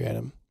Class 3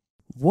 item.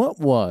 What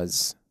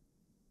was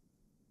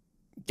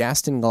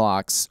Gaston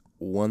Glock's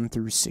 1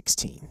 through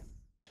 16?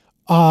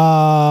 So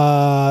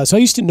I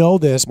used to know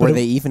this, but Were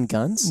they even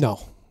guns? No,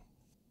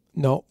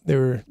 they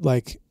were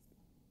like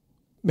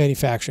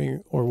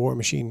manufacturing or war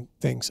machine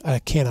things. I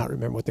cannot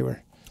remember what they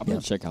were. I'm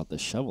gonna check out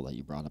this shovel that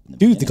you brought up in the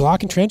Dude, beginning. the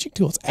Glock entrenching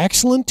tool. It's an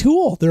excellent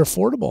tool. They're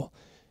affordable.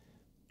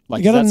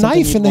 Like, you got a is that something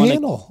knife you'd in the wanna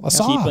handle, a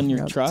saw. Keep in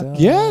your truck.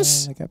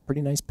 Yes. I got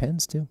pretty nice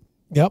pens, too.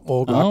 Yep,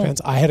 old Glock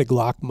pens. I had a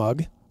Glock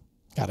mug.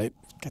 Got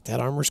that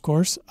Armor's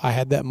Course. I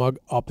had that mug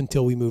up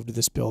until we moved to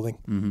this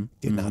building.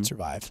 Did not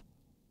survive.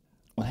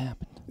 What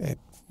happened? It,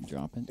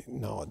 Drop it?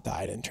 No, it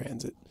died in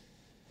transit.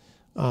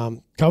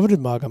 Coveted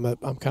mug.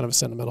 I'm kind of a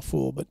sentimental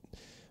fool, but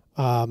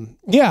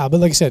yeah. But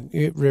like I said,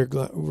 rear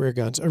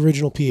guns,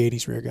 original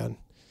P80s rear gun.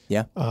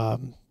 Yeah.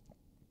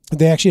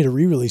 They actually had a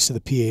re-release of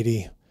the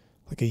P80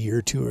 like a year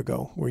or two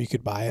ago, where you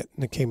could buy it,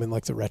 and it came in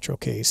like the retro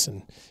case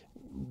and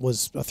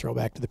was a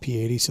throwback to the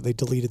P80. So they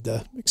deleted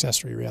the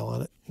accessory rail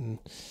on it, and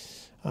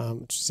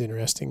which is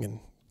interesting,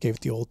 and gave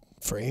it the old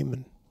frame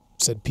and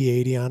said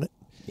P80 on it.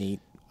 Neat.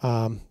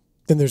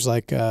 Then there's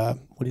like what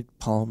did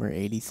Palmer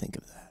 80 think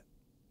of that?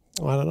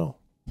 Oh, I don't know.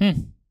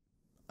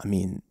 I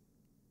mean,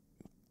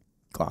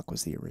 Glock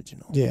was the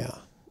original. Yeah.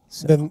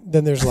 So.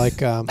 Then there's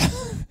like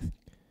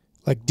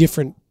like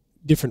different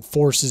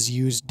forces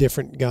used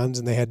different guns,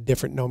 and they had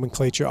different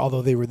nomenclature,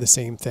 although they were the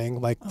same thing.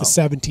 Like the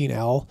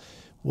 17L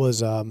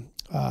was was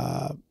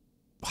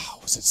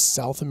it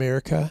South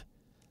America?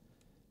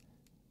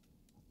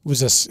 It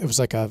was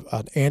like an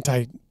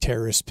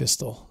anti-terrorist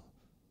pistol.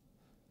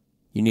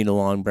 You need a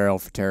long barrel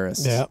for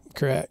terrorists. Yeah,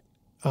 correct.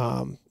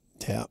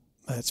 Yeah,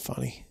 that's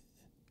funny.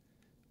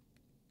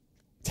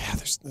 Yeah,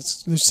 there's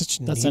such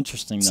That's neat,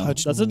 interesting though.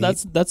 Such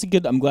That's a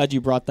good. I'm glad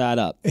you brought that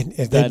up. And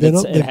they've been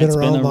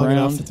around long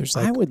enough that there's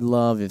like, I would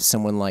love if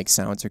someone like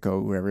Soundtrack,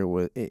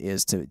 whoever it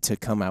is, to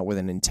come out with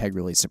an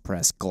integrally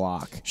suppressed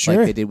Glock, Sure.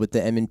 like they did with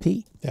the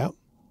M&P. Yeah.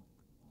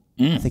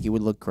 I think it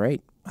would look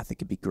great. I think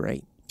it'd be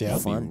great. Yeah,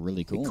 That'd be fun.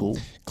 really Be cool.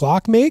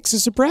 Glock makes a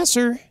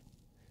suppressor.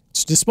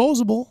 It's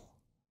disposable.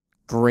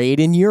 Great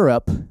in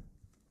Europe,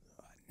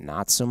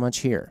 not so much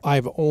here.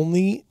 I've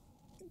only.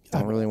 I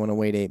don't really want to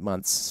wait 8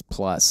 months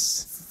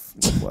plus.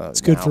 Well,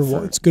 It's good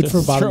for it's good for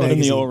about a Throw it in the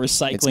magazine. old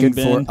recycling It's good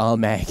bin. for a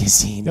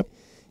magazine. Yep.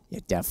 Yeah,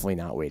 definitely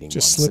not waiting.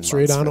 Just months slips and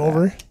right months on for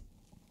over. that.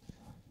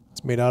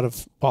 It's made out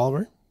of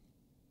polymer.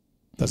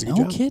 Does a good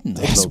No job. kidding.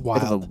 It's Bit of a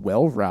wild.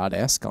 well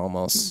rod-esque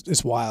almost.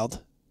 It's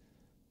wild.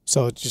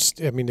 So it's just,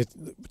 I mean, it's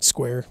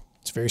square.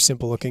 It's very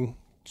simple looking.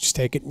 Just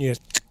take it and you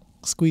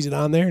squeeze it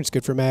on there. It's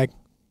good for mag.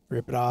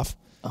 Rip it off.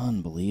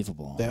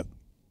 Unbelievable. Yep.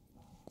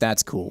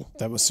 That's cool.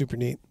 That was super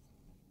neat.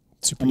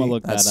 Super I'm gonna neat.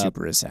 look That's that up.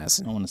 super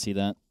assassin. I want to see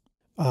that.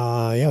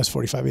 Yeah, it was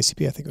 45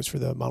 ACP. I think it was for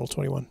the Model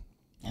 21.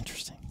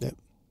 Interesting. Yep.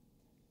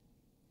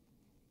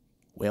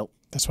 Well,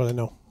 That's what I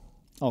know.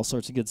 All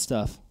sorts of good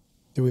stuff.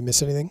 Did we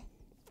miss anything?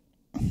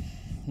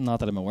 Not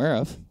that I'm aware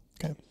of.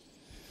 Okay.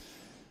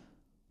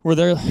 Well,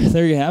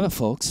 there you have it,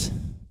 folks.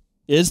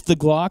 Is the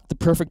Glock the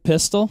perfect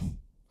pistol?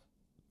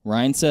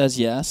 Ryan says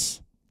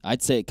yes.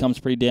 I'd say it comes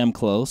pretty damn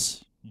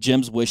close.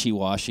 Jim's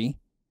wishy-washy.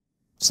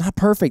 it's not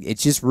perfect.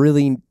 It's just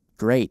really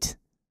great.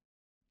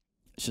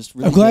 It's just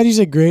really I'm glad good. you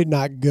said great,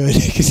 not good.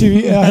 Because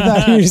I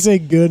thought you were going to say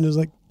good, and I was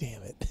like,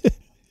 damn it.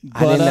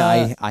 But,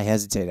 I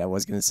hesitated. I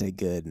was going to say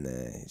good.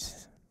 And,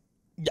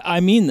 I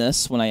mean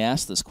this when I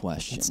ask this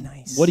question. It's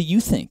nice. What do you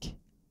think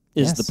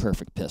is Yes. the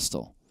perfect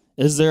pistol?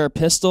 Is there a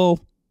pistol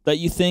that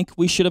you think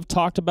we should have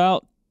talked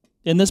about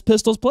in this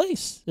pistol's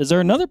place? Is there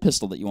another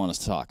pistol that you want us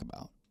to talk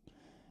about?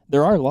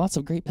 There are lots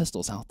of great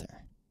pistols out there.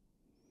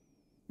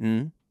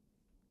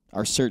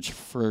 Our search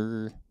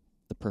for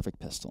the perfect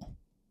pistol.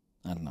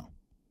 I don't know.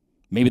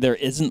 Maybe there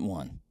isn't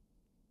one.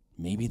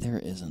 maybe there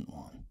isn't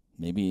one.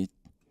 Maybe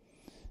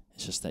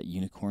it's just that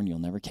unicorn you'll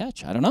never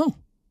catch. I don't know.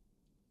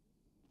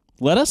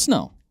 Let us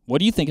know. What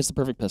do you think is the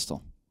perfect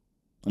pistol?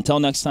 Until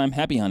next time,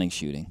 happy hunting,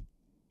 shooting.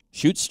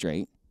 Shoot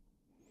straight.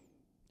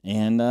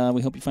 And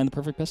we hope you find the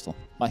perfect pistol.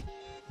 Bye.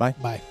 Bye.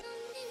 Bye.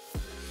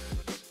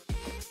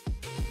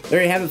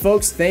 There you have it,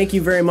 folks. Thank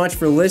you very much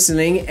for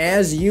listening.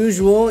 As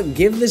usual,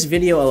 give this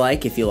video a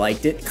like if you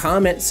liked it,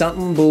 comment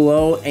something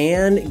below,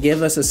 and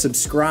give us a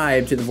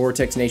subscribe to the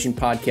Vortex Nation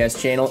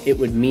podcast channel. It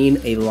would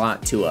mean a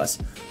lot to us.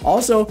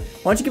 Also,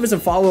 why don't you give us a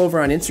follow over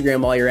on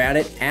Instagram while you're at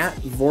it, at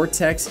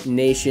Vortex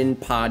Nation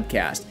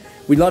Podcast.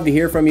 We'd love to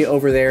hear from you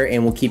over there,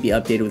 and we'll keep you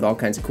updated with all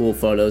kinds of cool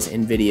photos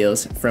and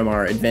videos from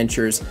our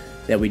adventures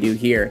that we do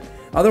here.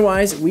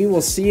 Otherwise, we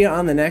will see you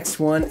on the next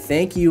one.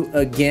 Thank you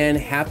again.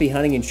 Happy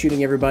hunting and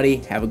shooting, everybody.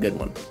 Have a good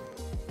one.